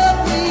love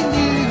we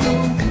knew,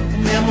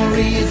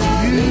 memories of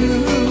you,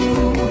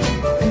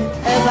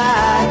 as I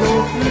go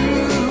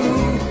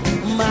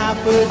through my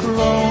first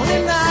lonely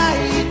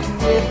night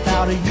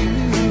without you.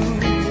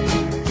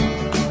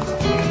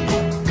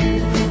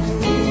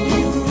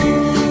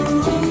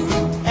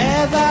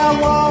 As I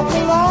walk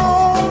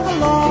along the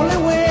lonely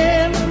way,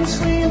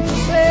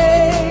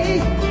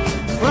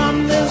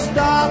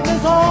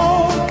 darkness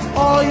on,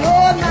 all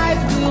your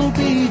nights will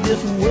be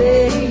this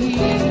way.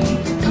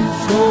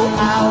 So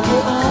I'll go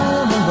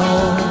on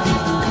alone,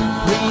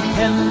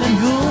 pretending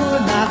you're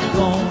not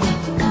gone,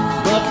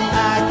 but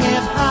I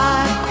can't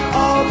hide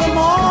all the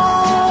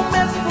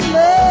moments of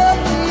love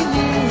we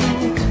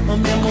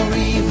knew,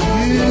 memories of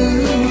you,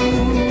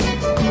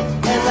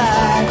 as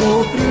I go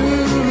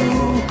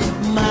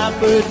through my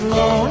first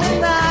lonely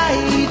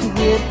night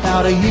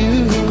without you.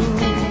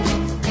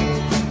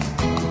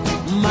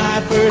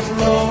 My first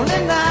lonely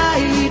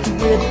night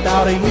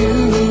without you.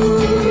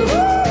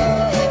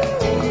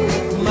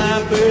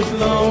 My first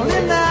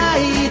lonely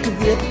night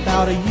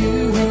without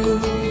you.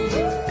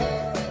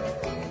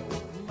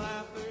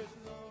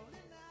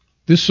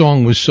 This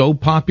song was so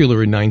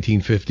popular in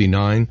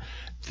 1959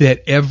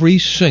 that every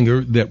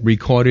singer that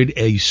recorded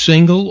a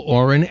single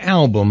or an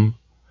album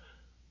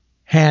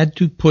had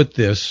to put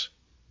this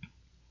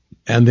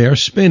and their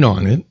spin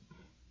on it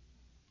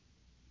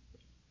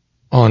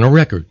on a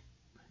record.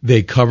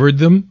 They covered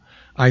them.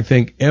 I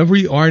think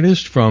every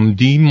artist from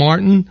Dean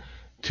Martin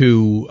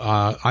to,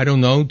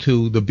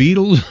 to the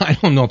Beatles. I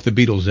don't know if the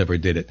Beatles ever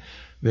did it,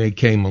 They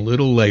came a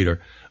little later.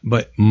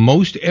 But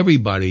most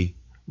everybody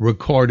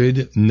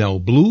recorded Nel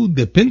Blu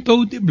de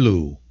Pinto de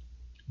Blu,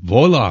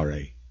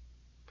 Volare.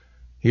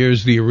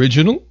 Here's the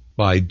original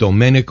by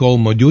Domenico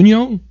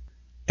Modugno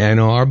and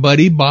our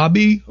buddy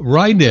Bobby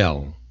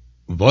Rydell,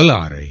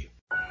 Volare.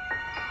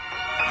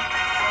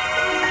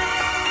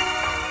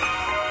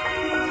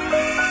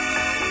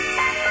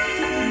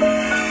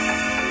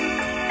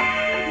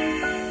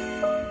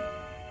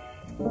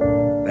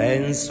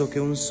 Penso che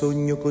un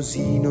sogno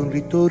così non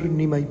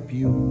ritorni mai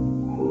più.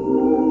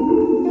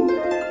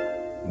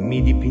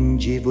 Mi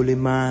dipingevo le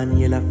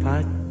mani e la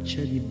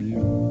faccia di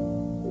blu.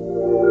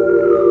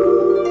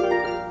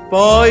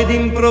 Poi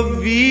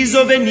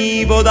d'improvviso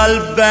venivo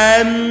dal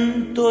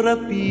vento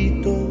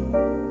rapito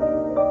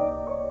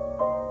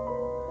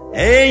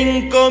e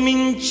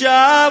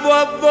incominciavo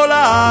a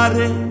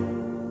volare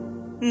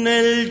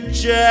nel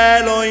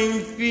cielo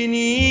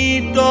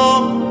infinito.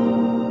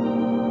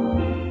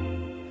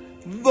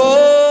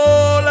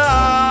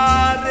 Volare,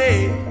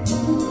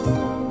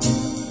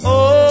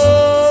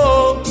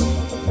 oh,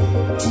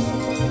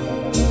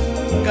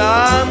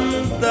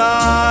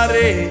 cantare,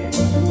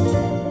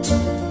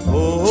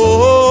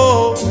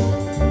 oh,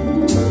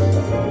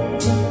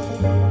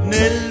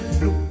 nel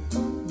blu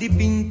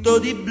dipinto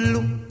di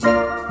blu,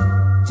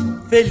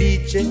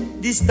 felice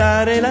di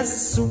stare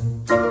lassù.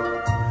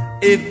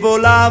 E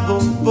volavo,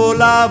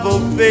 volavo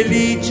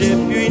felice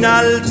più in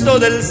alto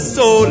del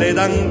sole ed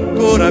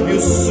ancora più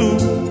su,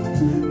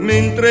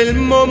 mentre il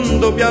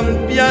mondo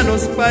pian piano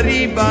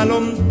spariva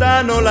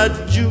lontano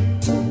laggiù.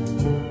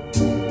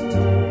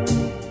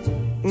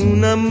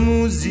 Una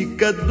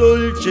musica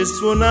dolce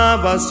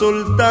suonava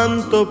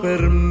soltanto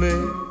per me.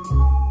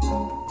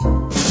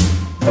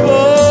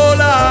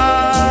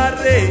 Volare,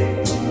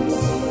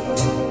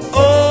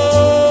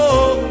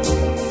 oh,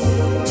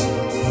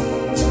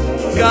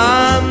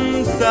 cantare,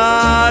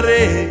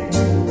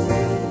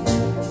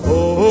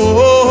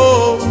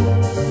 oh,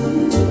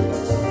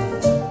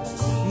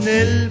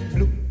 nel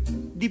blu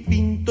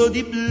dipinto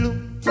di blu,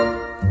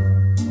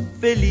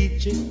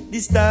 felice di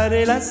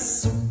stare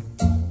lassù.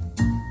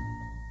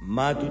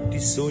 Ma tutti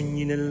i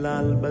sogni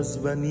nell'alba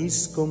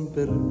svaniscono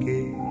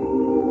perché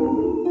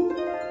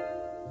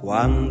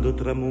quando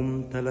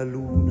tramonta la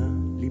luna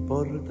li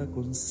porta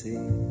con sé.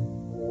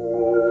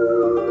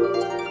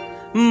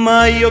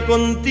 Ma io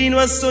continuo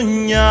a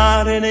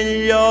sognare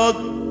negli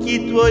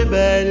occhi tuoi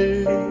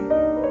belli,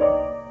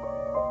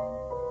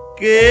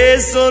 che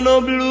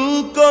sono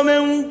blu come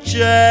un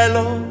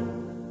cielo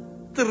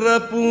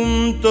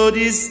trapunto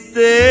di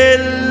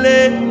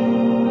stelle.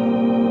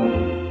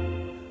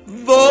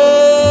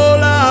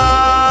 Volare,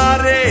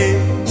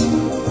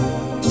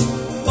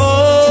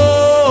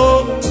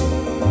 oh,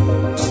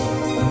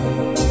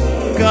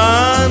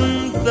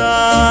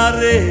 cantare,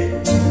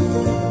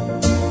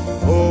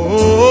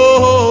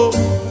 oh,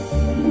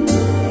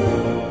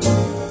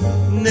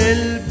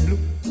 nel blu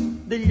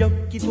degli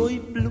occhi tuoi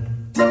blu,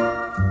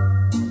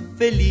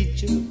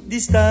 felice di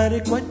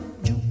stare qua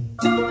giù.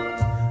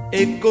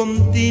 E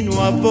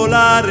continuo a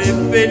volare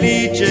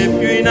felice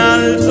più in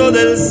alto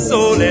del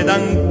sole ed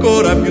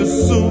ancora più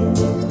su,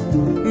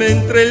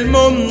 mentre il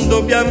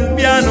mondo pian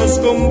piano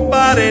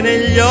scompare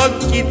negli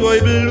occhi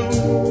tuoi blu.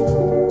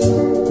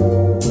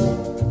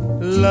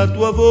 La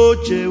tua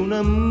voce è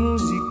una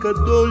musica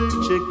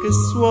dolce che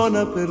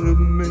suona per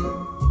me.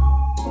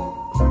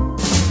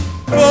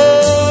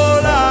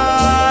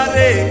 Volare,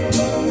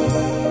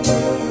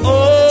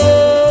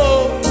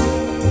 oh,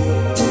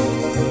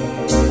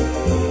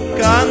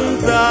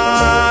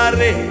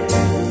 cantare,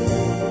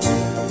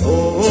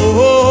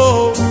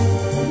 oh,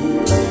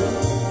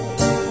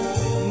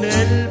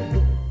 nel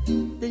blu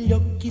degli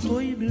occhi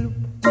tuoi blu,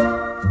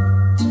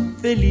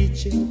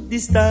 felice di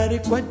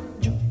stare qua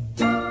giù.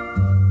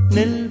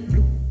 Nel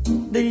blu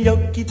degli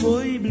occhi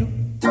tuoi blu,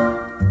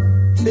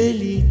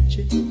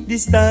 felice di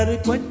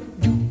stare qua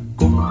giù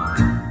con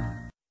te.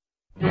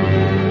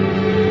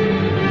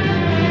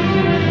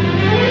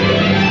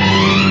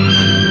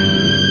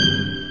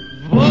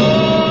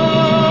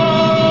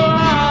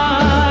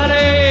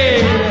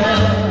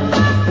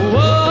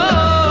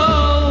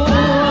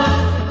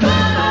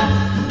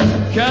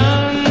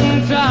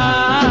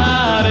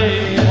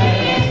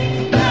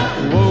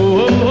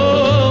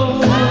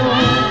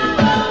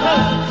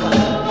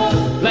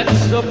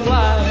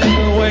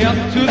 Fly way up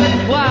to the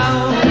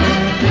clouds,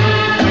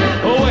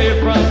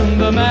 away from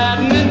the man.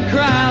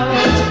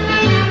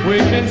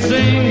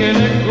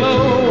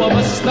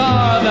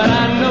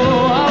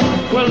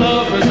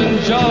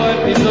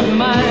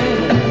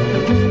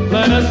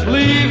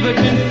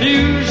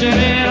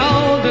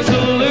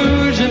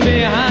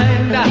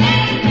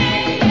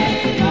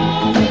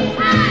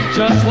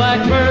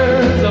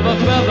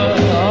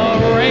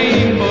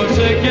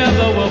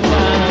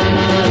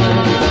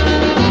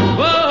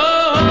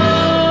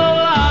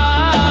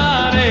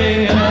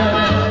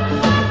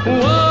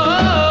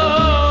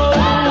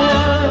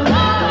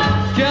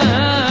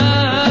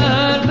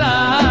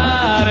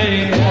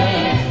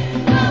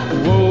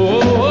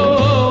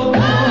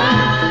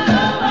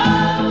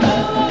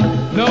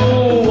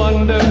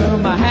 wonder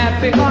my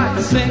happy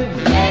heart sings.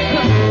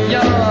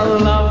 Your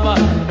love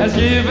has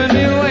given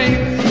me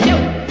wings.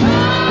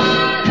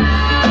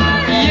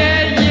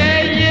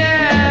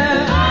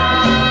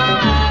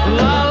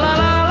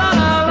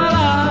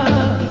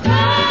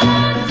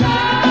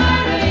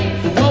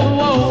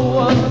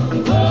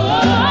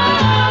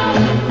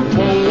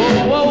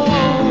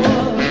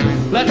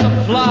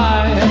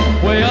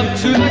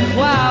 To the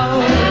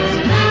clouds,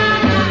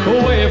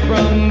 away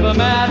from the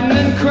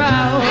maddening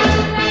crowd,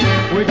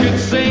 we could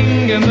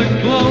sing in the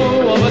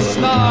glow of a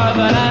star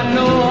that I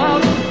know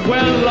of,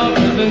 where love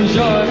and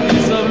enjoy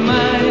peace of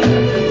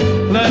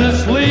mind. Let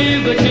us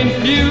leave the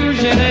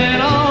confusion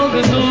and all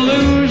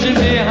disillusion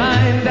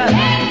behind.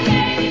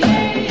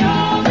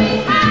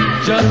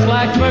 Just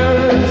like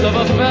birds of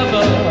a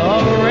feather,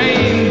 a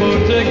rainbow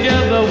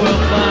together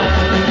we'll find.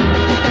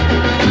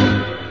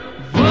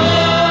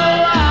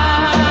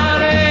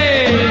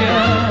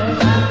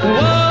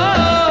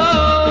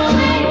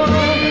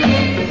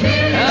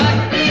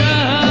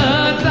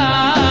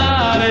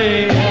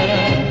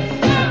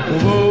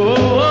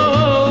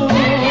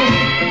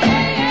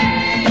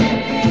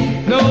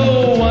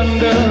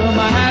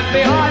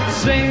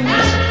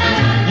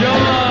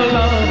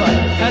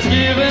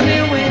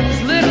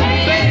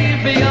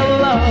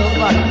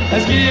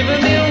 Has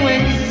given me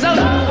wings, oh,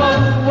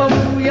 oh,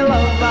 oh, your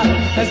love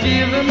has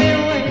given me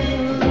wings,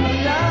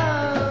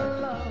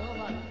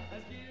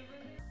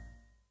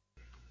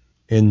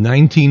 In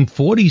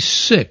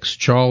 1946,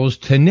 Charles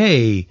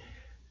Tenay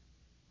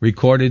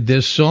recorded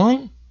this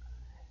song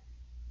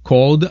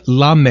called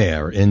La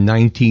Mer. In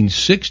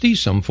 1960,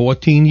 some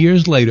 14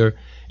 years later,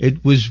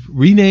 it was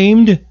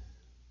renamed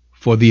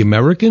for the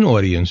American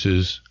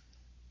audiences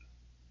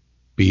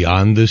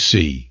Beyond the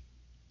Sea.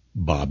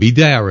 Bobby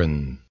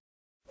Darin.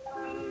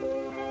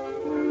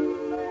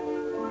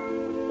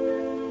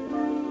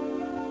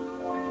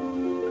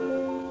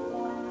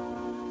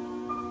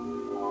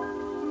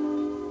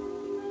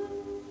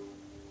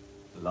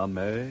 La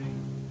mer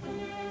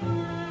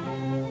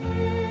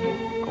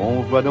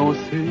qu'on voit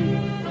danser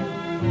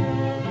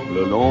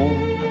le long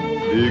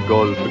des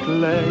golfes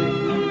clairs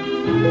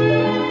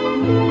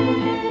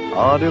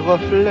a des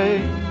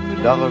reflets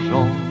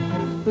d'argent.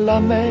 La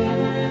mer,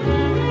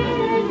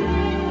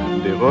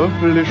 des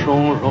reflets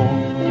changeants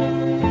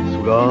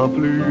sous la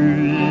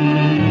pluie.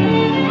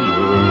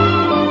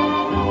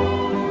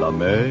 La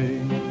mer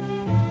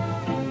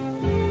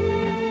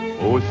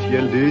au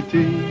ciel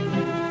d'été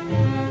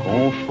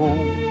confond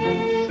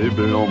ces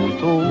blancs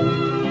moutons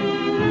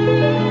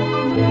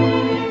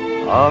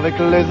avec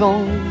les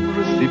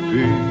anges si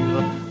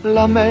purs.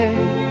 La mer,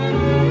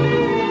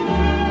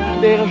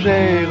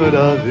 bergère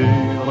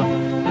d'azur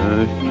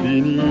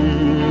infinie.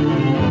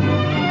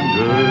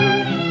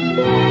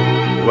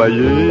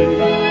 Voyez,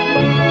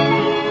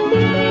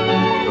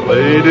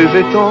 près des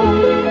étangs,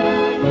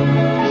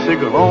 ces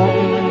grands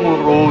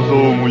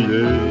roseaux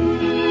mouillés.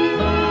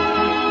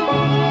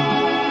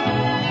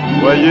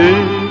 Voyez,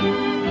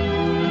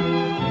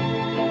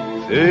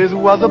 ces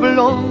oiseaux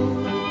blancs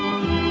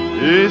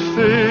et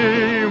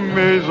ces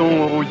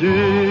maisons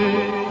rouillées.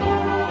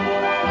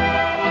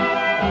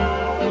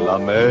 La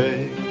mer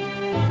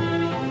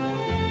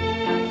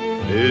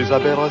les a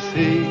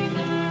bercés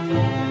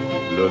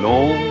le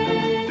long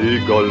des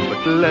golfes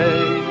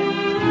clairs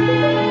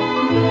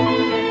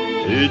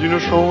et d'une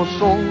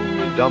chanson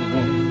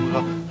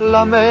d'amour.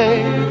 La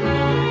mer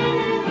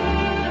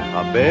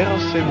a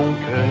bercé mon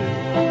cœur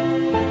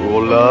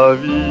pour la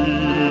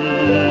vie.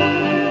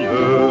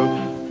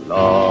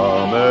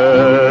 La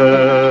mer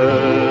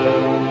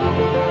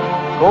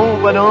qu'on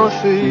va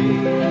danser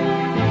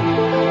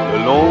le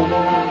long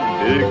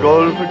des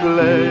golfes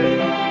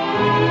clairs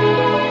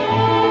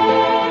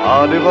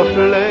a des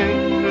reflets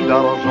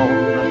d'argent.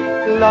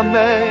 La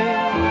mer,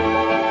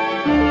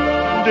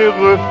 des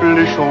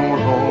reflets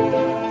changeants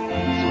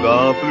sous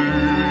la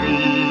pluie.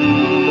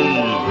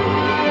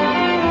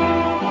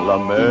 La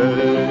mer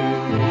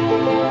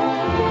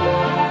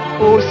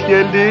au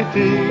ciel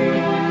d'été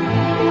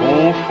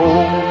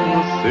confond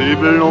ces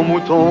blancs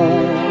moutons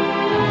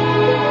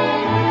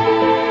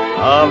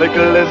avec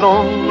les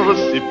anges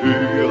si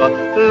purs.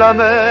 La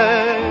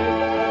mer,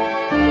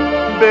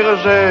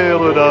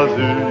 bergère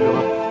d'azur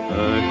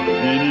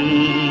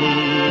infinie.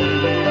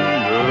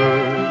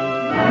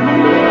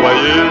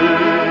 Voyez,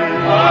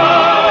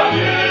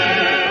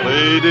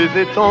 près des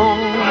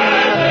étangs,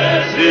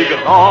 ces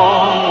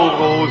grands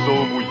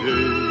roseaux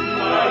mouillés.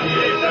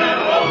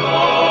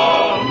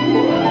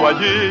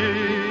 Voyez,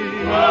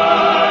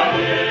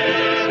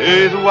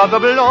 ces oiseaux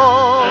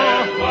blancs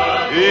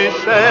et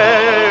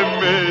ces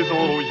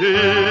maisons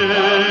rouillées.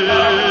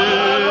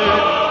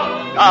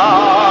 La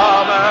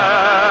mer,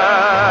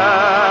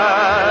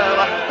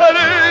 elle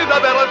les a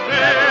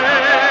bercés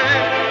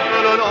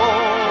le long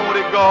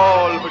des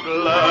golfes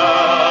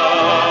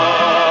clairs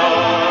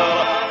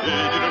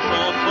et d'une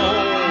chanson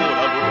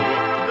d'amour.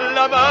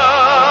 La mer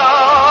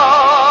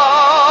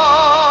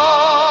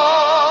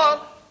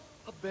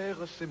a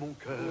bercé mon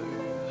cœur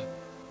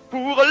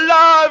pour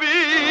la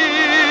vie.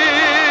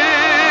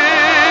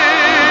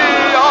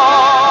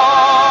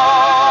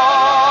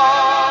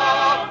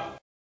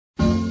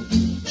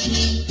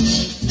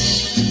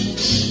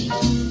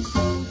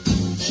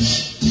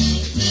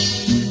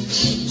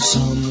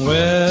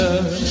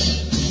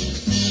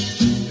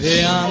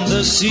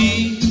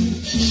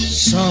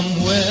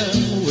 somewhere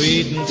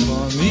waiting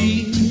for me.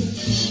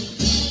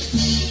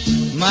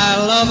 My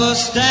lover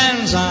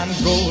stands on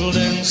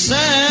golden sands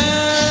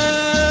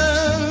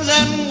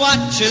and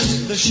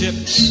watches the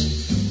ships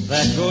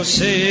that go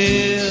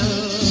sailing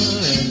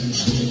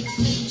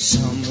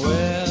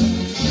somewhere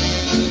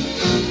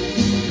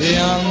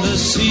beyond the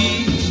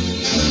sea.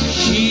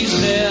 She's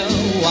there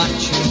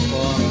watching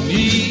for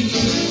me.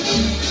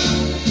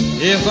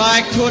 If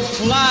I could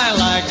fly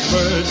like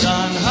birds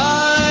on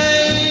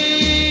high,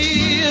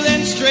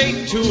 then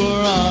straight to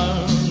her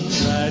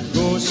arms I'd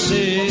go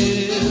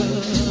sailing.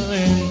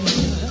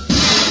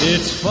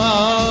 It's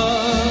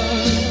far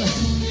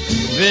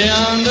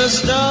beyond the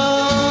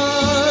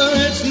star,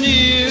 it's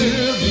near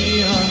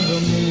beyond the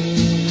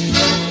moon.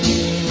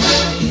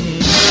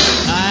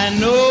 I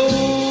know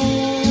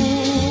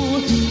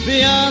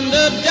beyond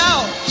a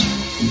doubt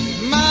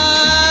my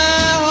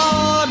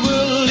heart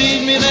will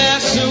lead me there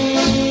soon.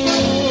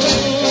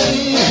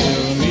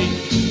 We'll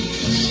meet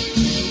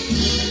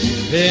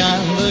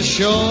beyond the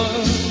shore,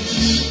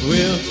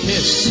 we'll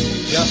kiss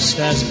just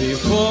as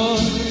before.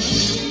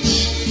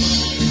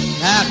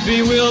 Happy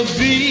we'll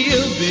be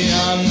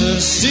beyond the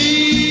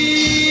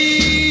sea,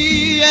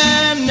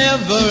 and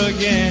never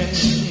again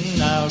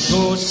I'll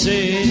go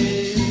sailing.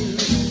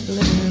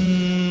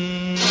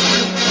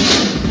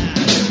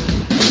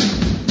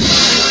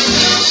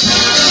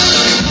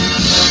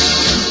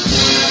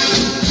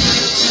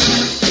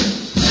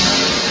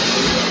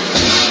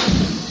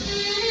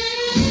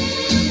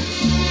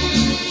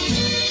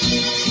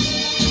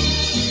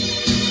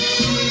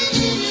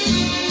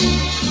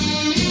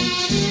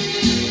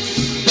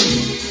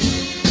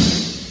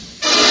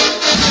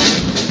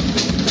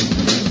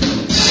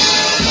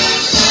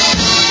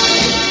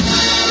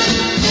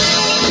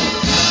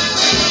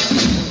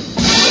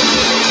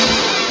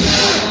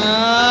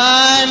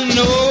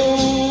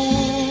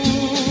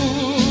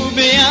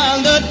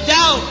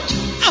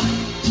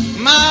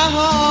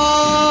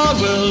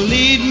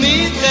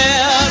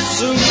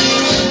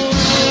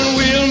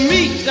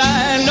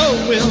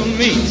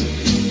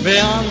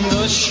 Beyond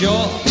the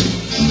shore,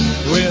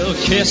 we'll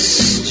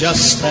kiss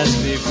just as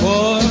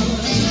before.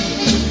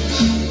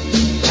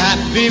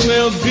 Happy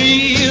we'll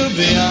be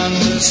beyond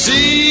the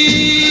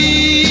sea,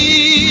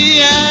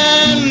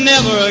 and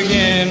never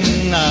again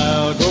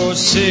I'll go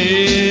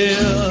sailing.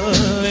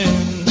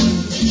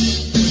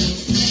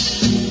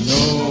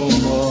 No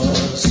more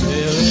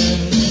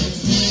sailing,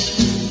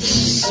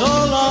 so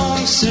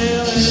long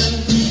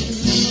sailing,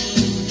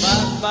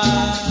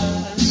 bye-bye.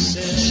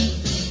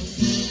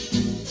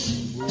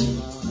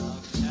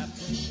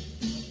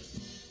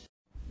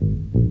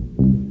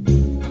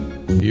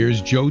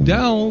 Here's Joe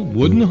Dell,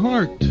 Wooden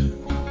Heart.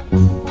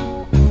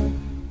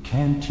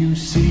 Can't you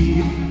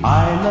see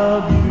I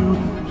love you?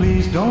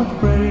 Please don't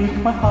break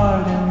my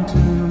heart in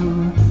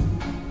two.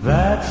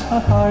 That's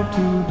not hard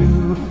to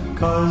do,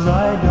 'cause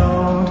I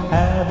don't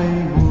have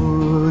a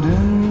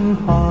wooden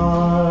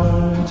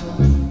heart.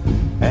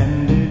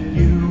 And if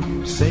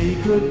you say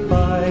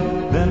goodbye,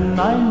 then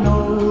I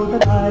know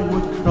that I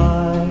would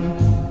cry.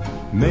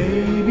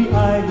 Maybe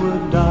I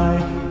would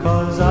die,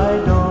 'cause I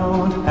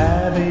don't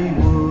have a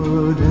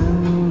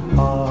wooden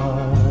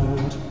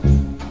heart.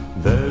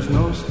 There's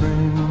no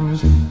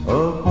strings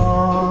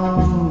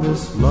upon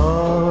this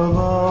love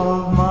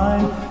of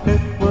mine.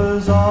 It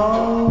was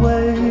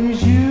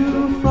always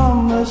you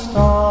from the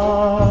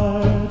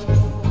start.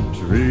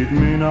 Treat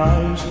me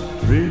nice,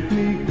 treat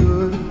me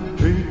good,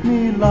 treat me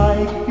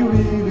like you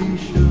really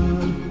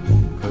should.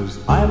 'Cause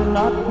I'm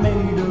not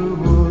made of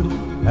wood,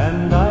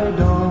 and I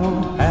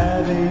don't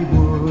have a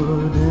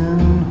wooden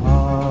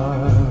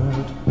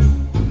heart.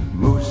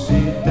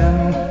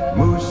 Musiden,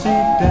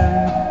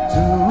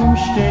 zum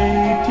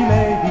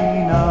Städtile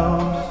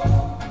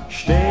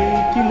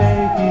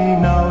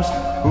hinaus,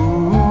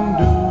 und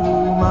du,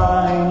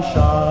 mein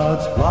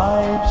Schatz,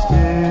 bleibst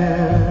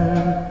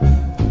hier.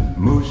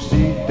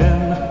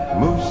 Musiden,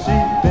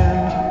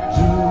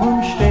 zum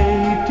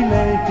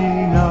Städtile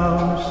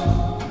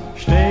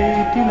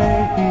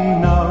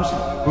hinaus,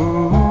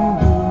 und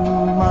du,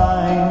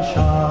 mein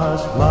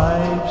Schatz,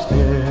 bleibst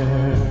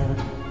hier.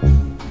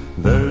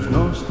 There's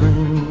no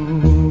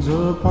strings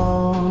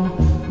upon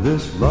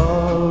this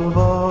love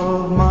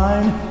of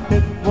mine.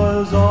 It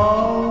was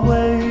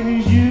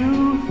always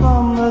you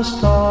from the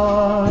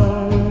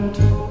start.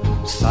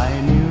 Sei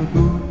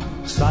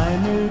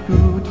mir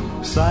gut,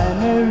 sei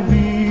mir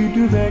wie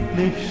du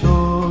wirklich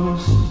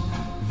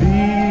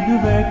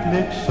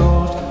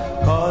sollst,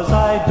 'cause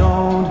I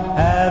don't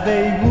have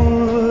a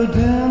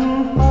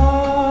wooden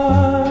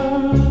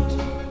heart.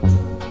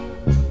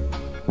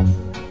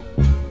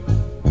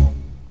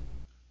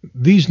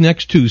 These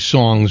next two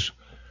songs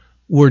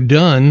were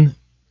done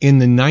in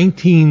the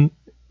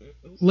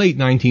late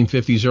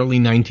 1950s, early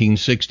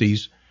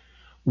 1960s,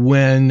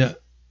 when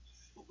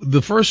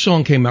the first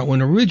song came out,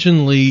 when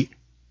originally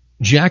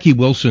Jackie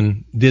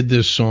Wilson did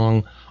this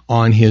song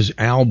on his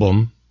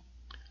album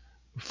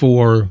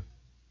for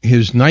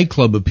his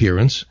nightclub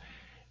appearance,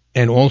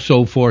 and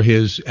also for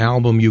his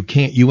album You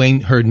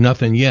Ain't Heard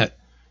Nothing Yet,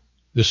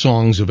 the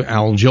songs of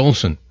Al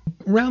Jolson.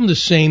 Around the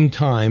same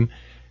time,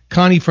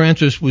 Connie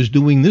Francis was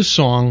doing this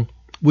song,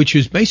 which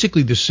is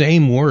basically the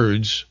same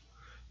words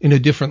in a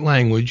different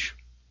language,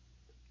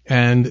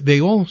 and they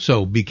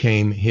also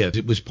became hits.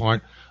 It was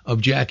part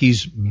of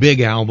Jackie's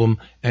big album,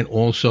 and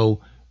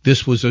also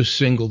this was a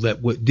single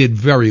that did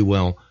very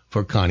well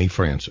for Connie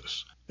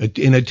Francis.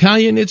 In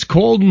Italian, it's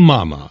called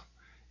Mama.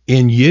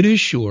 In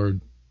Yiddish,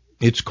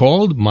 it's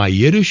called My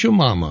Yiddish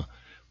Mama,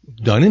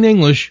 done in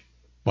English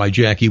by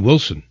Jackie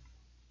Wilson.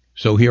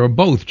 So here are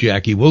both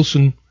Jackie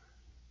Wilson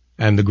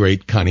and the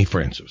great Connie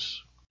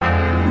Francis.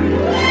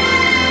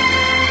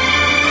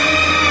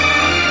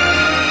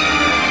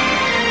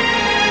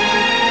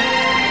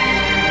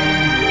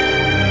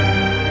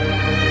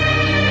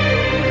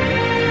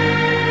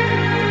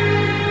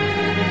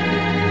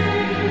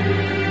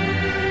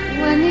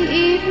 When the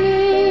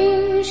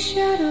evening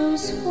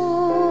shadows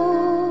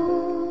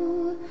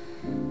fall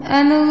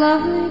and the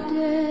lovely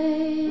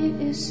day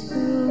is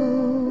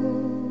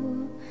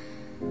through,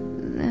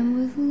 then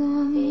with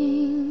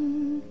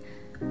longing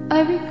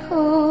I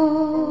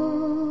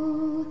recall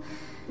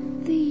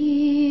the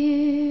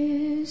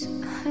years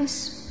I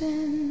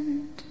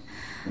spent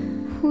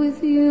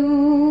with you.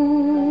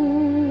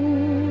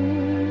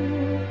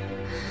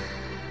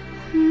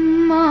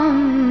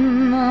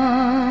 Mamma,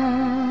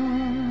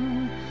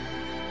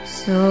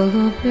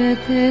 solo per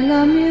te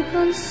la mia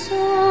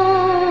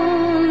canzone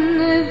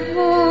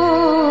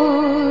vola.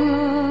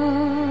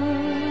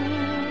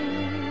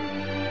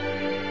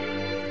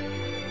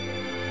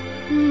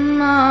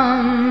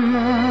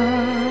 Mamma,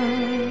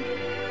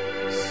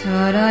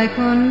 sarai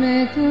con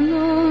me, tu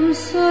non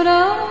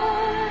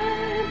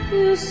sarai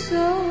più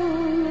sola.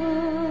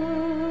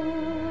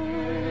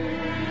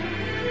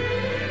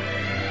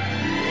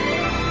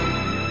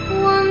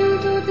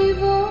 Quanto ti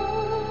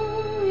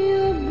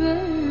voglio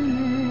bene,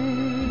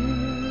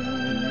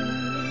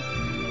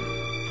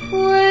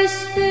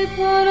 queste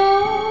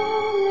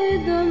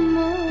parole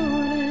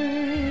d'amore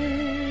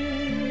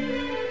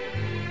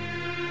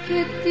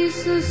che ti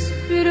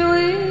sospiro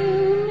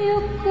il mio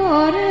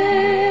cuore,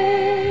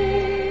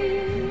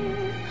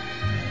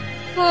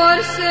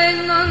 forse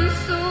non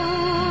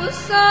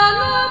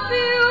s'usano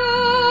più.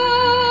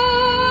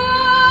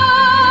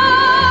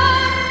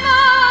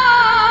 Mamma,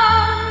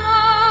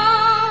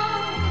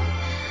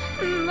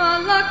 ma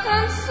la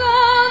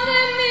canzone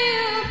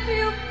mia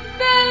più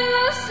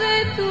bella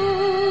sei tu.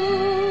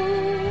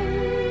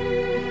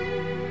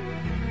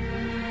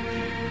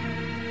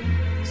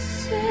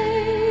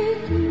 Sei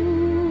tu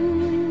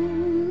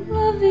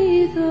la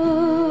vita,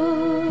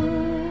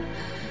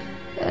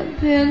 e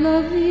per la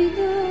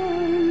vita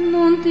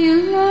non ti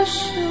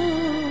lascio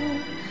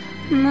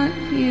mai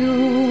più.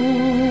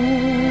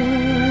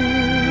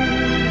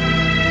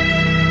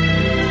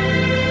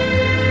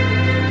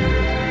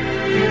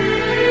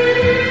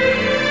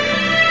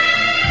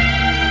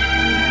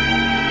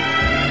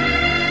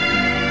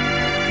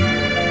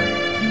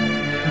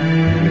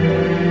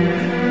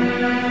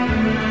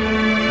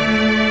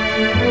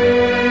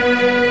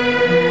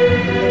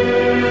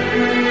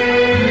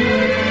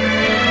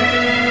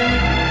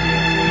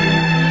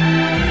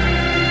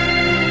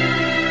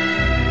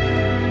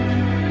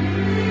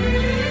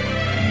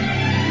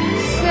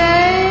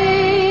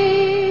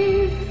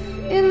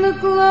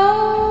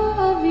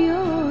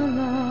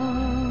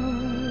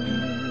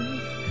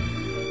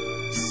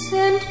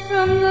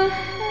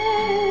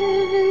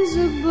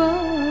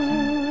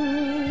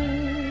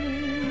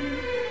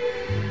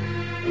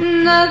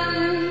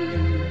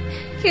 Nothing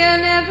can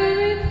ever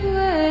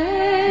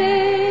replace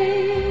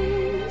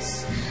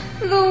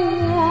the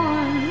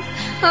warmth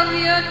of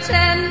your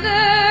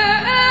tender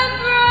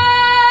embrace.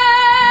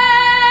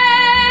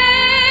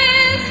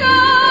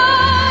 Oh,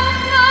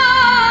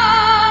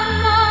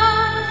 Mama,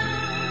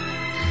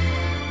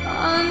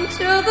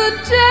 until the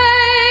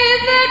day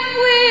that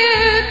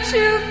we're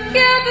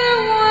together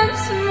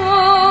once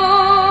more.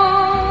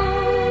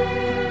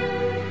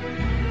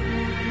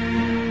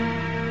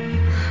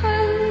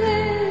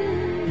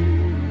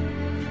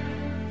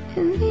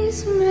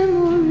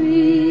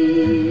 Memories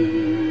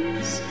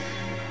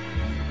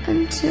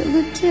until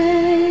the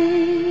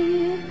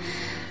day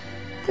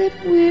that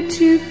we're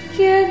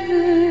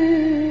together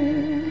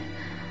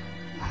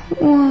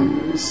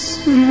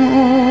once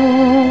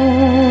more.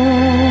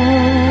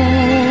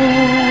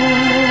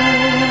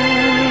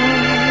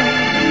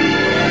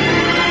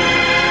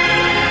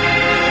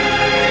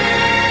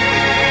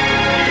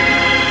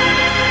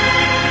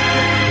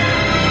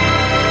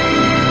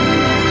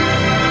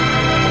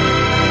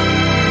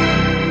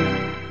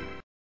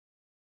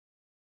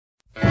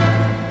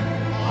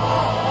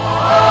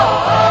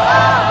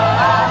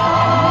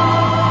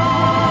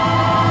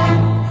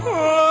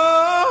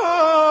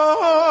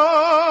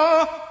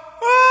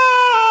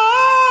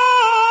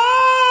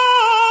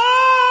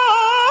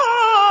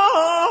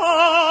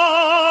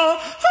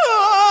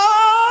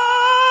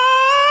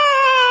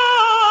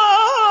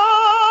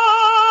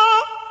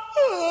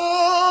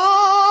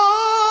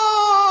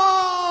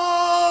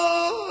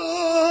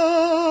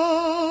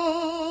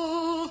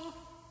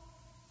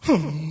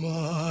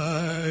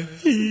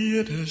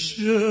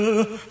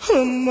 jüdische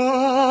Mama.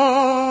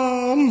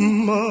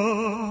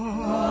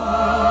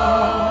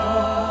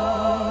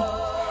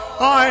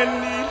 I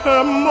need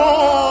her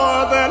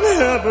more than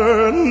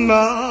ever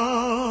now.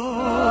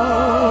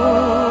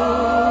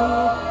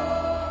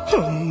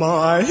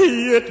 My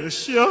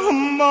jüdische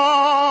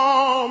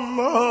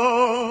Mama.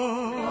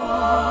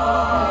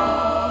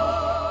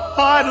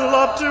 I'd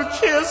love to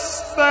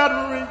kiss that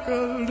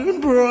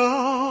wrinkled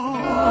brow.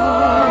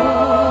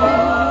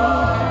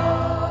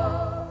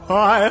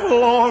 I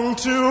long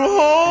to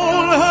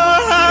hold her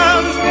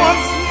hands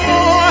once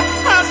more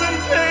as in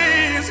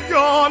days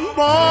gone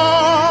by,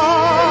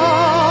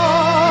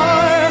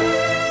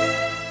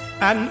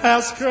 and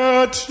ask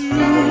her to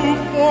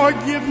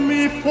forgive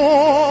me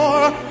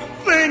for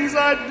things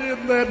I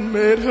did that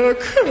made her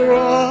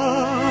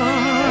cry.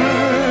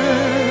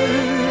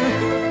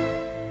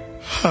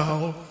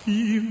 How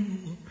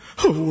few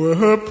were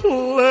her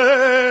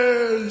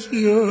pleasures.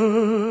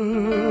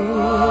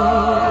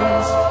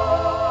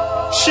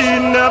 She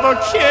never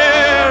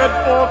cared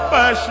for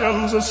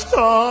fashions or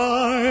styles.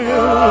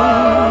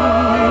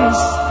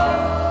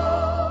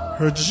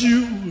 Her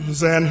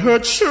jewels and her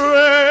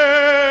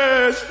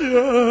treasures,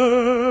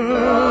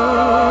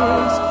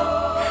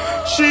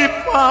 she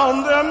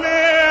found them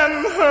in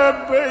her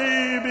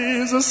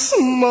baby's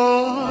smiles.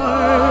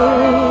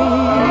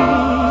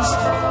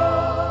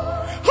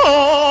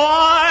 Oh, I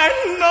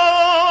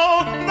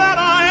know that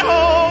I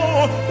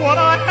owe what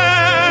I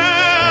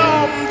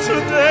am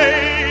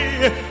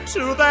today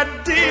to that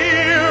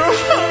dear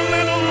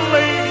little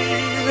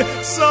lady,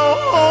 so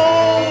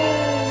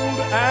old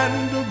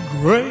and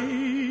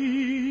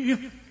gray,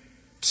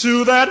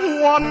 to that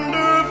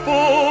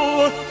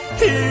wonderful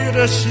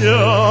Yiddish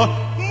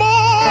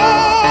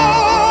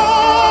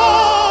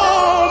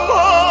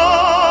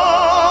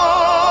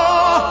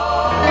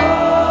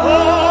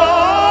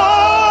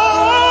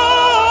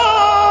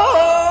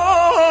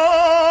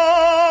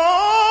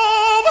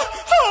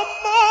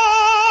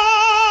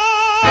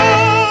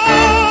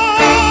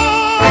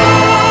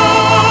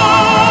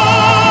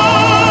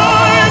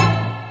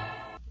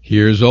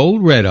Here's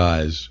Old Red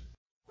Eyes.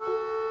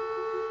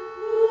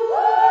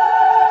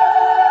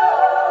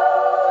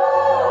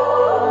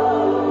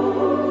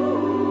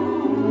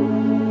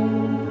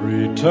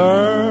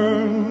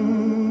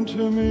 Return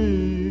to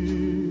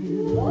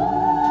me,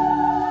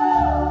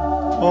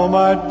 oh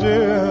my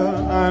dear,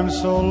 I'm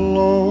so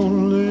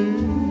lonely.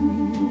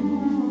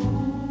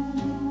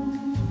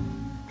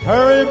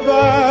 Hurry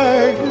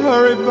back,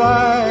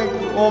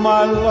 oh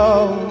my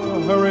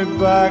love, hurry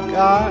back,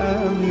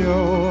 I'm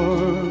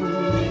yours.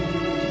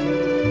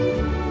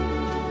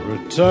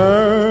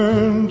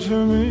 Return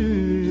to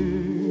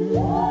me,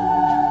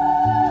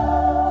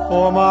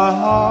 for my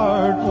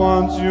heart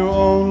wants you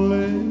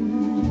only.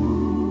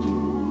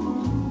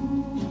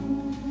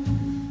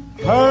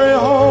 Hurry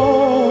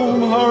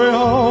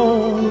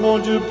home,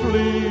 won't you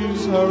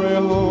please hurry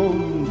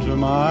home to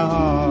my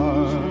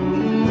heart.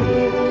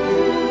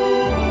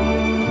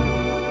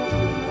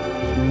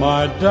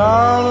 My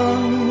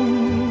darling,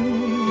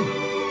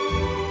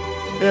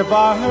 if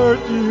I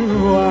hurt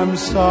you, I'm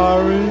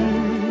sorry.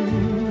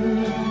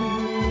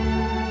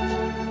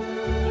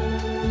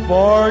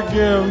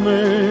 Forgive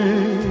me,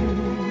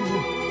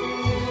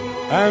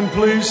 and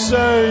please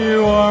say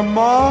you are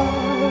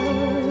mine.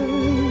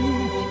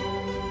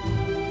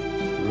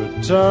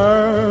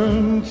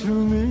 Return to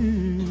me,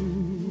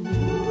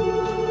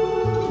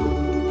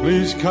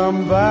 please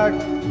come back,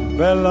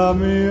 Bella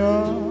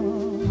Mia.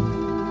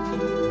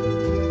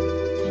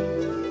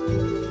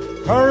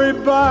 Hurry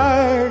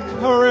back,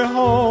 hurry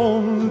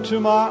home to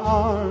my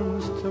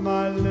arms, to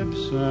my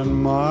lips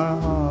and my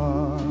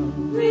heart.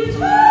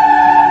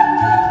 Return!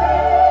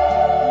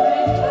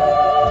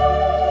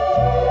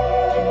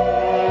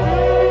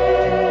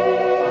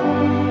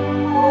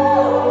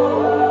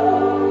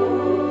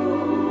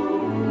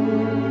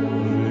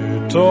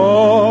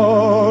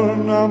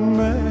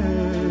 Torname,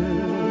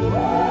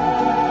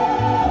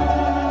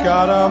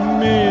 cara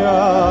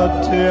mia,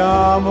 ti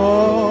amo.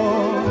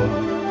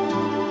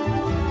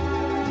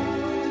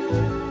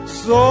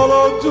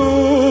 Solo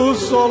tu,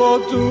 solo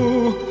tu,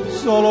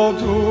 solo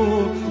tu,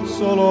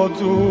 solo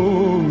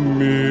tu,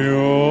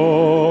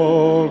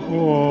 mio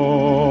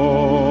cuore.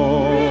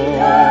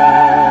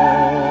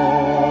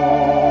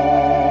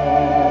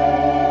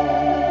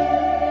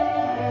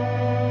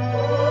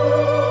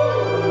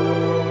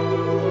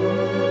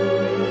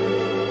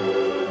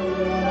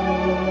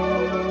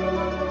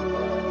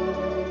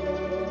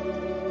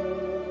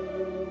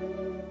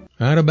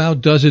 That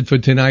about does it for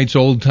tonight's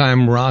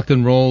old-time rock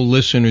and roll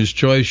listener's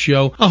choice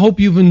show. I hope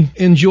you've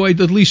enjoyed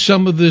at least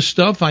some of this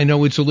stuff. I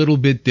know it's a little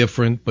bit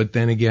different, but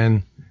then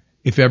again,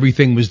 if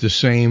everything was the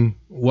same,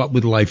 what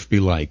would life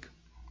be like?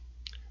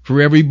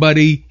 For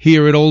everybody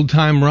here at Old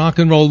Time Rock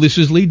and Roll, this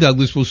is Lee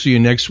Douglas. We'll see you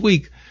next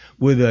week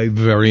with a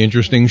very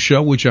interesting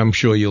show, which I'm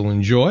sure you'll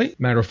enjoy.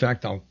 Matter of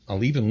fact,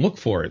 I'll even look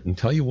for it and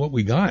tell you what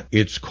we got.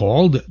 It's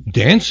called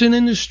Dancing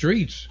in the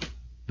Streets.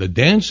 the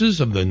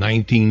dances of the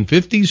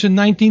 1950s and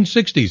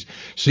 1960s.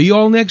 See you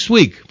all next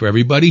week. For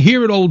everybody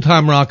here at Old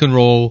Time Rock and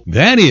Roll,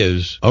 that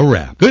is a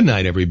wrap. Good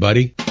night,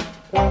 everybody.